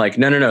 pages in, I'm like,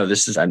 no,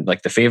 I'm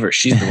like the favor.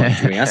 She's the one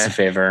doing us a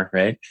favor,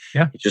 right?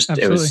 Yeah,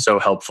 it was so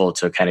helpful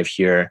to kind of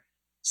hear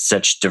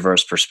such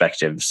diverse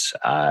perspectives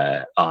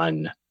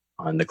on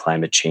the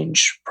climate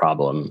change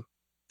problem,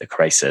 the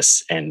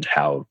crisis, and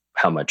how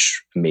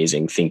much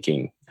amazing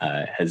thinking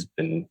has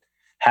been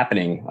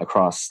happening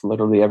across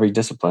literally every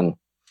discipline.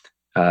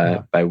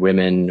 By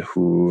women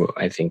who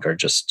I think are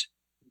just,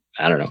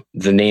 I don't know,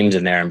 the names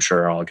in there I'm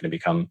sure are all going to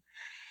become,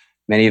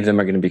 many of them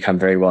are going to become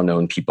very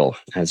well-known people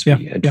as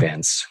we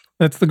advance.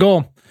 That's the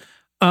goal.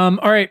 All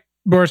right,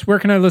 Boris, where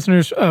can our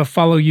listeners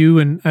follow you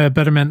and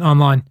Betterment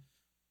online?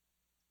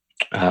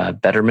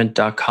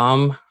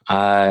 Betterment.com,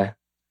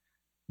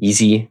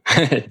 easy,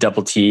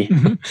 double T.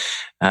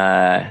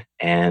 Mm-hmm.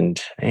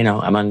 And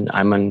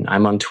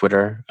I'm on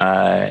Twitter,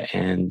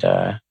 and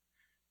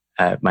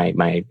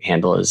my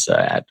handle is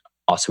at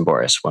Awesome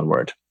Boris, one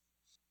word.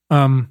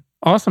 Awesome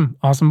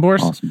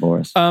Boris. Awesome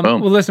Boris. Well,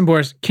 listen,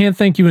 Boris, can't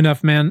thank you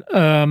enough, man,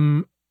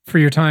 for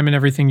your time and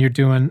everything you're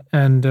doing,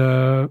 and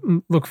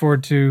look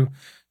forward to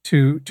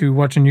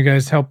watching you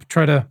guys help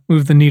try to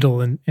move the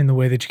needle in the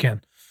way that you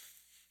can.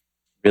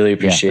 Really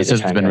appreciate it. This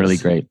has been really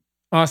great.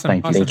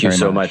 Awesome. Thank you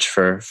so much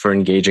for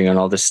engaging on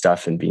all this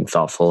stuff and being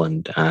thoughtful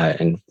and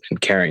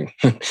caring.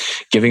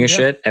 Giving a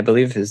shit, I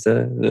believe, is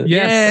the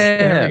yes.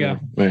 There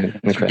we go.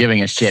 Thanks for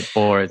giving a shit,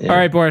 Boris. Yeah. All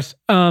right, Boris.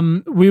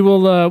 We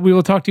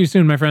will talk to you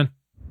soon, my friend.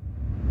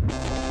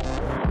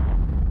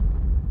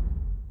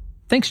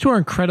 Thanks to our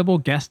incredible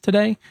guest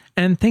today,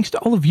 and thanks to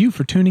all of you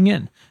for tuning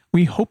in.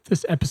 We hope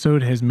this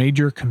episode has made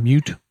your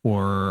commute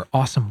or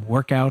awesome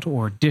workout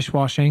or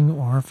dishwashing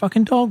or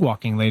fucking dog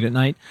walking late at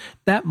night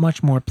that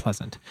much more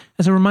pleasant.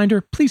 As a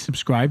reminder, please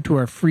subscribe to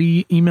our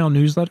free email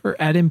newsletter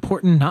at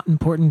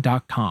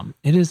importantnotimportant.com.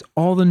 It is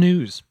all the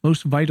news,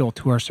 most vital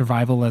to our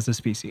survival as a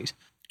species.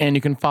 And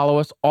you can follow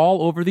us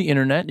all over the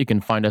internet. You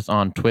can find us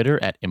on Twitter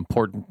at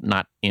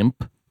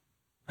importantnotimp.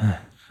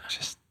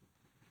 Just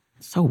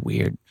so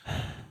weird.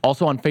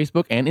 Also on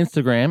Facebook and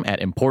Instagram at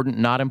Important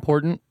Not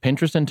Important.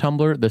 Pinterest and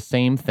Tumblr, the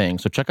same thing.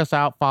 So check us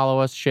out, follow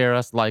us, share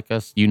us, like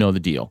us. You know the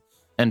deal.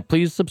 And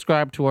please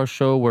subscribe to our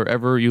show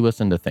wherever you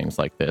listen to things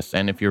like this.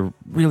 And if you're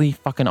really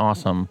fucking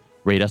awesome,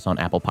 rate us on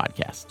Apple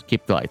Podcasts.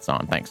 Keep the lights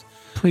on. Thanks.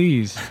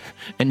 Please.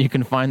 And you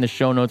can find the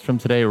show notes from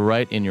today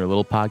right in your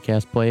little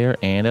podcast player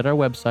and at our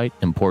website,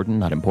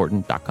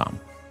 importantnotimportant.com.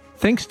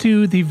 Thanks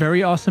to the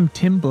very awesome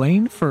Tim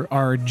Blaine for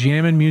our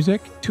jam and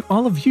music, to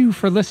all of you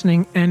for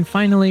listening, and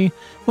finally,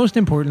 most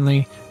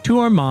importantly, to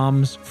our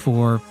moms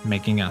for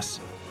making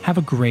us. Have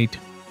a great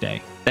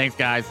day. Thanks,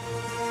 guys.